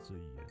loved.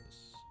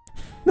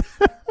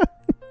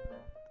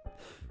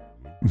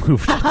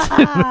 Moved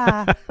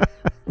it.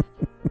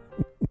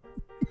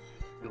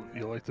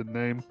 You like the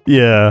name?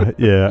 Yeah,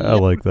 I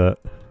like that.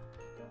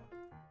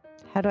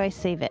 How do I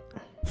save it?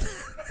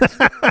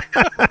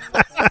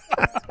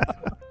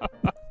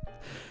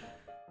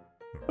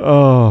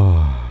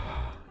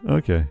 Oh,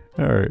 okay,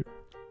 all right.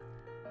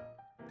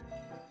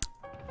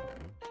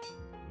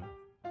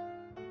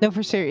 No,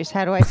 for serious.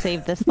 How do I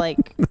save this,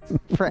 like,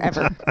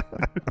 forever?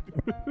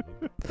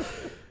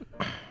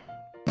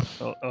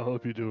 I'll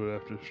help you do it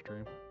after the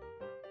stream.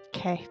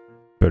 Okay.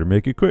 Better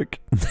make it quick.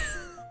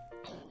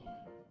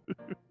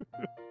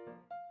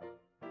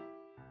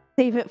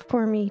 Save it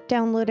for me.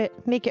 Download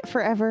it. Make it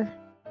forever.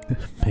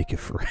 Make it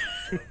for.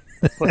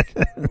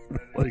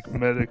 like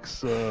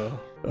Medic's.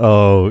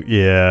 Oh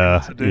yeah,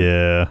 Incident.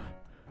 yeah.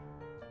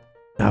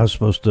 I was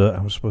supposed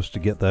to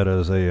get that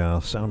as a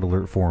sound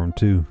alert for him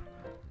too,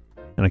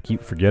 and I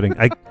keep forgetting.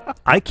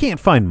 I can't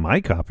find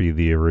my copy of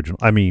the original.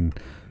 I mean,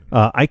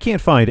 I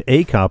can't find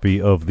a copy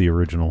of the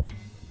original.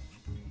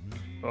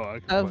 Oh, I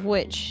can Of find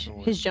which?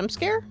 it. His jump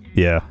scare?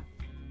 Yeah.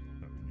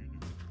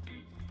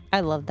 I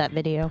love that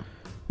video.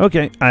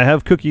 Okay, I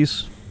have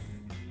cookies.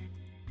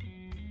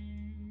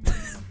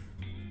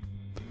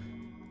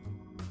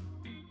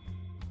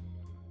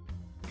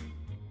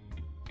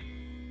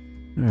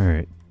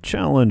 Alright,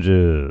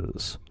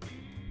 challenges.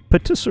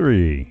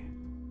 Patisserie.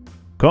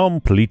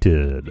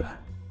 Completed.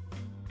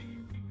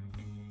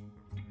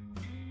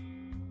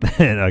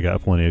 And I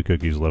got plenty of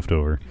cookies left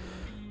over.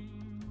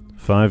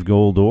 5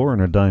 gold ore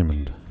and a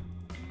diamond.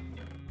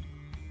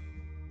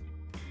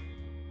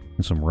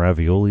 And some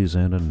raviolis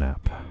and a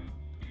nap.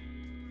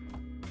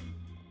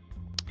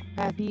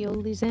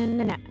 Raviolis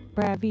and a nap.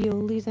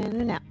 Raviolis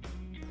and a nap.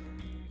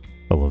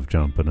 I love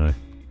John Panay.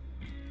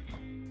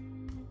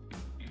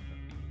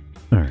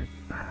 Alright.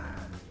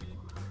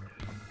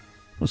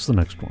 What's the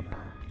next one?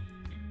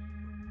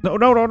 No.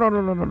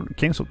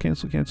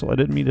 Cancel. I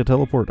didn't mean to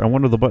teleport. I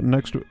wanted the button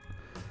next to it.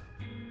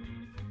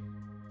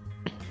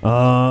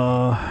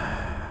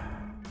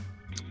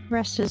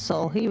 Rest his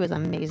soul. He was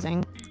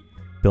amazing.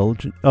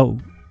 Belgian. Oh.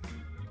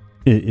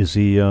 Is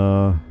he,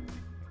 no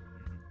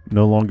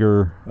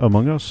longer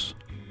among us?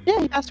 Yeah,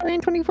 he passed away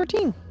in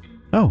 2014.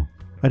 Oh.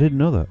 I didn't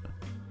know that.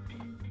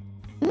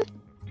 Hmm?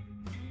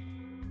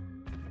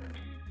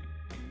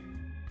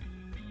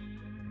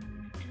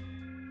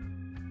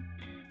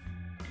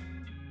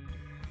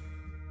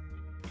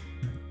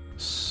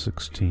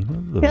 16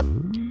 of those. Yep.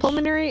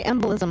 Pulmonary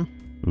embolism.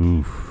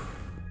 Oof.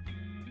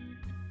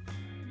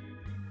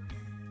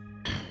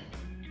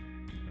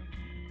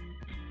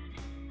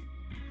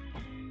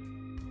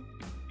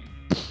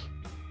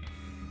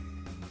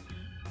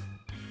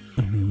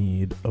 I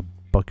need a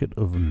bucket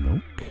of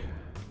milk.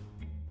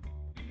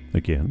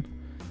 Again.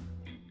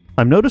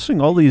 I'm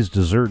noticing all these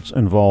desserts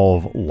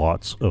involve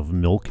lots of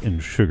milk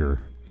and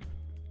sugar.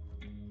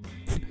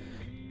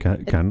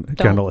 Kind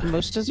of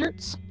Most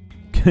desserts?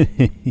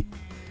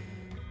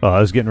 I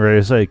was getting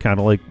ready to say, kind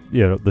of like,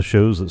 you know, the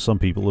shows that some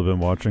people have been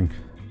watching.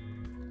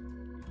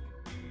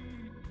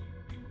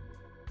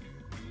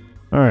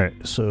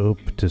 Alright, so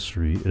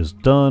patisserie is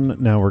done.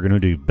 Now we're going to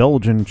do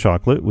Belgian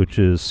chocolate, which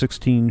is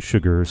 16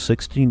 sugar,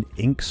 16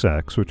 ink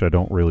sacs, which I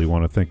don't really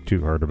want to think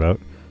too hard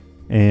about,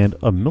 and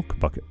a milk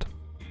bucket.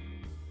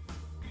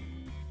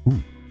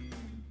 Ooh.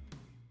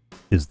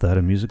 Is that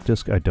a music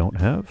disc I don't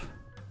have?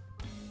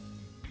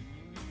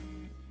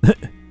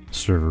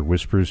 Server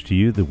whispers to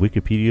you the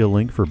Wikipedia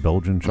link for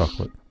Belgian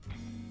chocolate.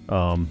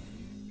 Alright,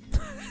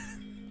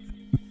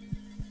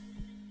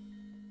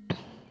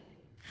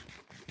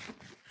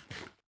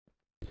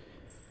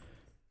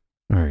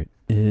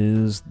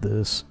 is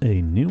this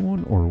a new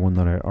one or one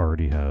that I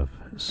already have?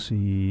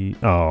 See...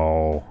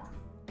 Oh,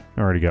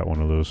 I already got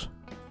one of those.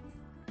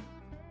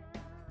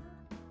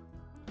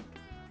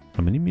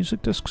 How many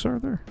music discs are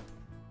there?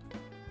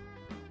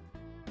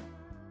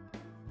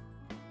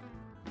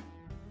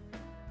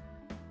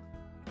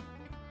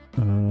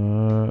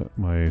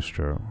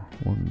 Maestro.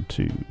 1,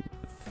 2,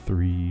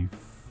 3,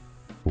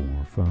 4,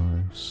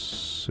 5,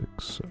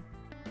 6, 7,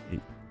 8,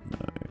 9,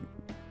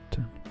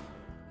 10.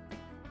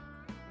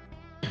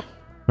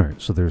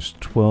 Alright, so there's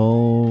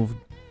 12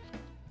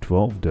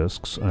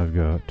 discs. I've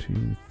got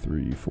 2,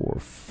 3, 4,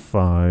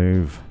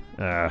 5.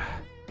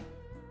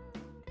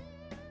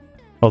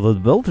 Although the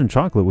Belgian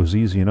chocolate was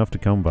easy enough to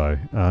come by.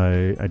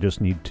 I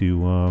just need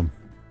to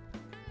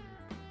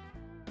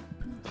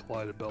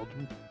Fly to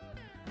Belgium.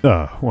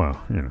 Well,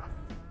 you know.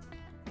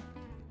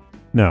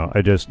 No,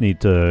 I just need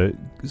to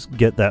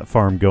get that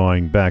farm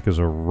going back as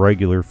a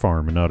regular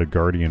farm and not a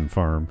guardian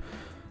farm.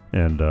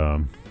 And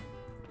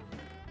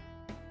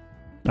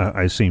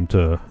I seem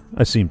to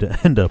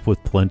end up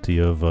with plenty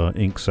of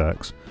ink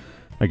sacs.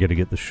 I got to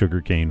get the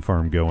sugarcane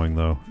farm going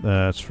though.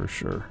 That's for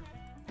sure.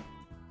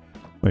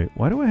 Wait,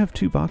 why do I have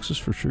 2 boxes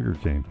for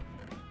sugarcane?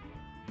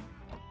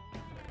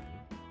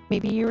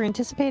 Maybe you were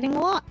anticipating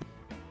a lot.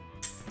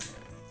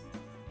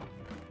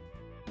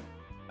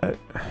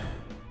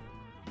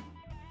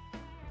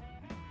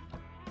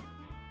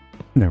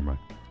 Never mind.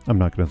 I'm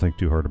not going to think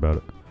too hard about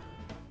it.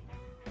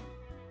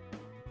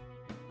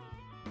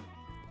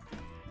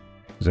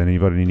 Does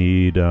anybody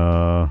need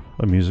a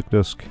music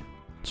disc?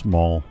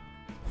 Small.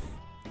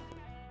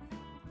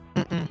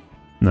 Mm-mm.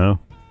 No?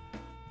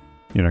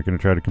 You're not going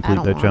to try to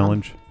complete that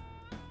challenge?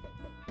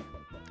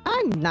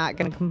 I'm not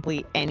going to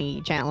complete any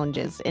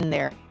challenges in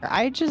there.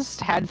 I just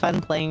had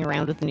fun playing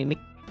around with the new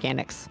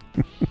mechanics.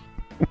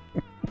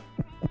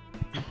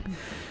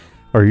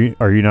 Are you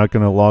not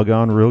going to log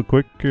on real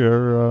quick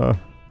or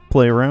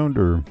play around,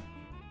 or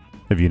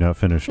have you not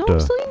finished? No,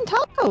 I'm still eating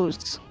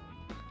tacos.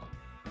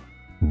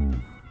 Ooh.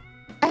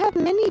 I have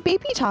many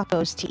baby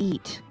tacos to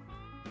eat.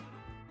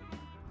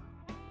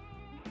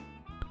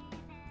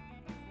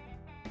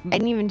 I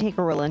didn't even take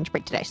a real lunch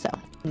break today, so.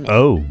 meh.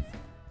 Oh,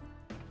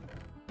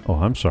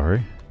 I'm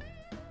sorry.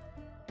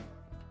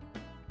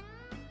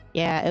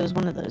 Yeah, it was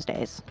one of those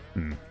days.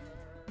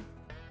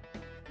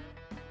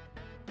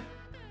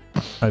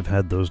 I've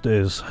had those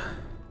days.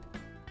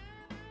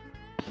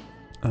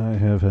 I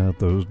have had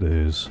those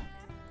days.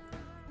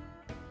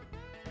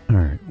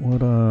 Alright,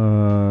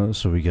 what,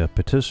 so we got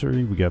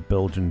patisserie, we got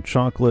Belgian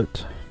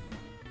chocolate.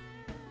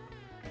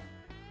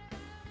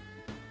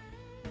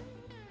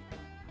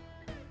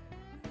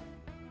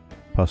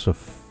 Pasta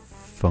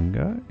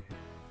fungi?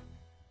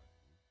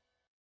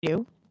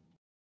 You?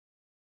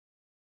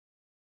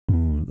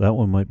 Ooh, that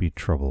one might be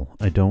trouble.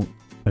 I don't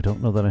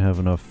know that I have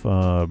enough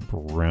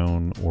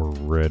brown or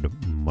red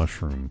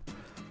mushroom.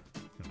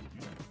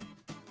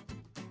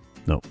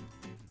 Nope.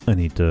 I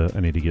need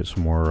to get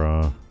some more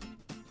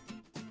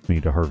I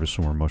need to harvest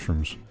some more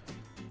mushrooms.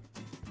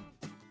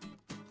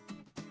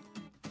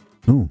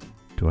 Ooh,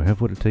 do I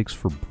have what it takes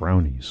for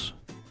brownies?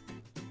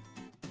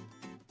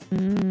 We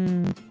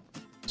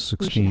should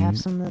 16 have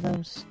some of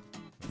those.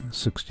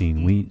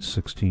 16 wheat,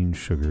 16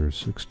 sugar,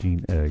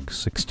 16 eggs,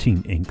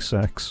 16 ink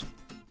sacs.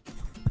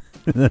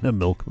 And then a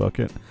milk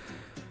bucket.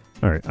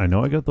 Alright, I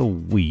know I got the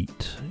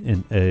wheat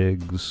and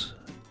eggs,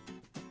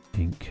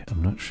 ink.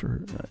 I'm not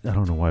sure. I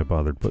don't know why I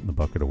bothered putting the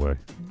bucket away.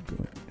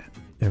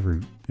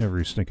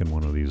 Every stinking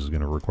one of these is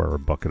going to require a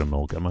bucket of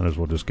milk. I might as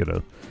well just get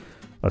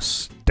a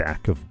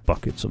stack of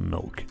buckets of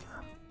milk.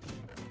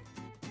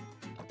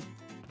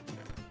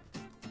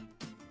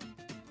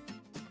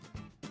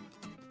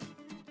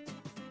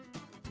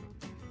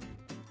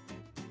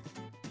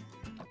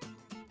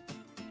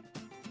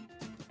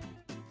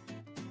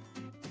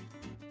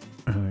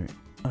 Alright,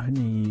 I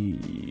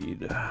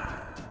need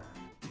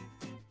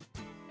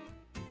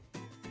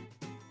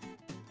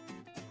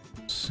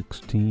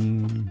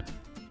 16.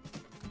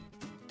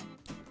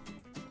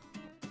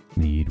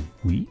 Need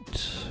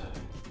wheat,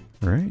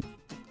 right?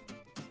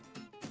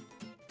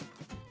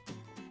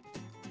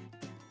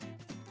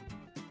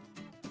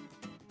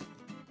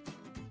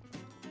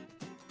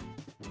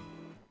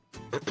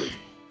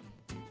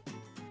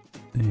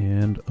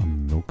 And a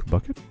milk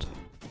bucket.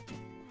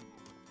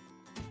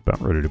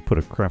 About ready to put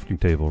a crafting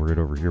table right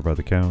over here by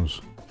the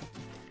cows.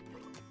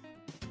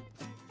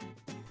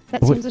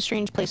 That seems a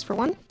strange place for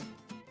one.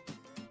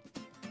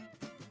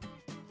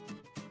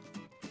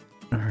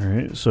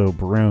 Alright, so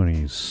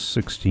brownies,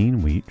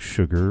 16 wheat,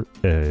 sugar,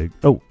 egg.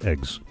 Oh,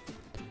 eggs.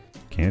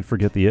 Can't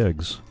forget the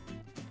eggs.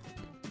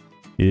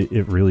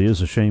 It really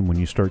is a shame when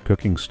you start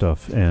cooking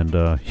stuff and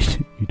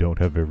you don't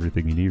have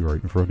everything you need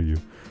right in front of you.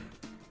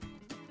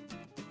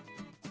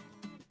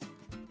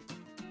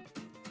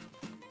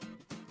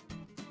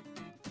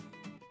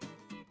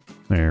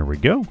 we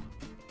go.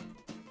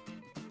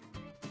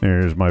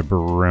 There's my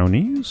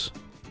brownies.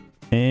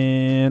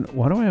 And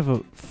why do I have a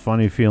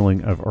funny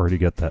feeling I've already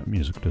got that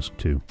music disc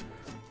too?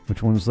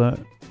 Which one's that?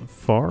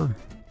 Far?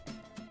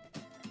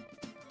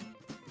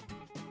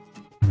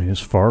 I mean, it's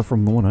far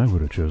from the one I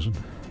would have chosen.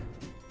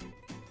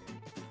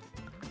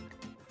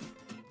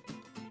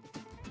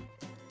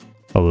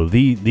 Although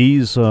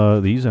these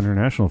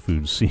international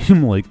foods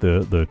seem like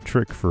the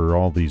trick for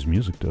all these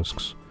music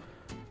discs.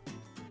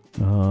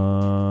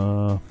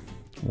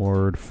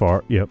 Word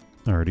far. Yep,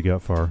 I already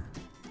got far.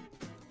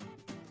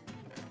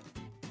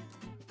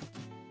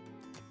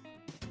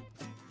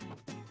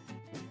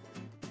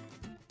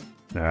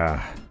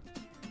 Ah.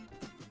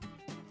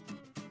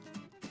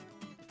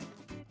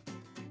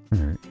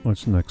 Alright,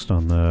 what's next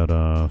on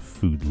that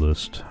food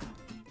list?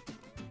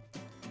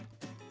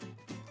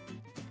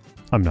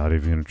 I'm not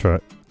even gonna try.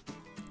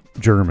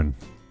 German.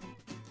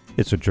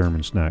 It's a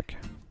German snack.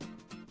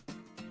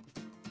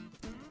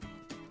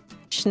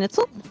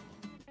 Schnitzel?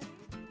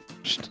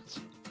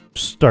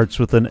 Starts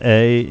with an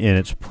A, and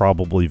it's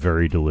probably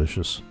very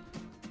delicious.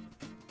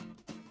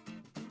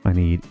 I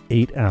need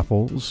 8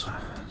 apples,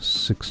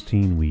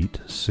 16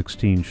 wheat,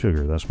 16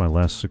 sugar. That's my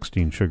last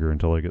 16 sugar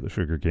until I get the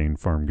sugarcane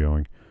farm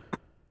going.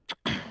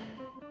 8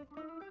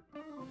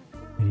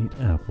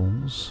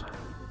 apples.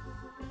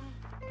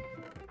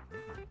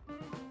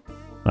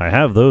 I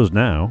have those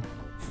now.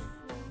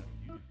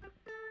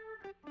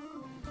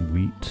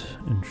 Wheat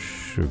and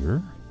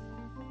sugar.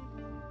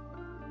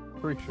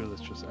 Pretty sure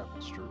that's just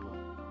apple strudel.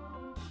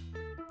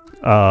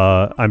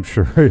 I'm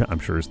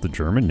sure it's the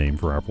German name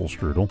for apple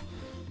strudel.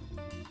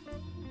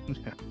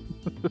 Yeah.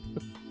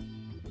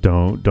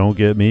 Don't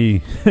get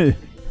me.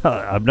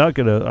 I'm not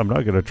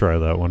gonna try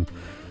that one.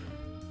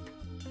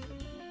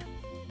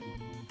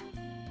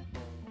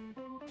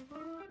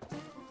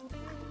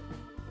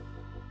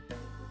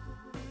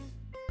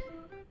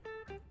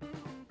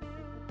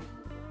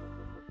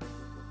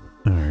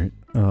 Alright.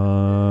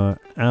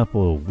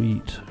 Apple,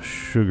 wheat,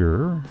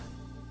 sugar,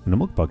 and a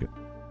milk bucket.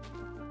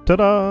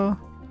 Ta-da!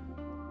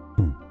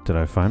 Did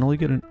I finally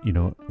get an... You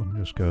know what? Let me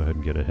just go ahead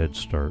and get a head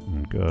start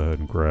and go ahead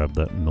and grab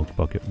that milk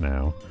bucket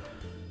now.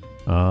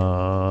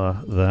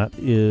 That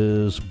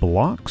is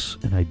blocks,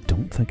 and I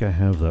don't think I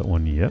have that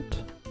one yet.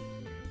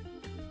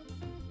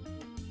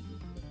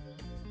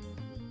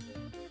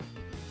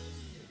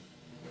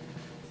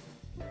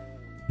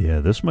 Yeah,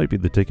 this might be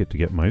the ticket to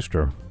get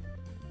Maestro.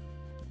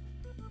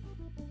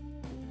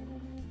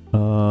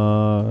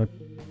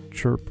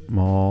 Chirp,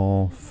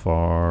 Mall,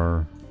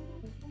 Far,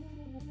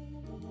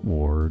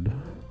 Ward,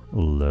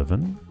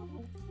 11.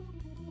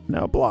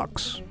 Now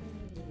blocks.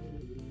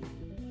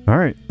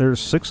 Alright, there's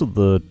 6 of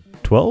the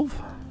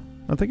 12,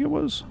 I think it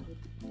was.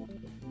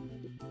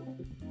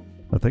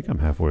 I think I'm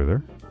halfway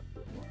there.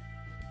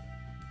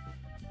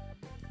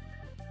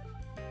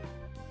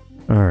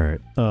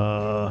 Alright,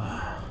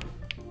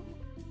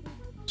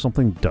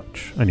 something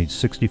Dutch. I need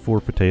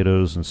 64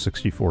 potatoes and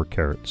 64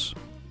 carrots.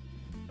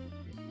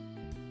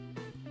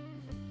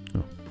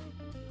 Oh,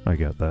 I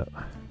got that.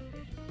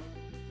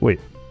 Wait,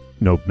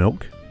 no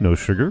milk? No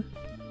sugar?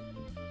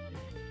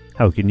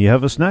 How can you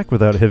have a snack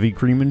without heavy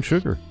cream and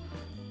sugar?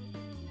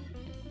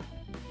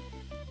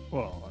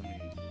 Well, I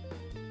mean...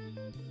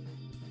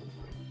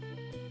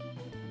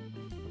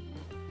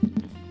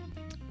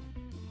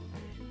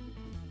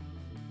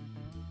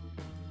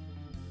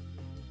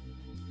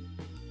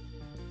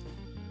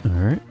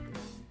 Alright.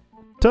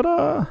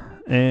 Ta-da!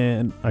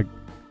 And I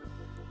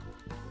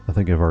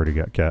think I've already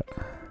got cat.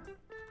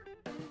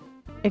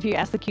 If you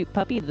ask the cute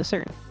puppy, the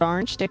certain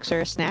orange sticks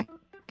are a snack,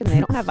 and they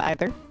don't have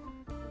either.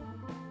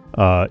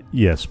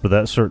 Yes, but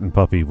that certain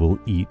puppy will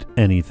eat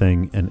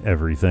anything and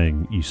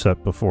everything you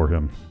set before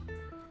him.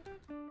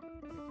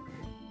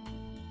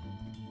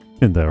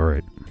 Isn't that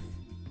right?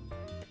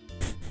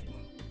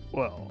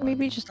 Well,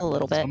 Maybe just a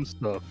little bit. some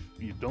stuff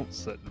you don't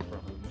set in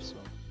front of them, so...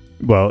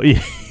 Well,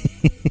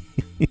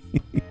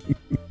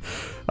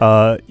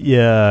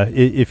 yeah,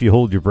 if you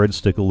hold your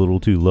breadstick a little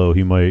too low,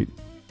 he might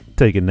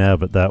take a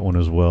nab at that one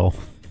as well.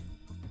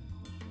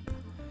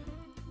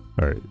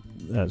 Alright,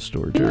 that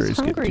storage He area was is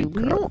hungry. getting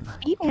too We don't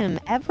crowded. feed him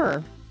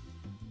ever.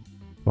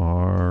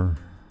 Far.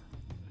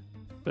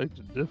 Beg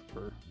to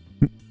differ.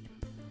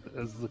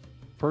 As the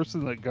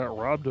person that got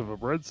robbed of a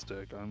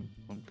breadstick, I'm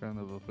kind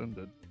of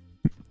offended.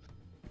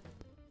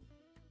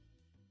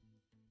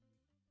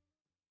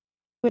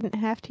 Wouldn't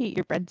have to eat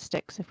your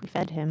breadsticks if we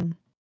fed him.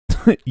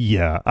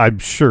 Yeah, I'm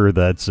sure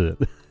that's it.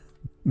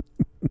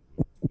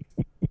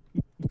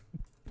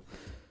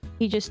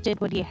 He just did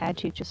what he had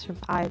to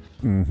survive.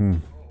 Mm-hmm.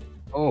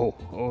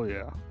 Oh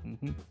yeah.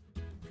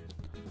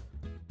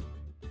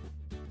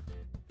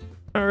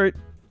 All right,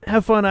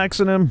 have fun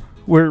axing him.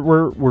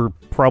 We're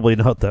probably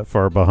not that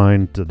far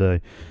behind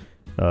today.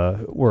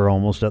 We're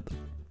almost at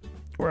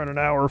we're at an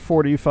hour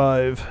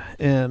 45,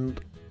 and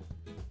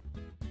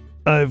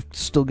I've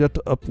still got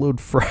to upload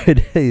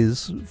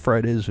Friday's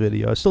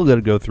video. I still got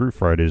to go through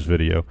Friday's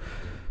video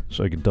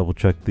so I can double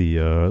check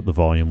the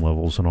volume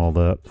levels and all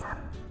that.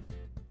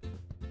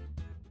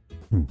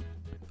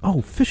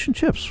 Oh, fish and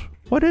chips.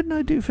 Why didn't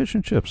I do fish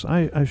and chips?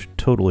 I should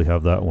totally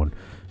have that one.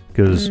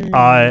 Because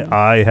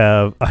I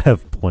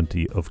have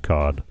plenty of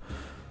cod.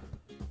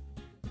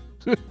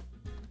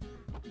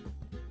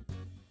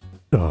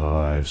 Oh,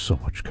 I have so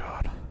much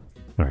cod.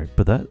 Alright,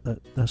 but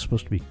that's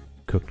supposed to be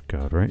cooked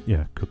cod, right?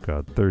 Yeah, cooked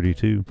cod.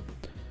 32.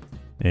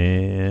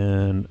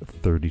 And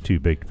 32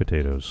 baked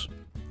potatoes.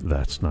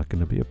 That's not going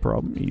to be a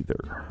problem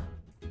either.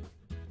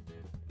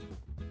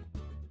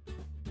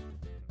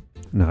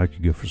 Now I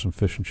could go for some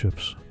fish and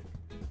chips.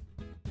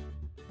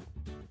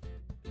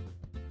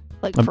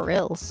 Like for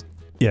reals.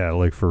 Yeah,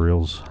 like for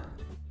reals.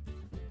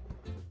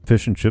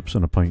 Fish and chips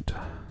and a pint.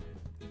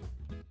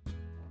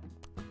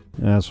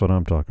 That's what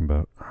I'm talking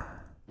about.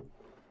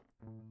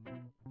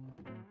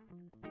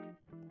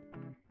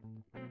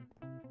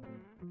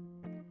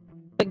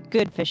 But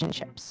good fish and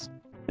chips.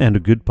 And a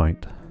good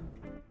pint.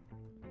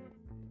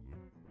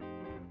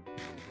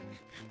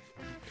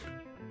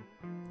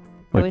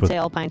 I would say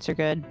all pints are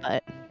good,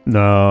 but...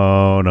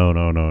 No.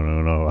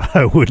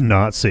 I would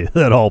not say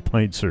that all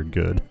pints are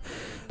good.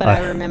 But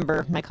I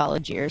remember my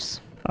college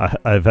years.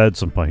 I've had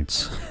some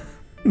pints.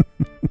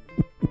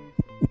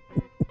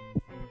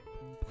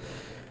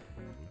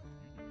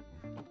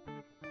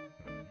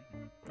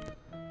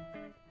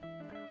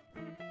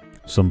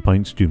 Some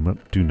pints do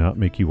not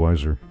make you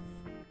wiser.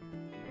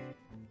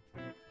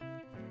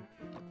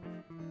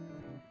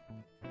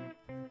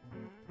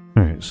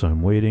 Alright, so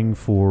I'm waiting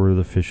for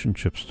the fish and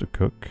chips to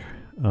cook.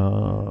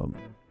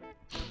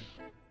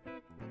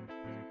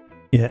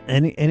 Yeah,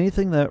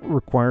 anything that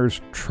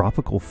requires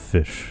tropical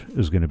fish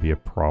is going to be a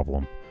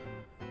problem.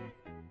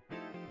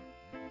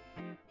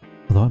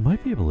 Although I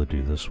might be able to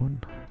do this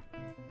one.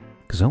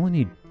 Because I only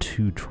need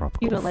 2 tropical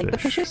fish. You don't like the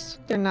fishes?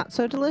 They're not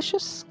so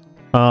delicious?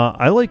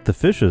 I like the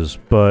fishes,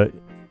 but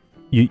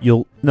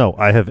no,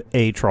 I have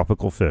a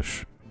tropical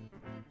fish.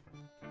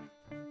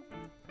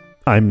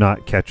 I'm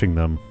not catching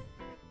them.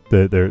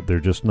 They're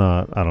just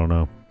not, I don't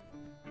know.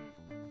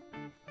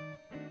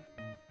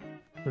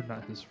 They're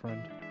not his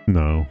friend.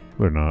 No,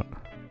 they're not.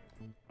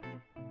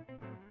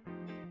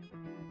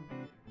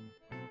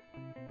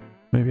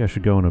 Maybe I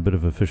should go on a bit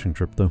of a fishing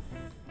trip, though.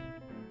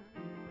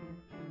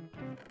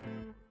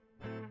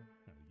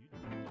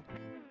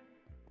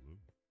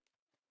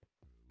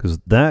 Because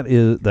that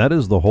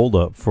is the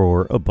holdup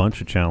for a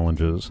bunch of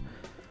challenges.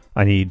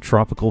 I need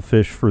tropical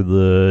fish for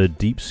the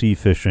deep sea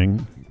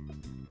fishing.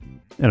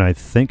 And I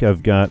think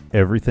I've got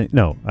everything.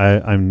 No,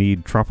 I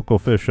need tropical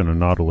fish and a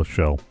nautilus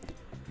shell.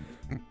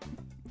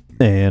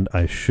 And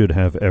I should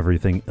have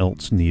everything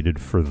else needed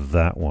for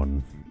that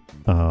one.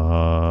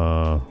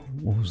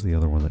 What was the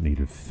other one that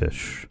needed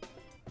fish?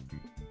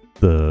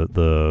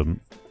 The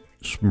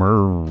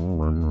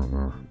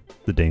smur,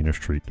 the Danish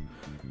treat.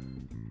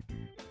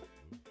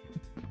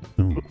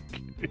 Okay.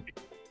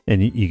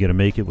 And you gotta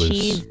make it with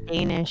cheese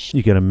Danish.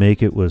 You gotta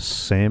make it with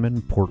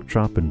salmon, pork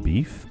chop, and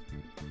beef,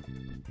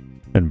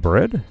 and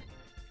bread.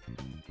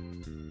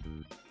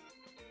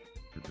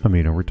 I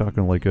mean, are we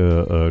talking like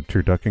a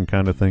turducken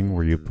kind of thing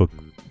where you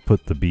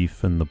put the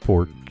beef and the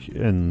pork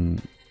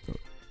and...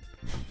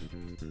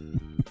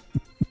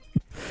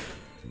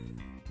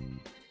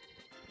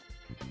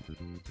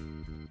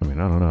 I mean,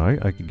 I don't know.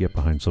 I could get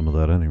behind some of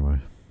that anyway.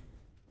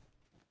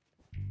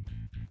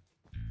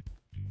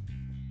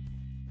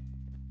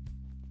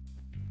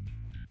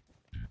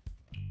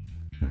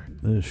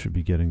 Alright, this should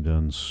be getting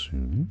done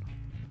soon.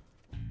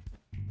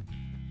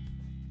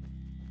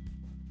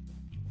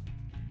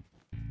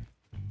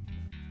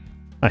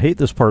 I hate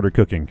this part of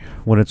cooking.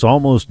 When it's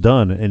almost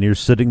done and you're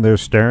sitting there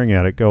staring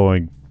at it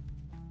going,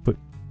 but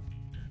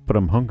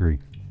I'm hungry.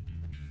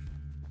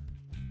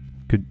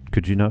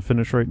 Could you not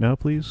finish right now,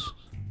 please?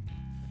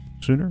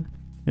 Sooner?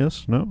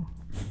 Yes? No?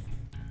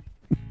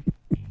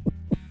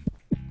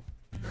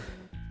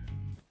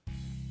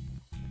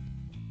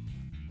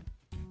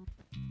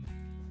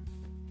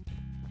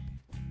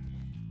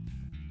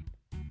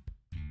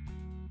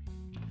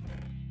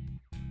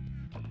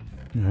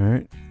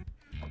 Alright.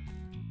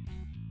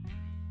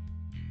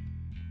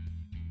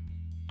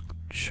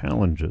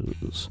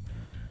 Challenges.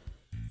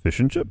 Fish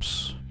and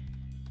chips.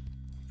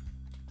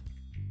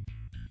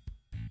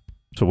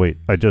 So wait,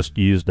 I just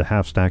used a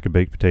half stack of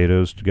baked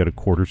potatoes to get a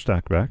quarter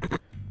stack back?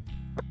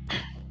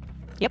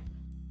 Yep.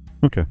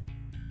 Okay.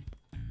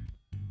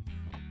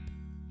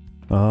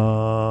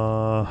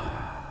 Oh,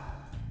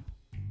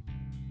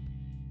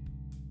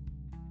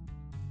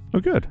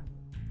 good.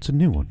 It's a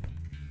new one.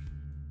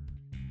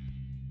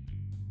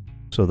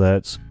 So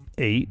that's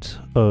 8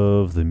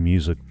 of the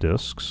music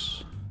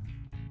discs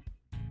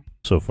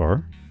so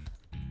far.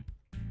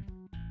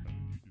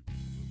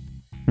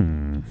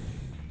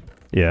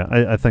 Yeah,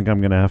 I think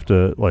I'm gonna have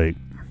to, like...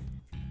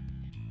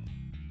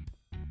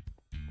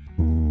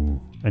 Ooh,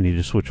 I need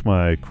to switch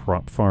my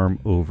crop farm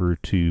over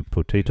to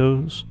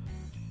potatoes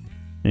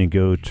and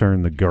go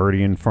turn the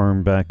Guardian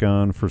farm back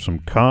on for some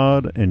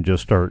cod and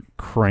just start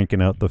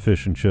cranking out the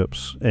fish and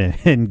chips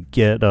and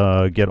get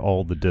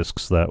all the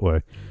discs that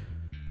way.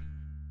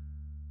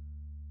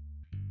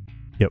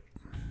 Yep.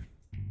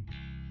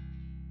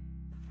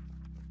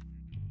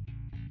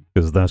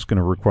 because that's going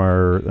to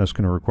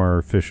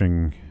require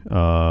fishing.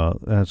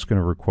 That's going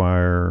to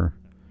require.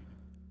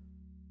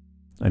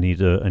 I need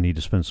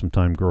to spend some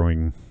time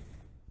growing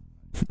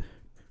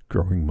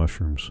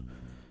mushrooms.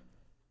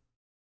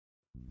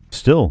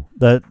 Still,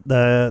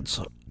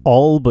 that's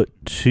all but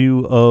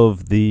 2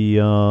 of the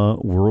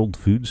World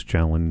Foods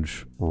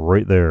Challenge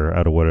right there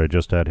out of what I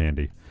just had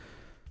handy.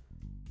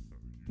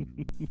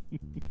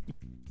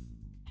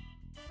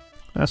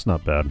 That's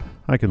not bad.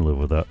 I can live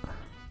with that.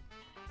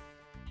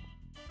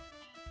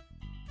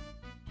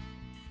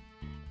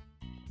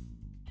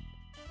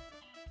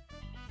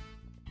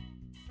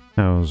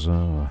 How's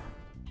the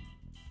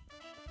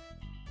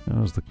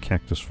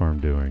cactus farm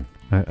doing?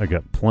 I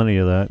got plenty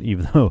of that,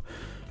 even though...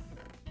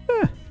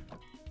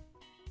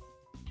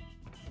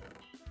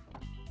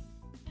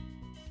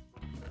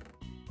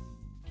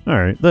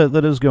 Alright,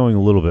 that is going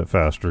a little bit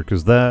faster,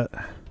 because that...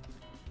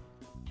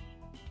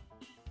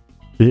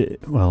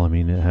 well, I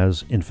mean, it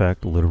has, in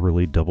fact,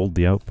 literally doubled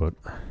the output.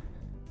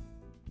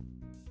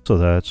 So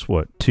that's,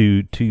 what,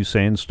 two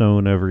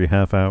sandstone every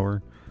half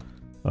hour?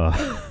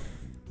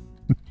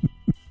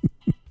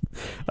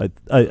 I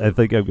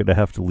think I'm going to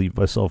have to leave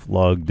myself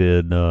logged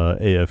in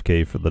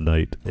AFK for the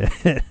night.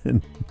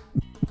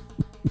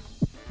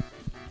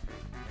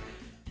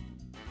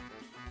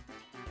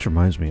 Which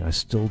reminds me, I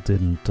still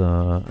didn't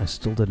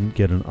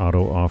get an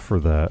auto off for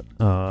that.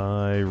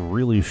 I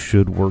really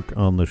should work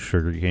on the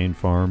sugarcane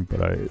farm,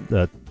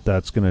 but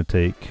that's going to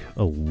take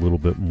a little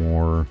bit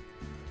more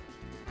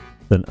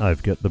than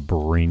I've got the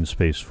brain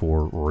space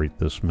for right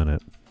this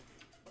minute.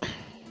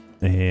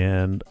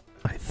 And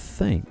I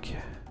think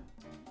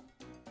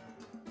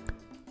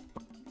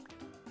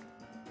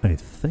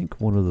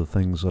one of the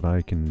things that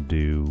I can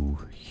do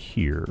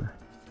here,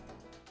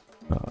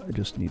 I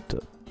just need to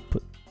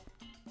put,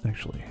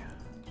 actually,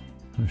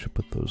 I should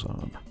put those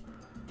on.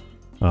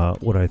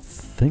 What I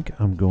think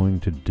I'm going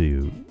to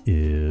do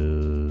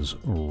is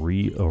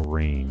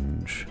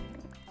rearrange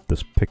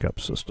this pickup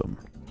system,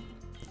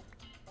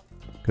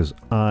 because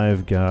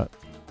I've got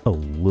a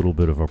little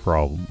bit of a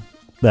problem.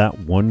 That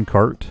one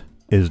cart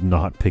is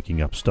not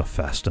picking up stuff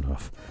fast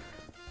enough.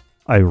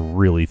 I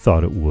really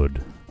thought it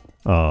would.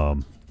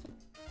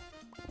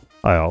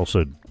 I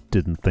also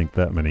didn't think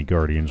that many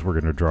Guardians were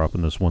going to drop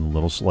in this one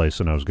little slice,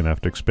 and I was going to have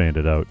to expand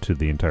it out to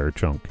the entire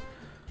chunk.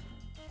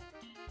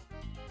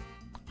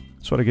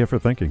 That's what I get for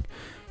thinking.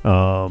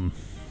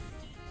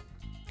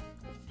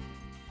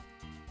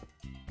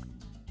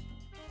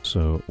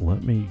 So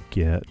let me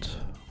get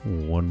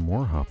 1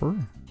 more hopper.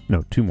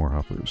 No, 2 more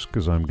hoppers,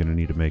 because I'm going to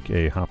need to make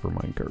a hopper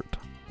minecart.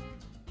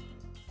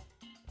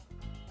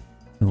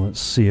 And let's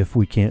see if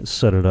we can't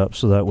set it up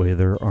so that way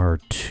there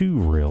are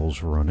 2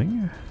 rails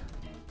running.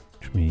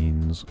 Which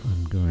means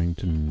I'm going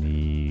to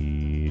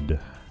need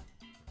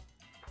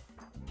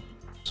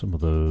some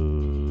of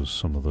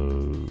those,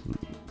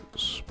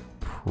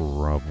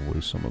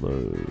 probably some of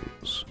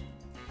those,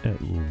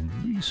 at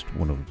least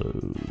one of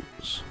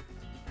those.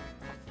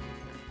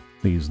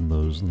 These and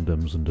those and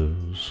dems and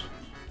does.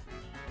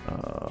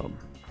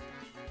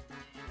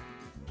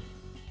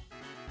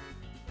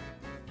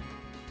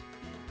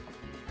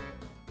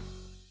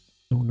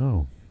 Oh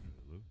no.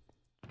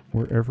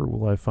 Wherever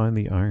will I find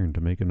the iron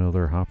to make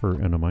another hopper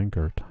and a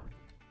minecart?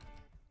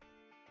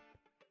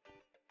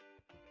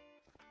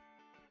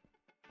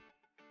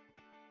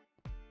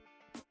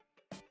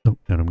 Oh,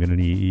 and I'm going to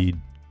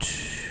need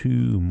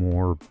 2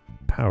 more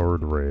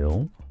powered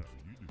rail.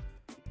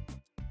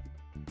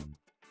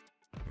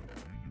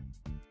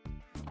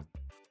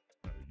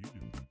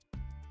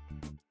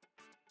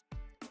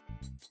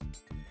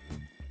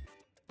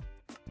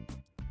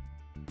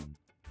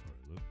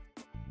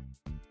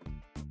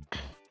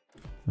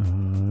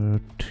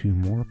 Two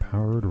more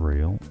powered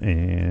rail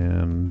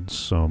and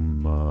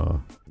some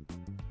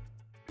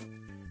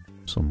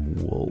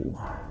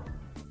wool.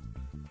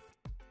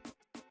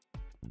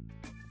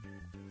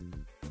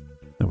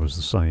 That was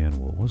the cyan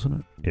wool,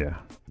 wasn't it? Yeah.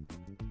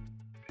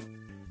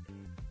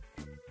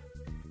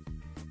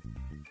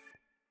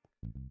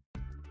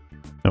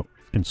 Oh,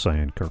 and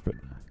cyan carpet.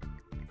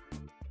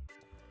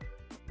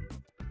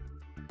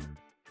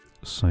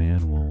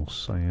 Cyan wool,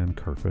 cyan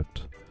carpet.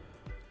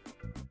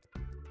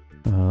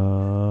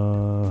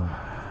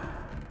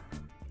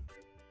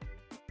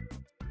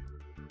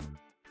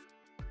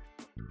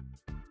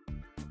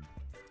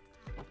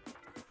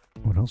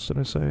 What else did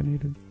I say I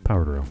needed?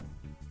 Powered rail.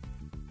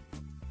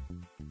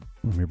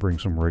 Let me bring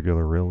some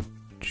regular rail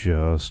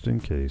just in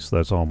case.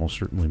 That's almost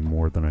certainly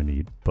more than I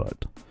need,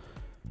 but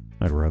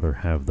I'd rather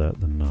have that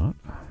than not.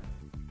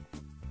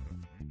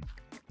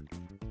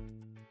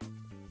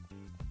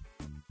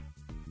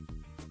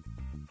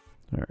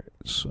 Alright,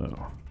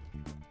 so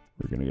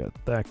we're gonna get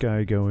that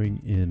guy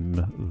going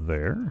in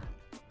there.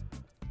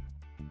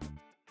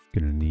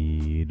 Gonna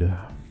need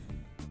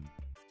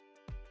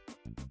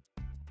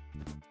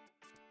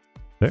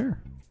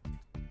there.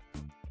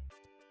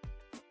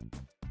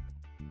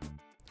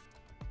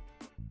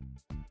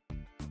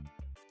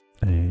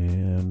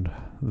 And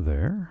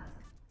there.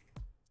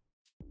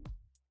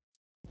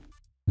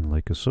 And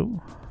like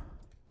so.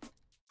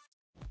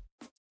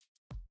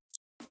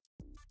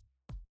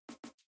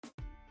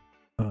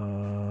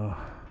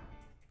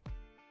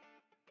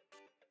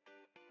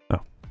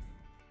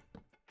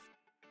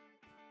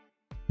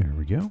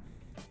 go.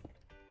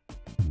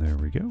 And there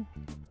we go.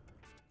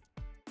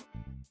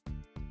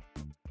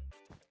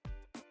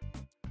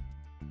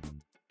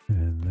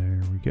 And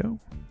there we go.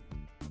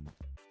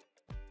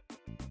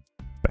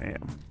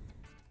 Bam.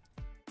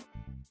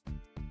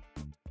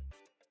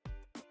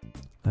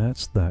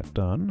 That's that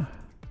done.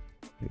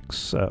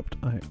 Except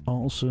I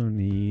also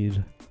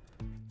need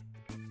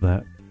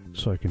that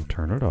so I can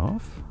turn it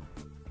off.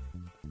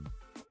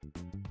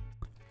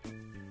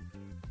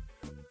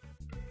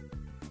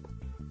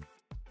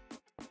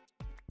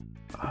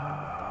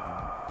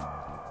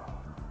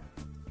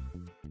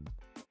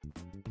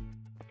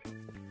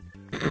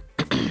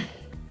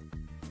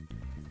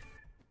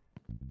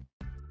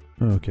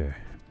 Okay.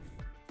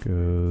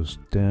 Goes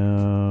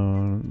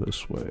down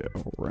this way,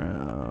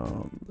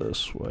 around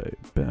this way,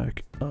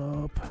 back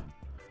up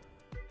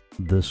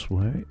this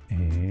way,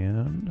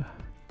 and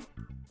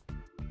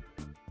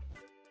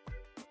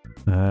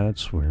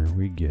that's where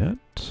we get...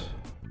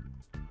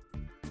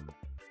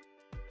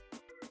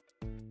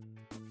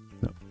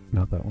 No,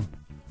 not that one.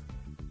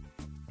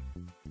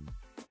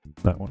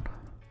 That one.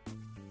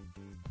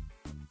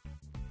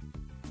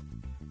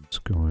 It's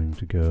going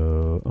to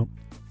go... Oh,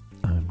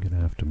 I'm going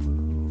to have to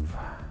move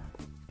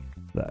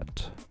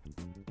that.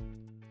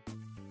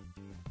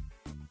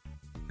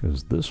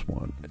 Because this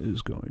one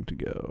is going to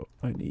go...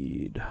 I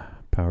need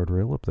powered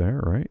rail up there,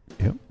 right?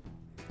 Yep.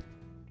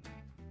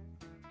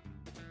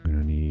 I'm going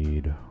to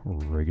need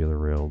regular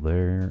rail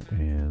there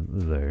and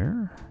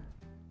there.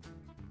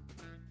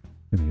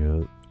 Going to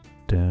go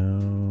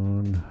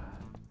down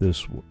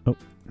this... Oh.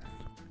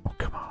 Oh,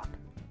 come on.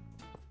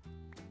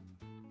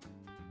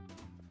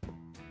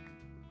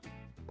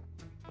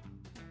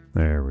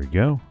 There we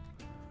go.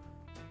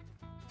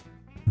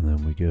 And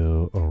then we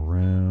go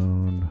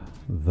around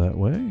that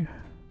way.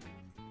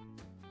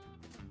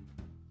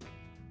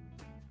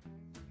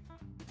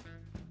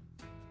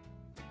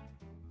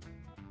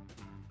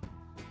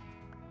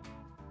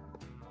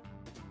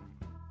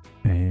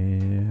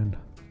 And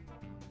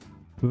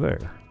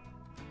there.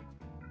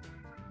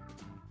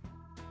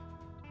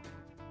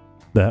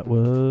 That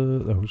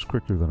was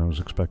quicker than I was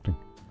expecting.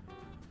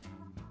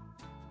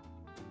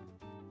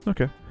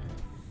 Okay.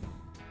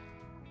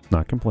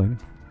 Not complaining.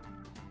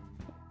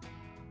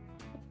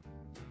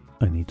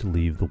 I need to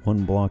leave the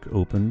one block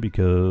open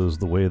because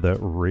the way that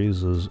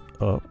raises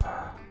up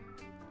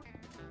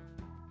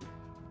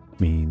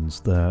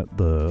means that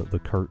the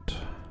cart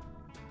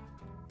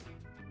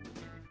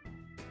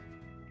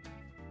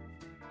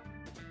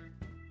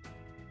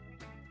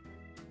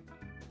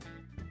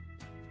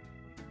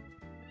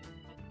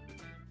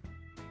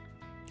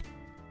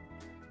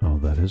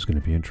that is going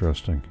to be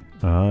interesting.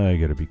 I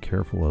got to be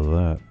careful of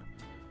that.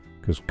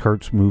 Because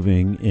carts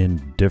moving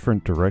in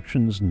different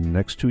directions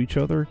next to each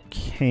other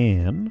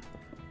can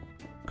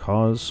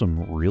cause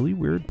some really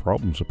weird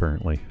problems,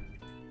 apparently.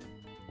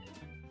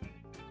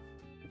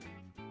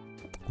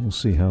 We'll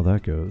see how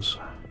that goes.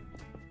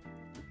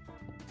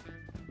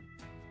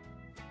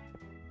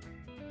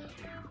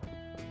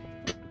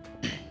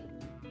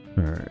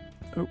 Alright.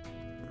 Oh.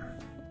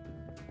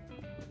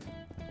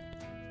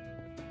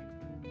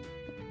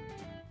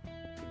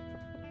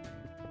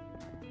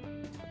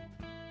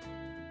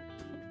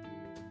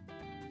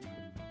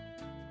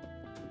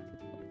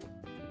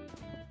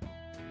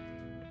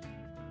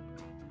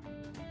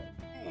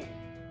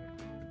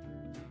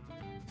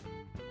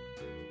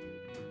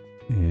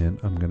 And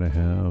I'm going to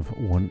have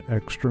one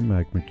extra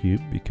magma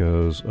cube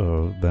because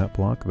of that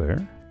block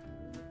there.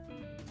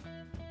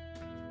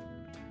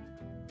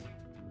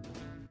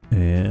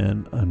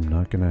 And I'm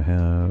not going to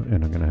have,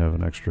 and I'm going to have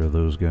an extra of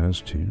those guys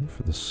too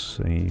for the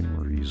same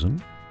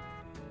reason.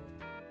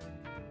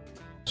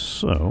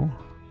 So,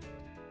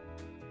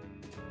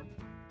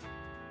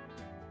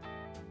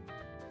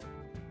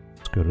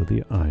 let's go to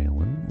the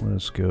island.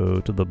 Let's go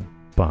to the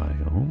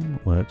biome.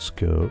 Let's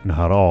go,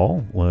 not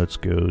all, let's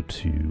go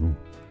to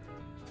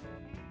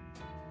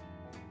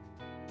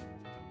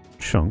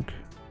chunk,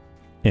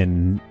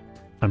 and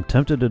I'm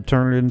tempted to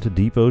turn it into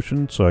deep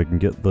ocean so I can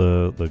get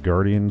the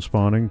guardian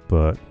spawning,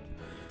 but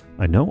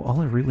I know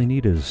all I really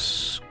need is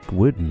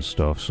squid and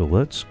stuff, so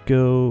let's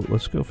go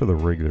for the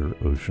regular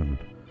ocean.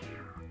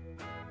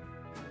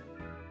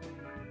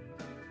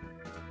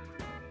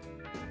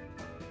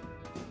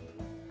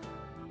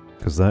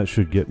 Because that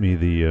should get me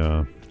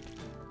the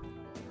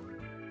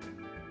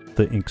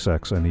ink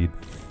sacs I need.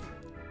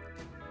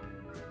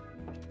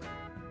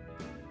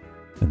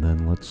 And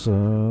then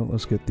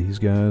let's get these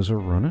guys a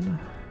running.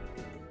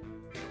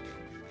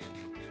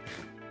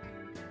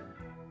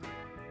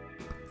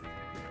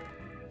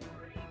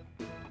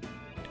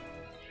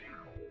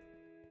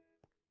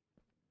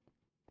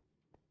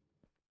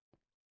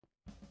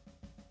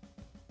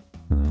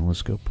 And then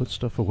let's go put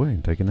stuff away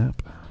and take a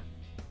nap.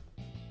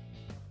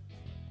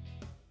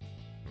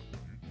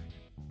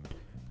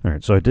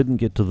 Alright, so I didn't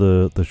get to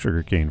the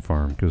sugarcane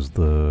farm because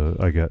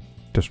I got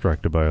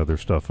distracted by other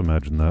stuff,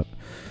 imagine that.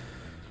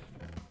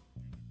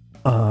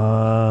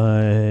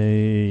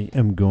 I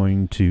am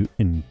going to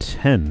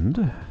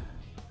intend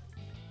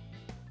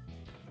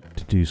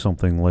to do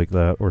something like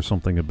that or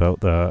something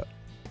about that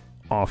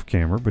off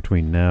camera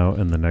between now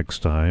and the next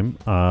time,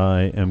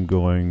 I am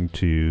going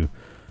to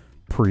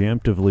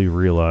preemptively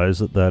realize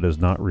that that is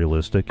not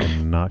realistic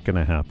and not going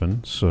to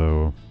happen,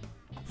 so...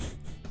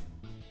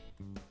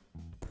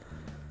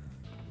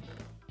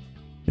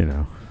 you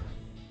know.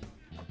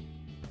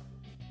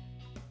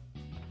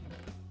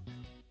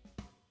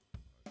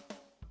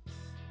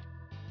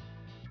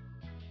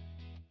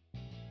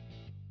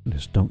 I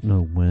just don't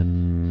know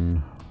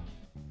when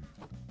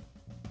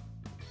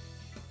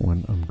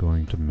I'm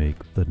going to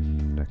make the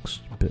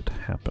next bit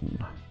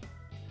happen.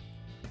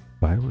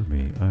 If I were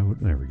me, I would...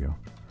 there we go.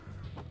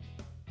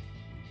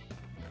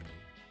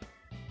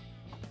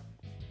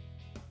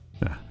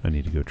 Ah, I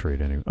need to go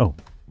trade anyway. Oh,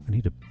 I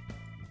need to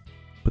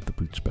put the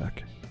boots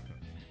back.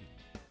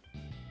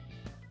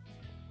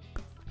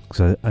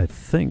 Because I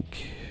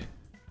think,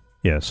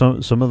 yeah,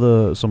 some of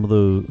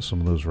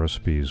those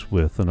recipes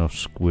with enough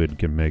squid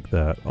can make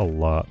that a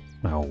lot.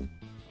 Oh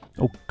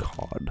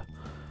God.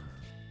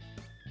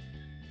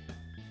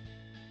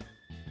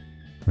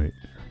 Wait.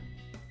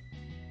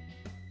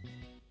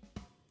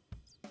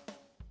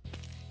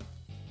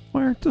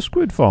 Why aren't the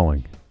squid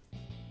falling?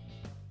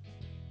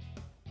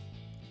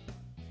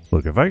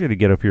 Look, if I got to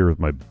get up here with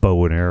my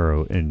bow and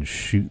arrow and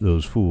shoot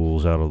those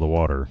fools out of the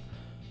water,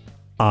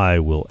 I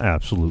will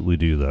absolutely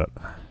do that.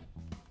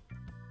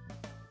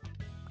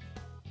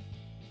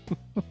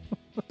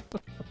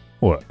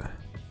 What?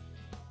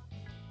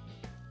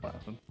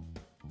 Laughing.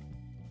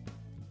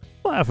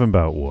 Laughing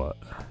about what?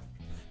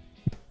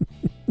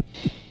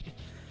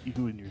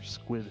 You and your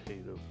squid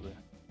hate over there.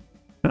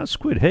 Not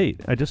squid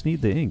hate. I just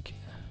need the ink.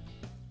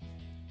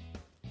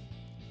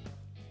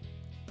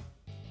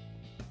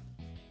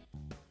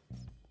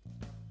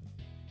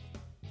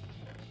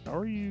 How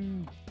are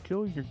you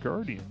killing your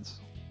guardians?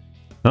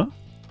 Huh?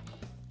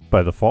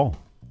 By the fall.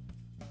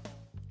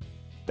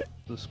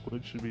 The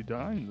squid should be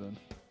dying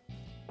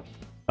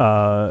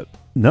then.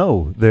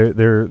 No,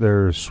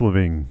 they're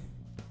swimming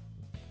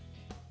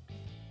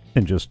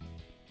and just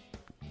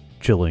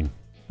chilling.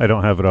 I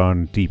don't have it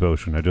on deep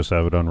ocean. I just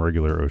have it on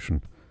regular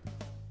ocean.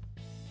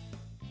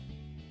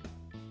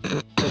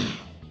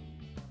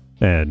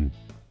 And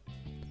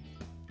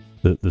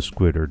the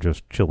squid are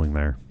just chilling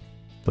there,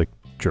 like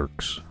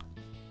jerks.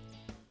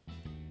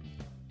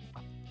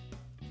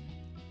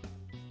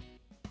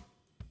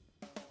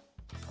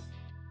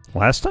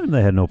 Last time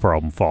they had no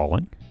problem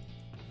falling.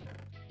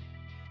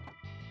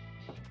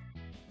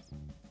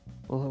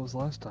 Well, that was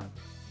last time.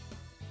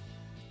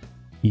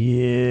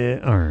 Yeah,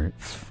 alright,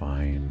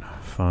 fine,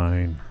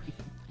 fine.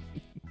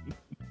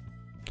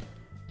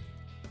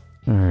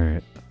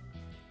 Alright.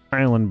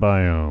 Island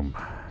biome.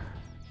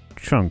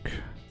 Chunk.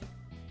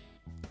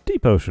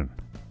 Deep ocean.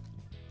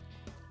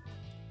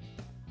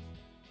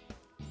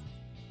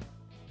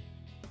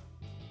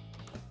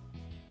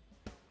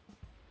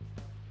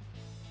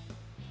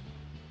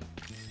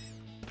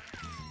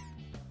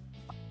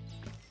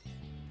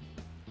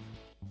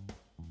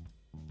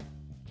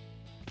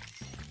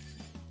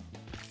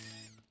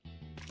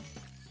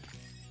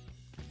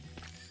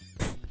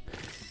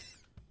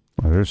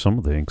 Well, there's some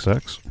of the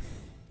insects.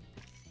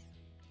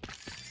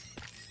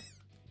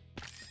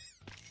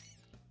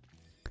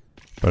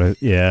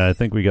 But yeah, I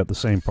think we got the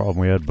same problem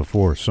we had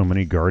before. So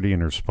many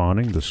Guardian are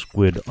spawning, the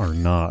squid are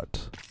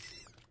not.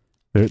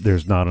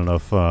 There's not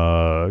enough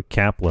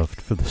cap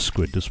left for the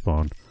squid to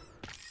spawn.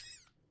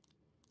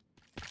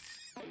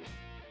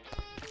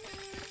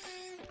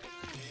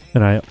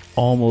 And I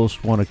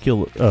almost want to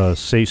kill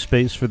safe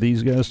space for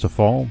these guys to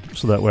fall,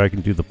 so that way I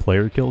can do the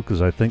player kill,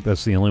 because I think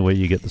that's the only way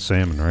you get the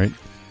salmon, right?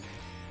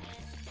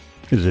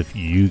 Is if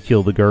you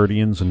kill the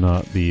Guardians and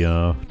not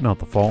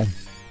the fall.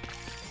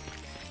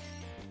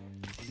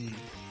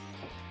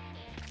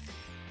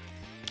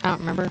 I don't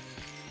remember.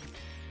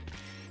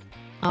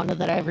 I don't know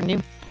that I ever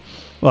knew.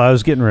 Well, I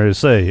was getting ready to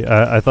say,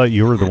 I thought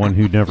you were the one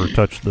who never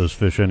touched those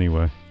fish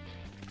anyway.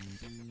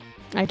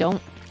 I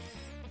don't.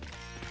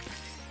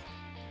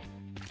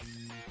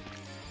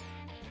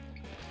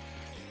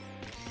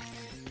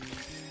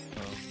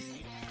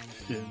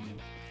 In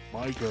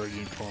my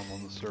Guardian farm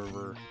on the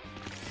server,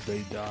 they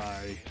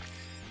die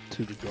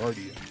to the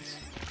Guardians.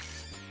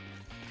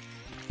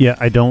 Yeah,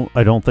 I don't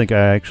think I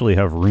actually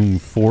have room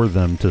for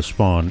them to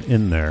spawn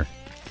in there.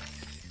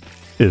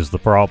 Is the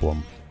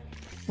problem.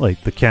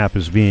 Like, the cap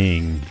is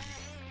being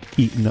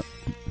eaten up.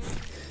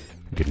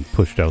 I'm getting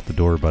pushed out the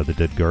door by the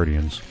dead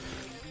Guardians.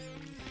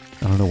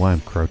 I don't know why I'm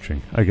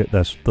crouching.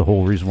 That's the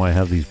whole reason why I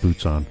have these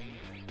boots on.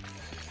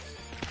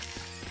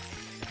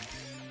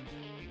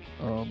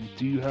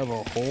 Do you have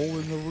a hole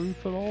in the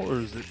roof at all, or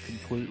is it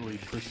completely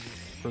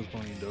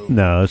prismarined over?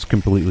 No, it's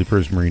completely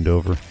prismarined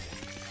over.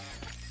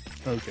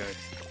 Okay.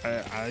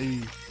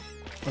 It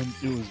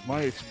was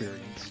my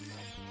experience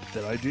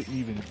that I didn't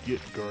even get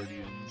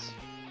Guardians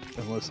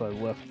unless I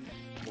left,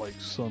 like,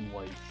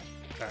 sunlight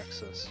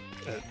access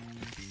at,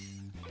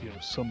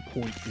 some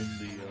point in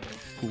the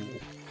pool.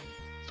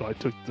 So I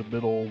took the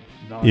middle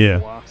 9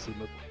 blocks in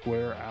the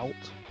square out,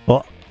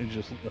 well, and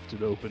just left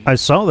it open. I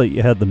saw that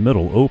you had the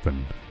middle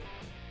open.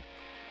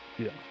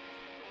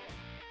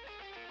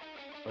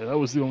 Like, that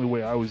was the only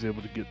way I was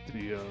able to get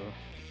the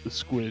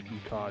squid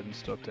and cod and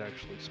stuff to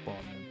actually spawn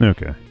in.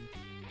 Okay.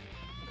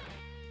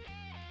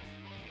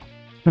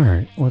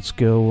 Alright, let's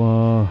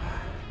go,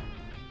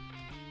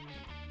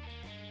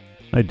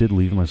 I did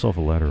leave myself a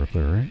ladder up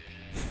there,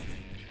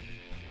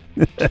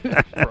 right?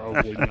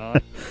 Probably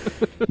not.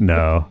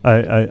 No,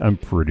 I'm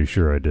pretty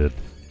sure I did.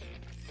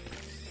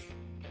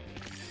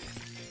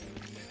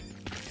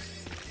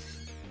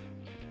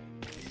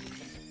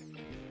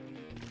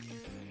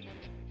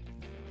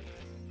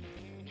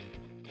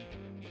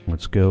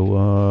 Let's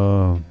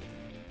go,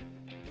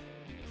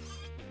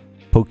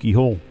 pokey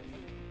hole.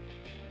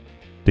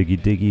 Diggy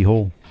diggy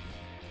hole.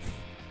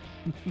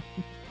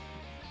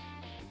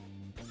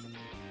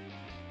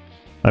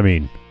 I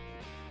mean,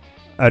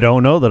 I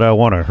don't know that I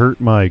want to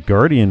hurt my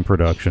Guardian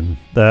production.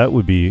 That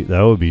would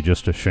be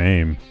just a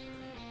shame.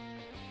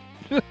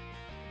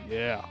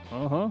 Yeah.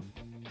 Uh-huh.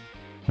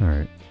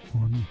 Alright.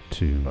 1,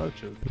 2,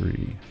 Gotcha.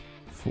 3,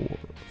 4,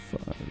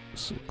 5,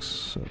 6,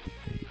 7,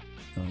 8,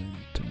 9,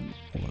 10,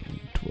 11,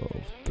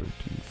 12, 13,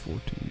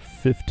 14,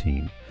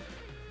 15.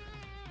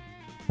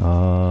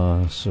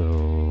 So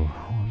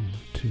 1,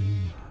 2,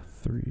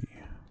 3,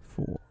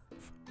 4,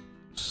 5,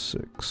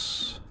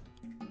 6.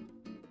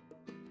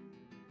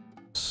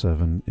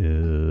 7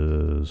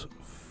 is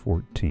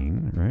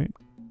 14, right?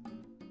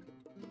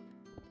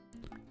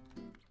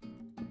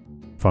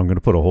 If I'm going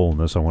to put a hole in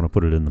this, I want to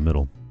put it in the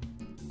middle.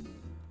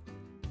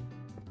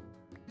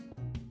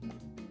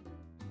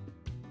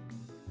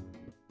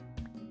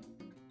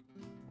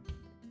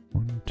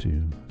 One,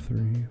 2,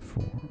 3,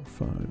 4,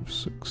 5,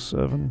 6,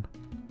 7.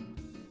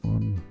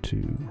 1,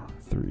 2,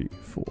 3,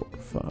 4,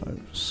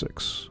 5,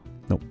 6.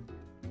 Nope.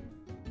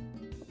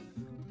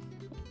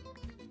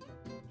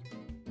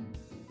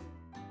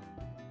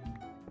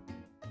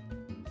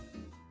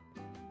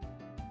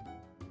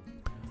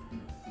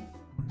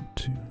 One,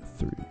 2,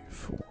 3,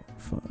 4,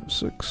 5,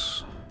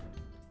 6.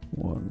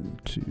 1,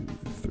 2,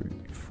 3,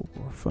 4,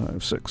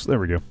 5, 6. There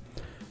we go.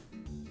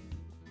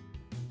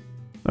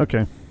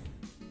 Okay.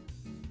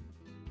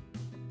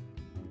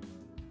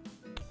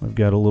 I've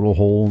got a little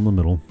hole in the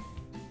middle.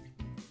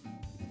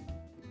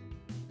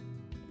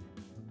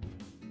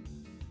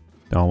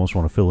 I almost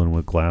want to fill in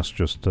with glass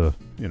just to,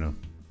 you know.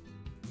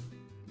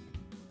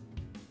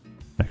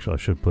 Actually, I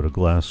should put a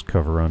glass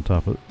cover on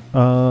top of it.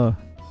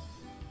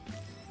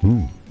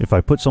 If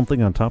I put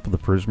something on top of the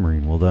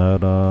prismarine, will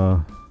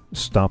that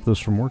stop this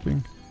from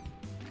working?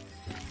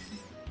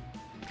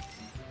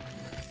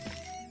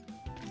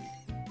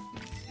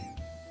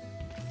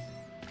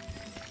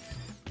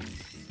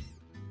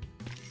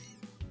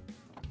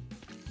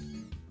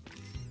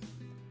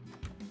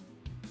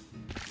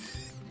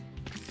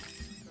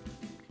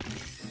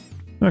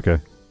 Okay.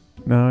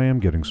 Now I am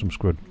getting some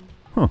squid.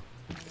 Huh.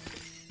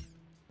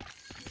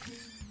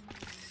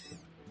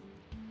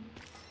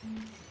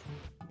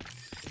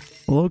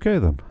 Well, okay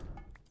then.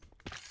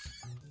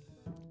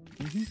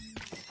 Mm-hmm.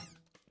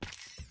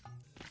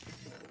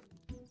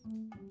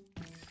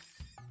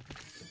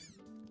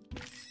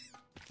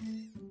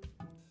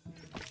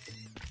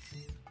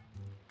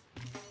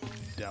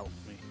 Doubt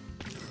me.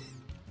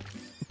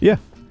 Yeah.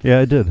 Yeah,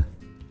 I did.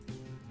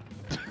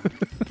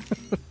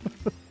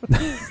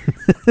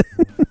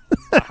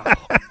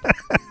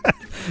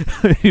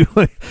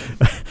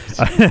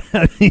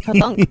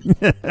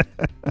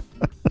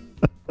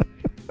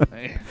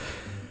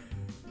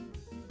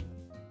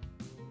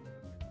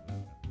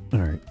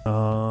 Alright,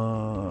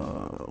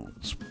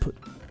 let's put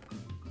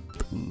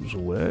those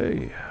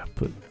away.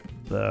 Put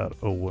that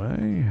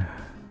away.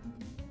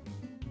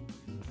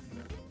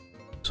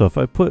 So if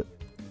I put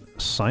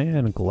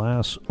cyan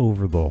glass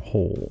over the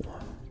hole,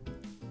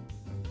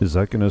 is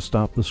that going to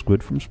stop the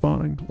squid from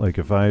spawning? Like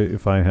if I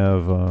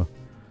have,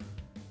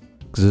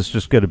 because it's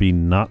just got to be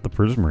not the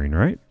prismarine,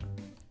 right?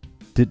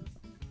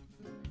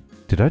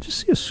 Did I just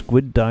see a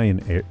squid die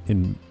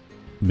in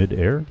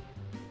mid-air?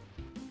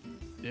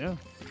 Yeah.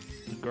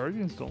 The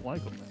Guardians don't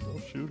like them, man. They'll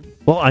shoot them.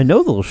 Well, I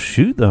know they'll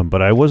shoot them,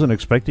 but I wasn't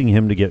expecting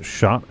him to get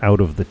shot out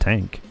of the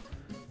tank.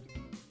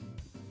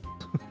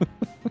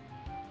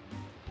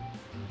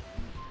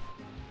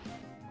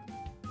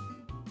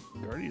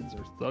 Guardians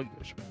are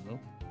thuggish, man, though.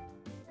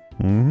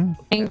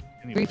 Mm-hmm.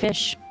 Angry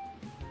fish.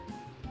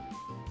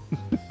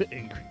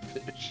 Angry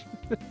fish.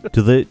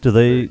 Do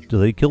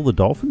they kill the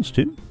dolphins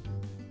too?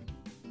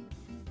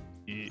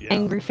 Yeah,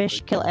 Angry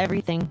fish kill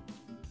everything.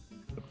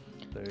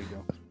 There you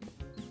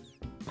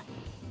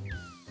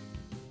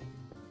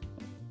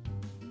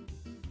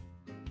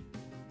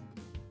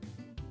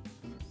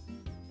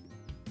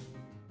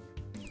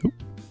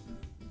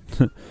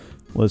go.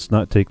 Let's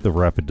not take the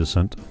rapid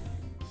descent.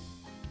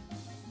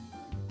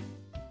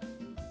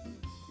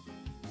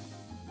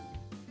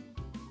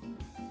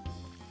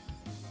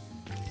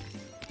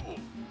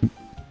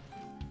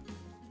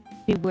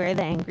 Beware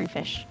the angry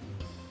fish.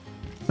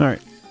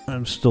 Alright,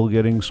 I'm still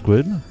getting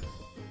squid.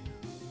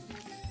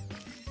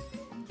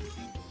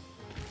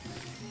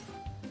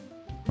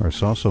 Or I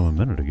saw some a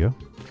minute ago.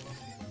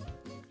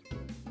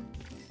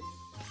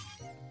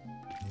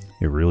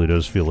 It really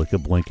does feel like a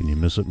blink and you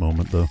miss it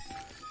moment, though.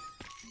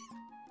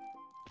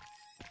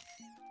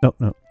 No,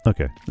 no.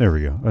 Okay, there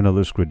we go.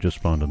 Another squid just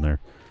spawned in there.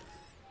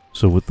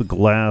 So with the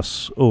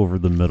glass over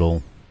the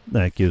middle,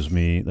 that gives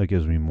me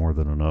more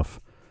than enough.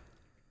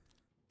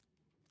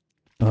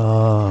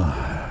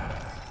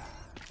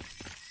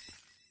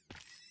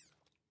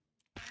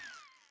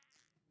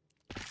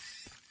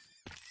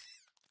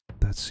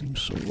 That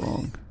seems so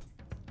wrong.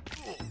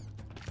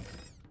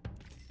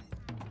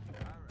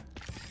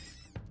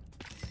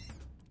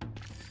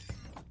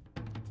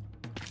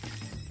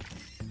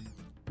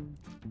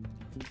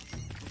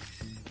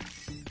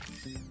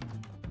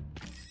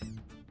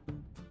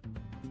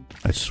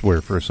 I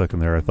swear for a second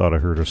there I thought I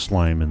heard a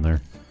slime in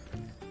there.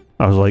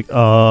 I was like,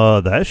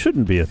 that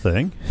shouldn't be a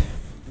thing.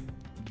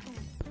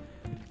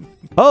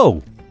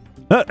 Oh!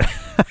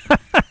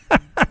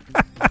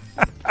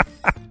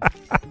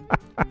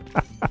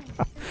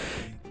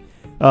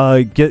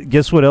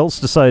 Guess what else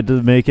decided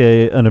to make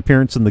an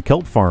appearance in the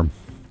kelp farm?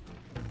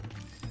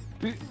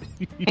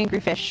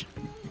 Angry fish.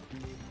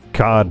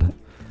 God.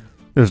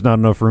 There's not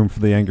enough room for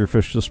the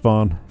anglerfish to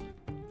spawn.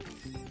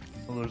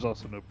 Well, there's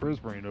also no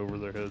prismarine over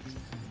their heads.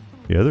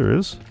 Yeah, there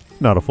is.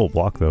 Not a full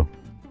block, though.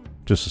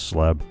 Just a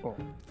slab. Oh.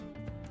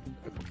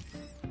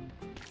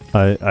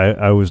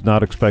 I was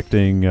not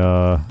expecting,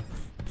 I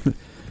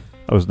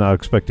was not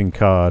expecting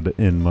cod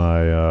in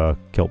my,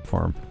 kelp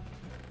farm.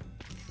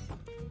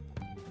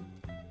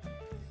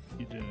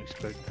 You didn't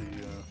expect the,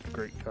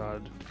 great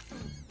cod.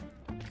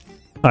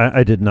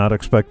 I did not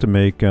expect to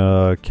make,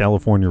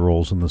 California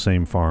rolls in the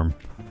same farm.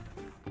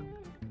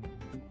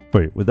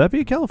 Wait, would that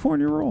be a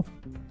California roll?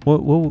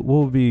 What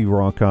would be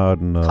raw cod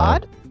and,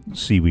 Cod?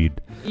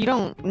 Seaweed? You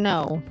don't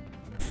know.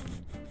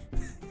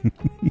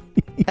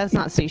 That's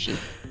not sushi.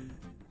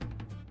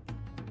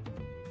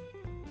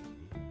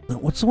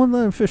 What's the one that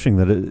I'm fishing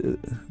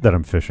that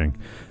I'm fishing?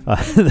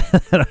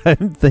 That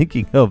I'm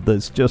thinking of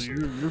that's just...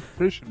 You're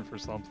fishing for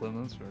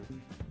something, that's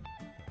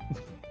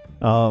right.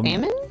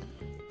 Salmon?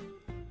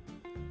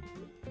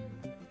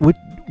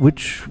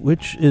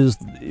 Which is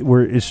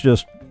where it's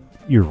just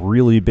you're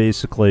really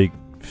basically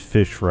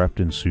fish wrapped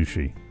in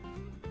sushi.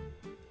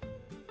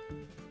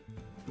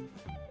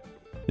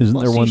 Isn't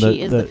there one that Sushi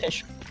is the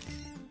fish.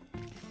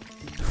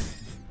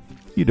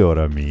 You know what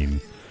I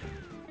mean?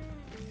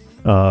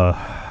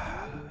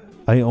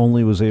 I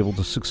only was able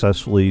to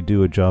successfully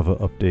do a Java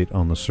update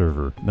on the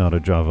server, not a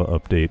Java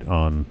update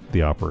on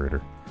the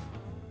operator.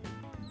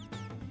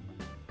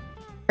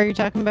 Are you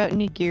talking about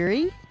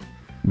nigiri?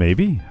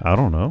 Maybe, I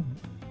don't know.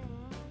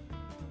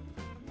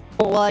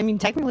 Well, I mean,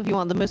 technically, if you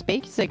want the most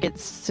basic,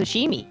 it's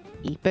sashimi,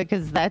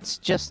 because that's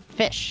just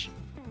fish,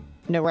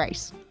 no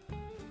rice.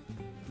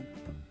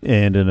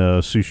 And in a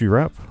sushi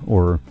wrap,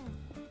 or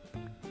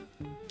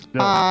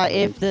No,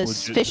 if the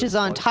legit fish is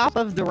on just top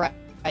of the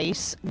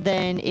rice,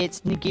 then it's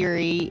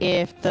nigiri.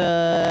 If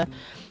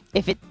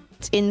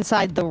it's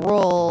inside the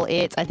roll,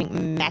 it's I think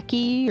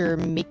maki or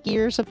miki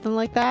or something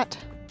like that,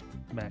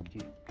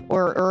 Mackie.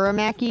 or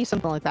uramaki,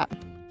 something like that.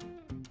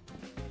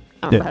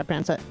 I don't know how to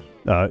pronounce it.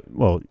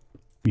 well,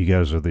 you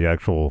guys are the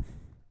actual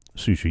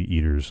sushi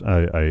eaters.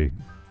 I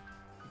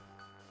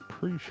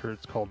Pretty sure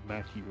it's called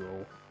Mackie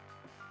roll.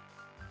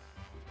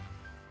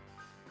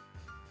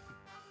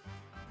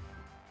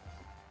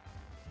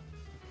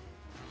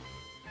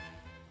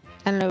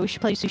 I don't know. We should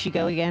play Sushi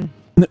Go again.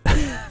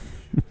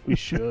 We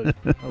should.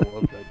 I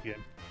love that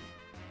game.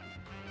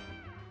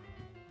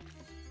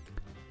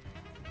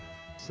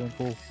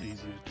 Simple,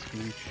 easy to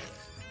teach.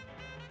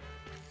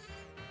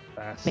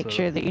 Fast. Make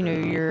sure that you know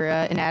your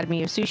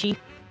anatomy of sushi.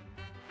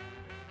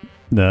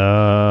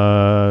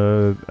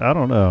 I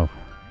don't know.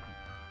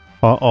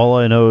 All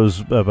I know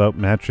is about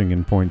matching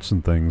and points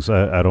and things.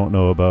 I don't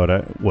know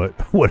about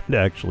what it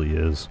actually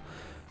is.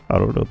 I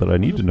don't know that I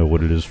need to know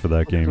what it is for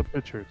that game. The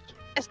pictures.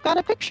 It's got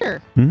a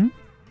picture. Hmm?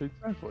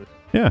 Exactly.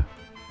 Yeah.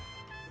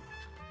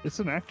 It's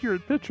an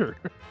accurate picture.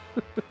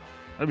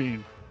 I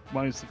mean,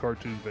 minus the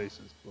cartoon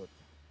faces, but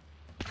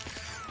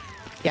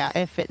Yeah,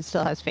 if it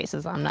still has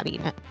faces, I'm not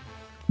eating it.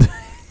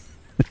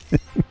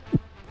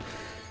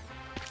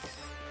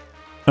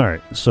 All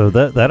right. So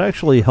that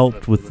actually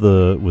helped with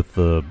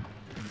the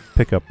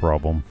pickup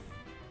problem.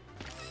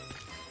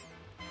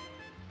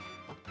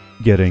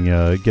 Getting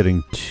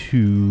 2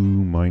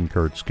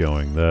 minecarts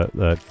going.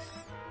 That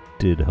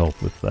did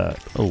help with that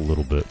a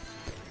little bit.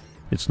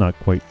 It's not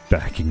quite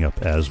backing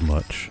up as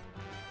much.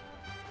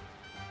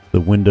 The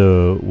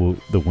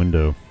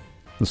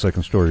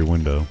second story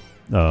window,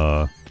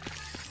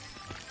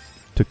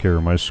 took care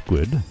of my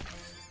squid.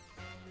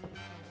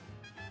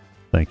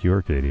 Thank you,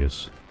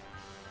 Arcadius.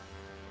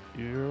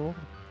 you.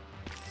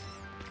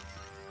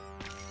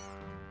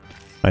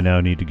 I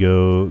now need to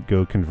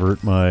go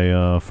convert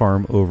my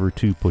farm over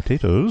to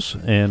potatoes,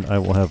 and I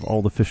will have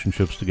all the fish and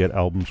chips to get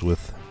albums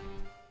with.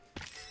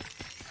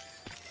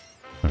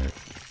 All right,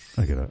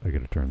 I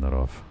gotta turn that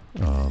off.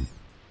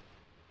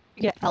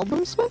 You get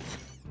albums with?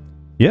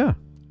 Yeah,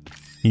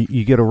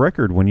 you get a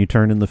record when you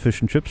turn in the fish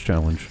and chips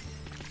challenge.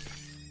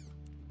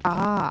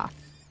 Ah.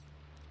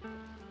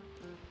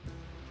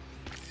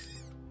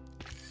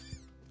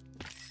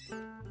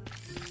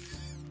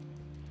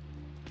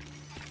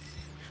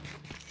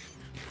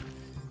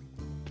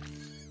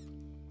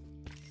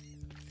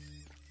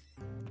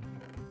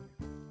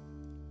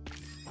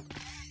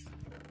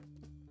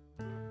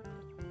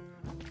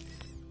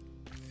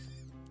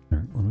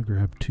 me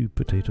grab 2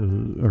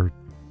 potatoes, or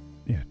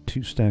yeah,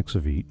 2 stacks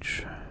of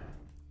each.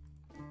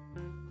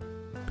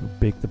 Go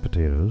bake the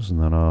potatoes,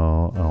 and then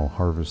I'll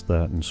harvest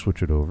that and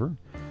switch it over.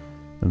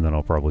 And then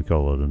I'll probably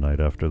call it a night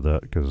after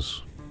that,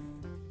 because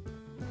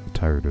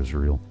tired is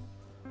real.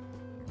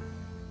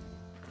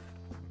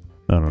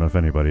 I don't know if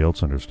anybody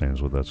else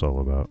understands what that's all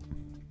about.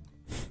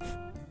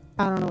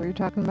 I don't know what you're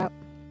talking about.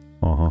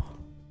 Uh-huh.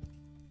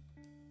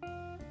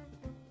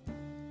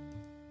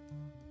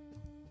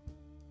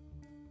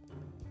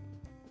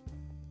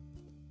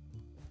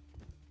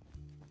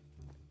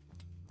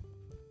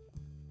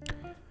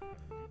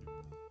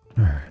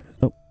 Alright.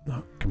 Oh,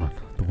 come on.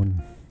 The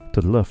one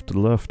to the left, to the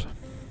left.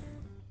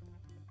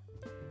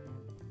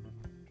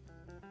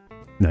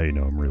 Now you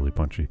know I'm really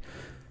punchy.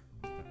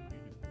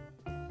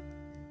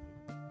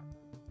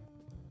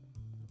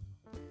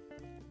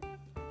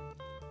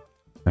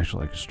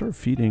 Actually, I could start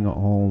feeding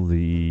all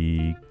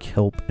the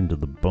kelp into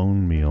the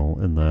bone meal,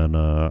 and then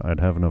I'd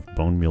have enough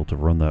bone meal to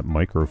run that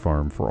micro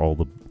farm for all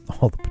the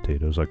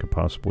potatoes I could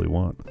possibly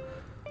want.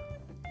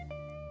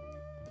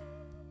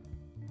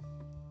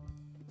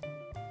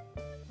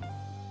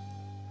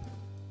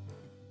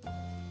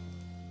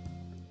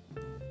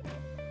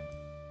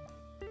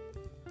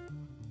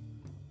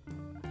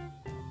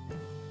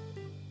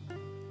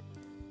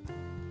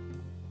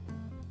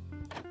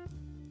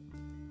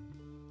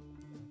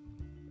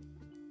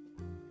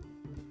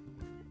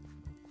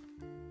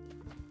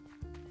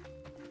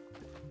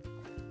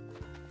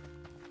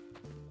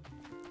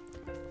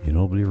 You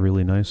know, it'll be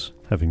really nice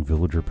having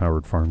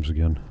villager-powered farms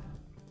again.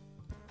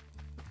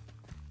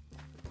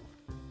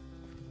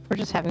 We're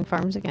just having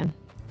farms again.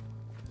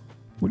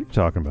 What are you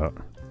talking about?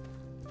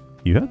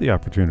 You had the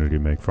opportunity to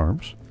make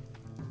farms.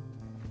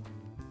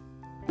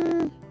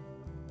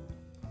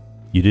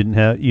 You didn't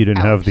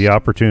have the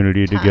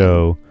opportunity to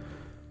go.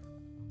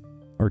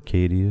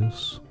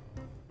 Arcadius.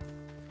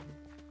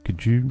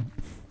 Could you?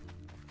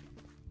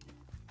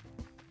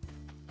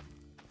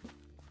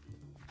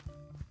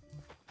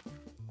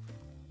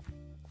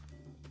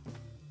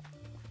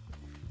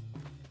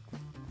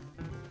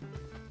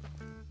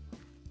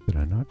 Did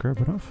I not grab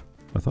enough?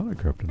 I thought I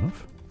grabbed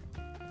enough.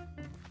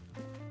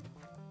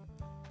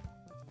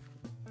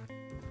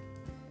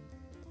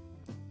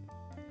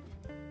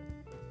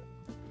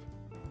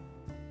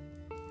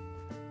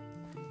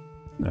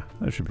 Nah,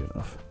 that should be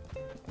enough.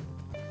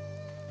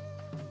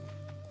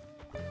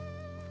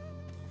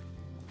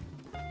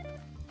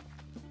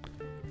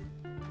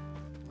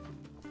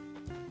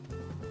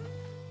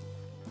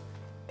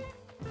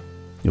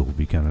 It will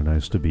be kind of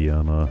nice to be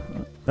on a...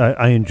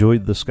 I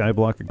enjoyed the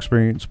Skyblock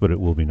experience, but it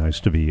will be nice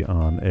to be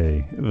on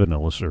a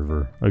vanilla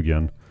server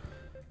again.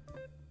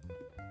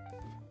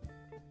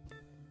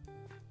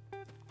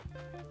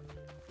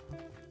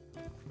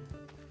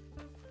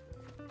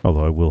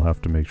 Although I will have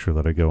to make sure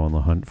that I go on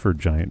the hunt for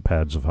giant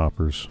pads of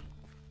hoppers.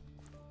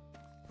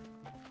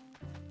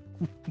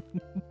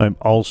 I'm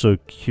also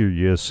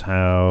curious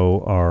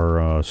how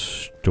our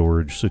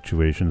storage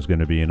situation is going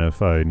to be, and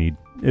if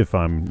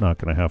I'm not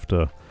going to have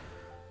to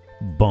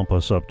bump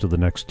us up to the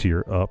next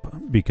tier up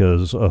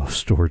because of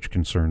storage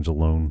concerns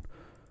alone.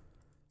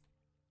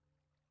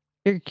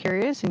 You're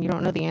curious and you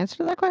don't know the answer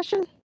to that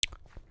question?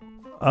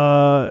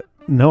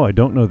 No, I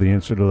don't know the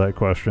answer to that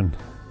question.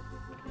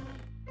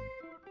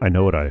 I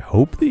know what I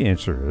hope the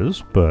answer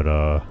is, but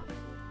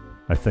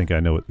I think I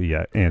know what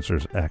the answer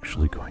is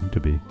actually going to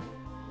be.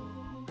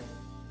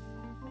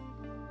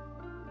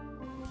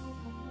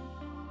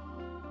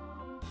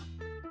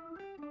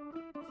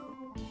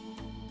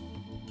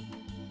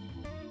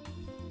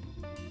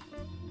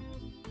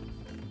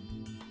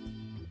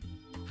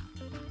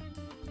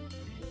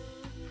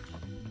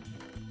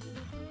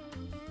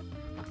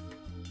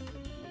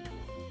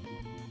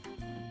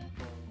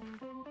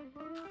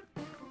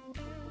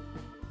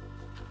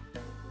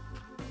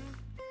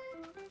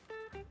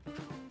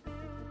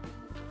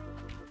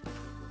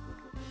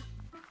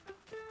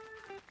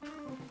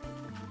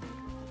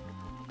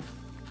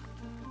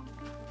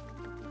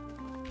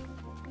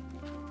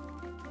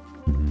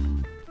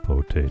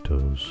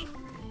 Potatoes.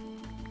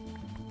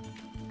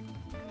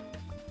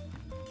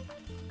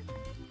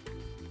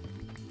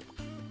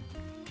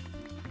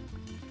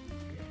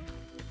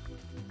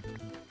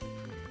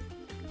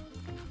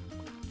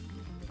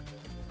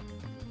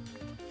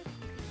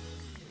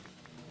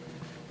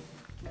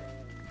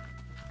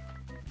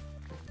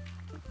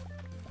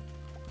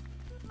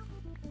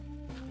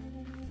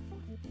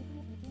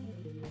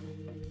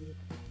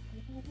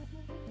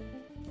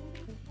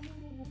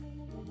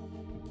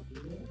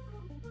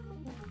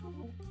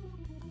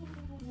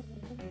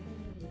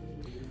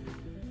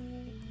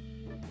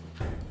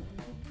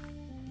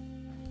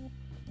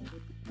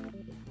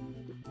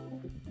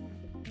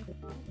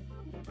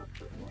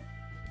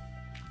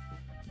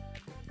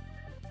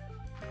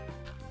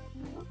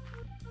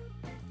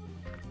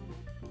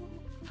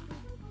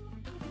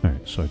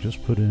 Alright, so I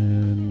just put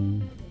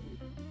in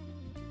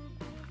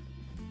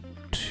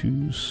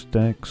 2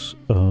 stacks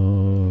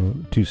of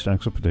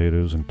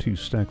potatoes and 2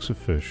 stacks of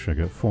fish. I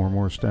got 4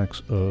 more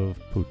stacks of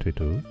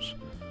potatoes.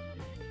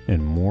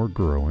 And more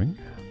growing.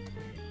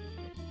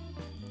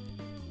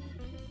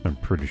 I'm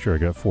pretty sure I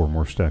got 4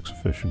 more stacks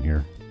of fish in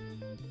here.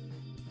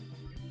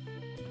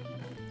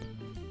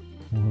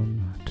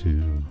 1,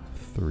 2,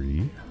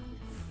 3,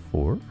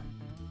 4.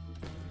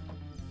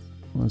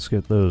 Let's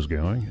get those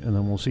going, and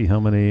then we'll see how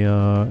many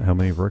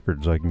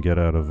records I can get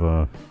out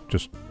of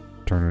just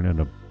turning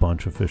in a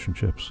bunch of fish and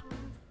chips.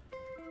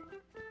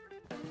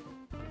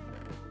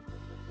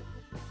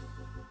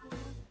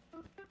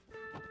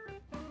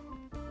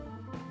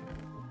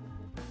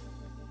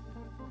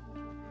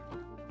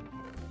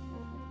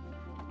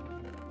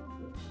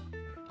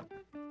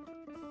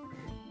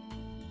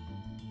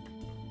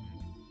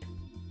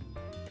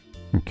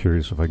 I'm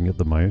curious if I can get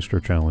the Maestro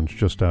challenge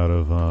just out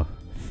of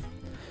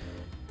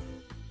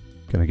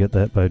can I get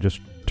that by just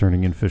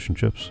turning in fish and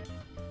chips?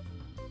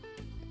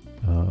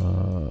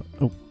 Oh,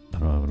 I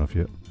don't have enough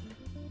yet.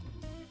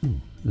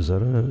 Is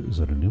that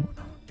a new one?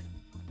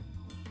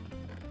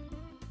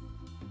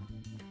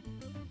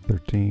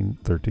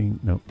 13,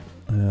 nope.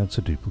 That's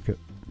a duplicate.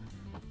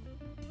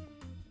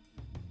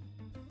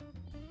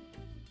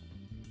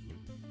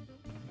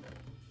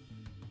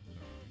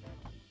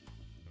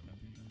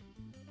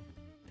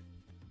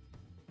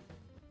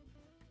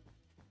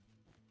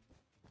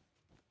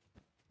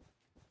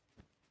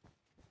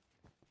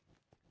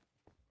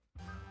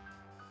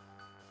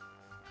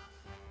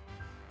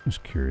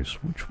 Just curious,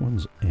 which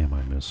ones am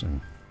I missing?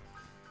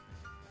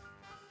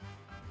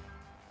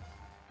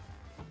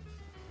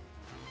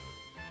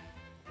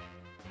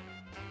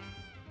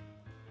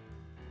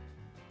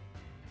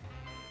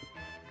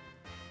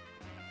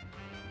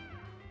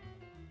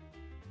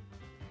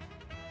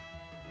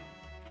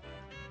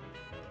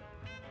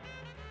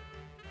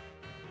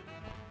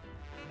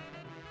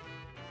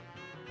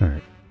 All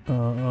right.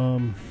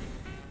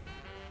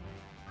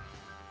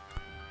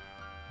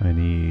 I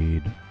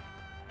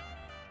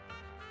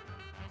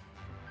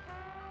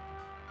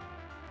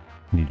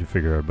need to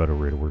figure out a better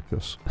way to work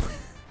this.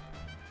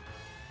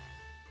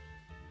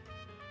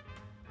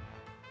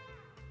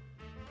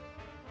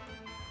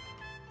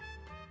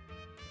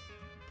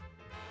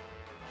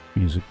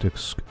 Music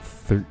disc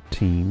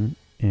 13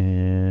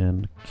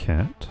 and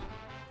cat.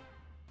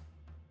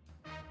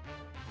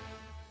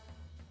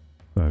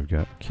 So I've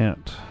got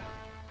cat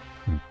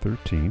and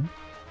 13.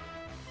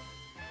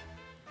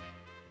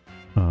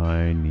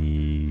 I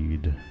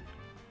need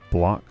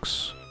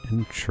blocks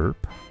and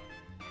chirp.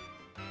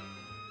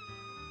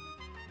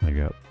 I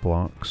got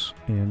blocks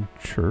and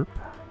chirp.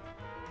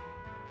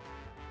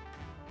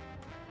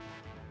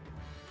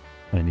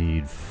 I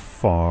need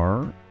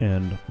far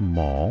and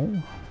maul.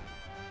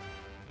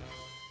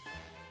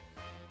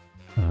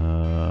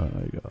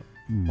 I got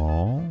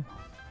maul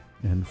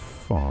and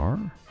far.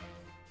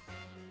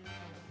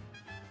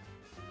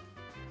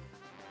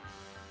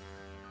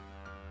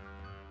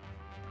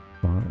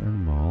 Far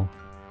and maul.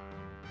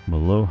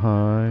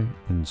 Malohai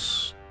and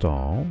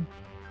stall.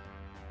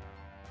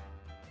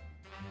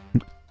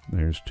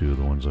 There's 2 of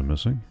the ones I'm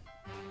missing.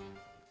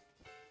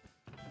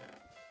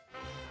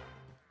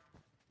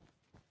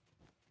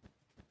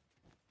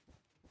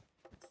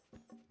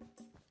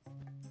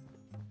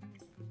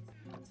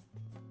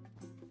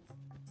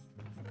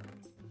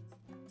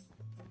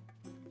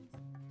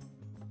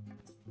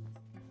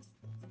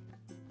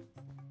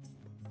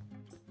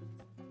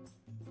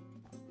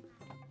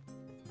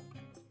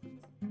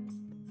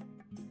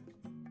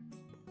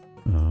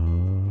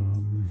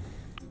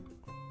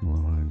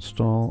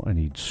 Install. I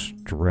need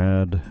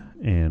Strad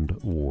and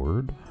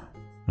Ward.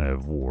 I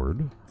have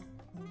Ward.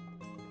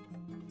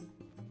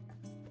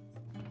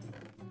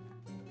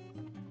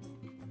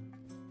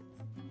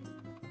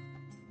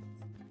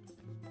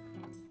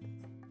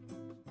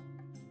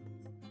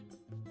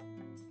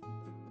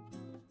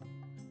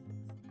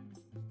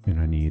 And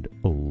I need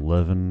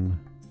 11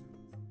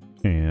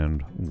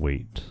 and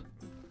weight.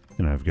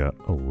 And I've got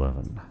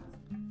 11.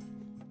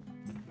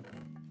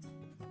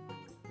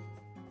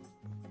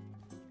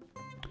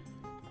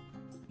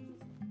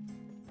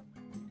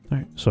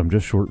 Alright, so I'm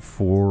just short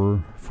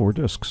 4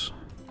 discs.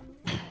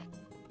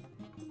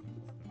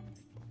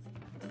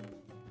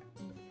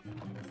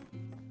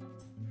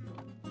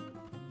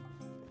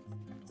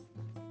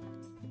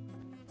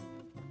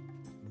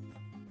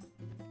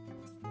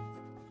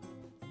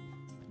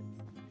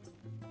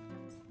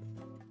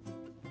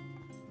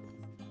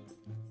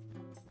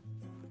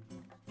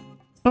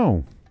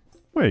 Oh,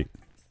 wait.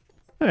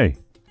 Hey.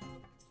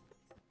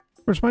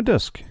 Where's my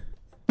disc?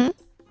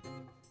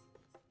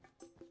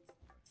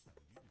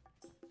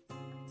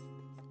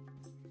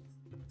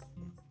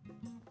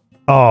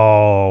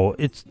 Oh,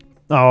 it's...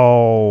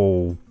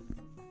 Oh.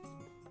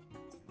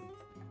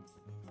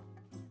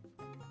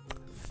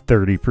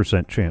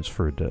 30% chance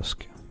for a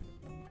disc.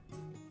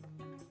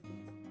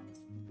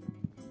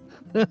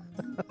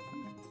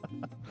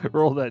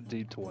 Roll that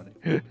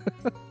D20.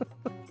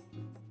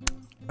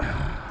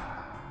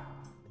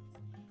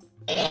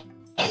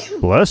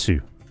 Bless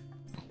you.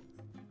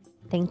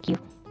 Thank you.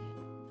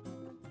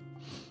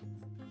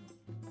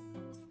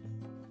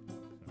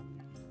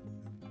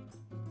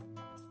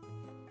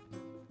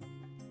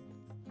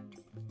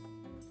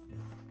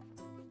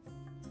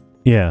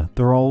 Yeah,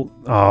 they're all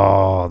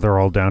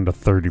down to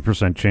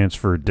 30% chance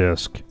for a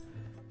disc.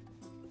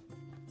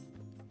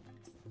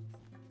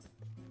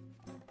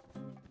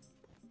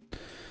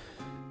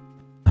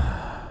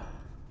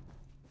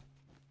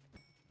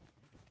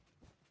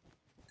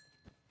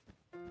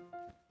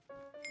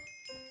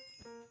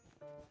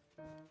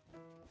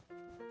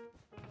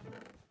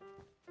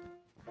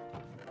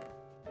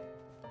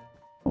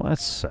 Well,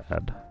 that's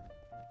sad.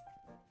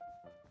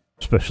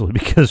 Especially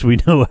because we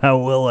know how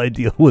well I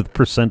deal with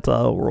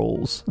percentile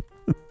rolls.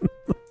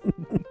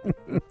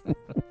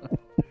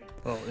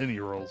 Well, any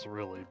rolls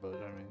really, but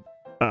I mean.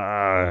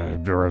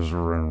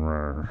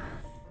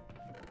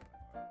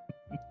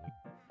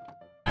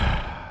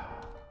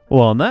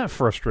 Well, on that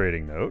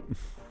frustrating note,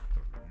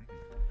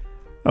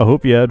 I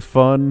hope you had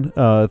fun.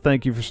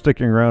 Thank you for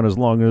sticking around as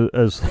long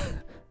as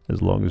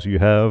long as you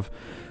have.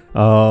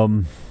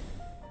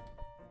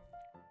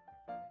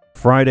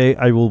 Friday,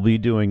 I will be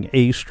doing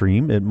a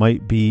stream. It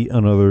might be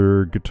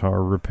another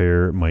guitar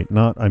repair. It might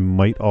not. I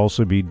might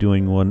also be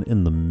doing one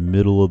in the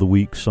middle of the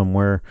week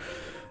somewhere.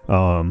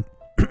 Because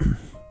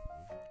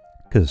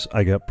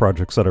I got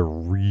projects that I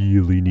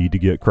really need to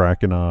get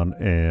cracking on,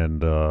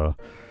 and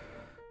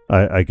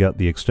I got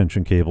the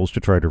extension cables to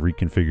try to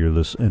reconfigure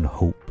this and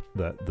hope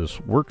that this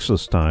works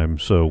this time.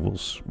 So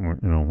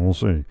we'll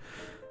see.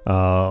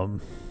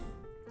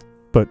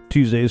 But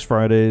Tuesdays,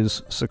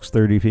 Fridays,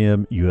 6:30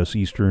 p.m. U.S.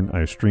 Eastern.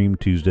 I stream.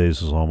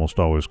 Tuesdays is almost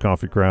always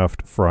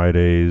CoffeeCraft.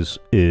 Fridays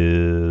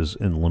is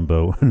in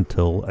limbo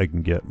until I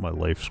can get my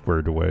life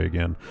squared away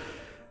again.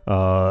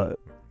 Yeah.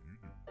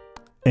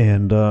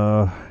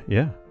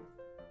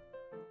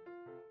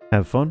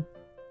 Have fun.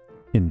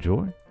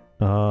 Enjoy.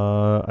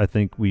 I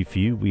think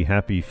we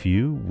happy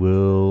few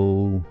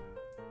will...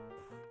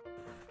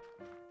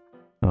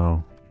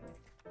 Oh.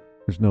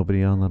 There's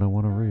nobody on that I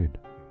want to read.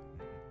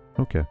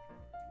 Okay.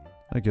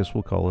 I guess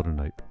we'll call it a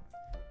night.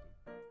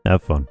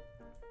 Have fun.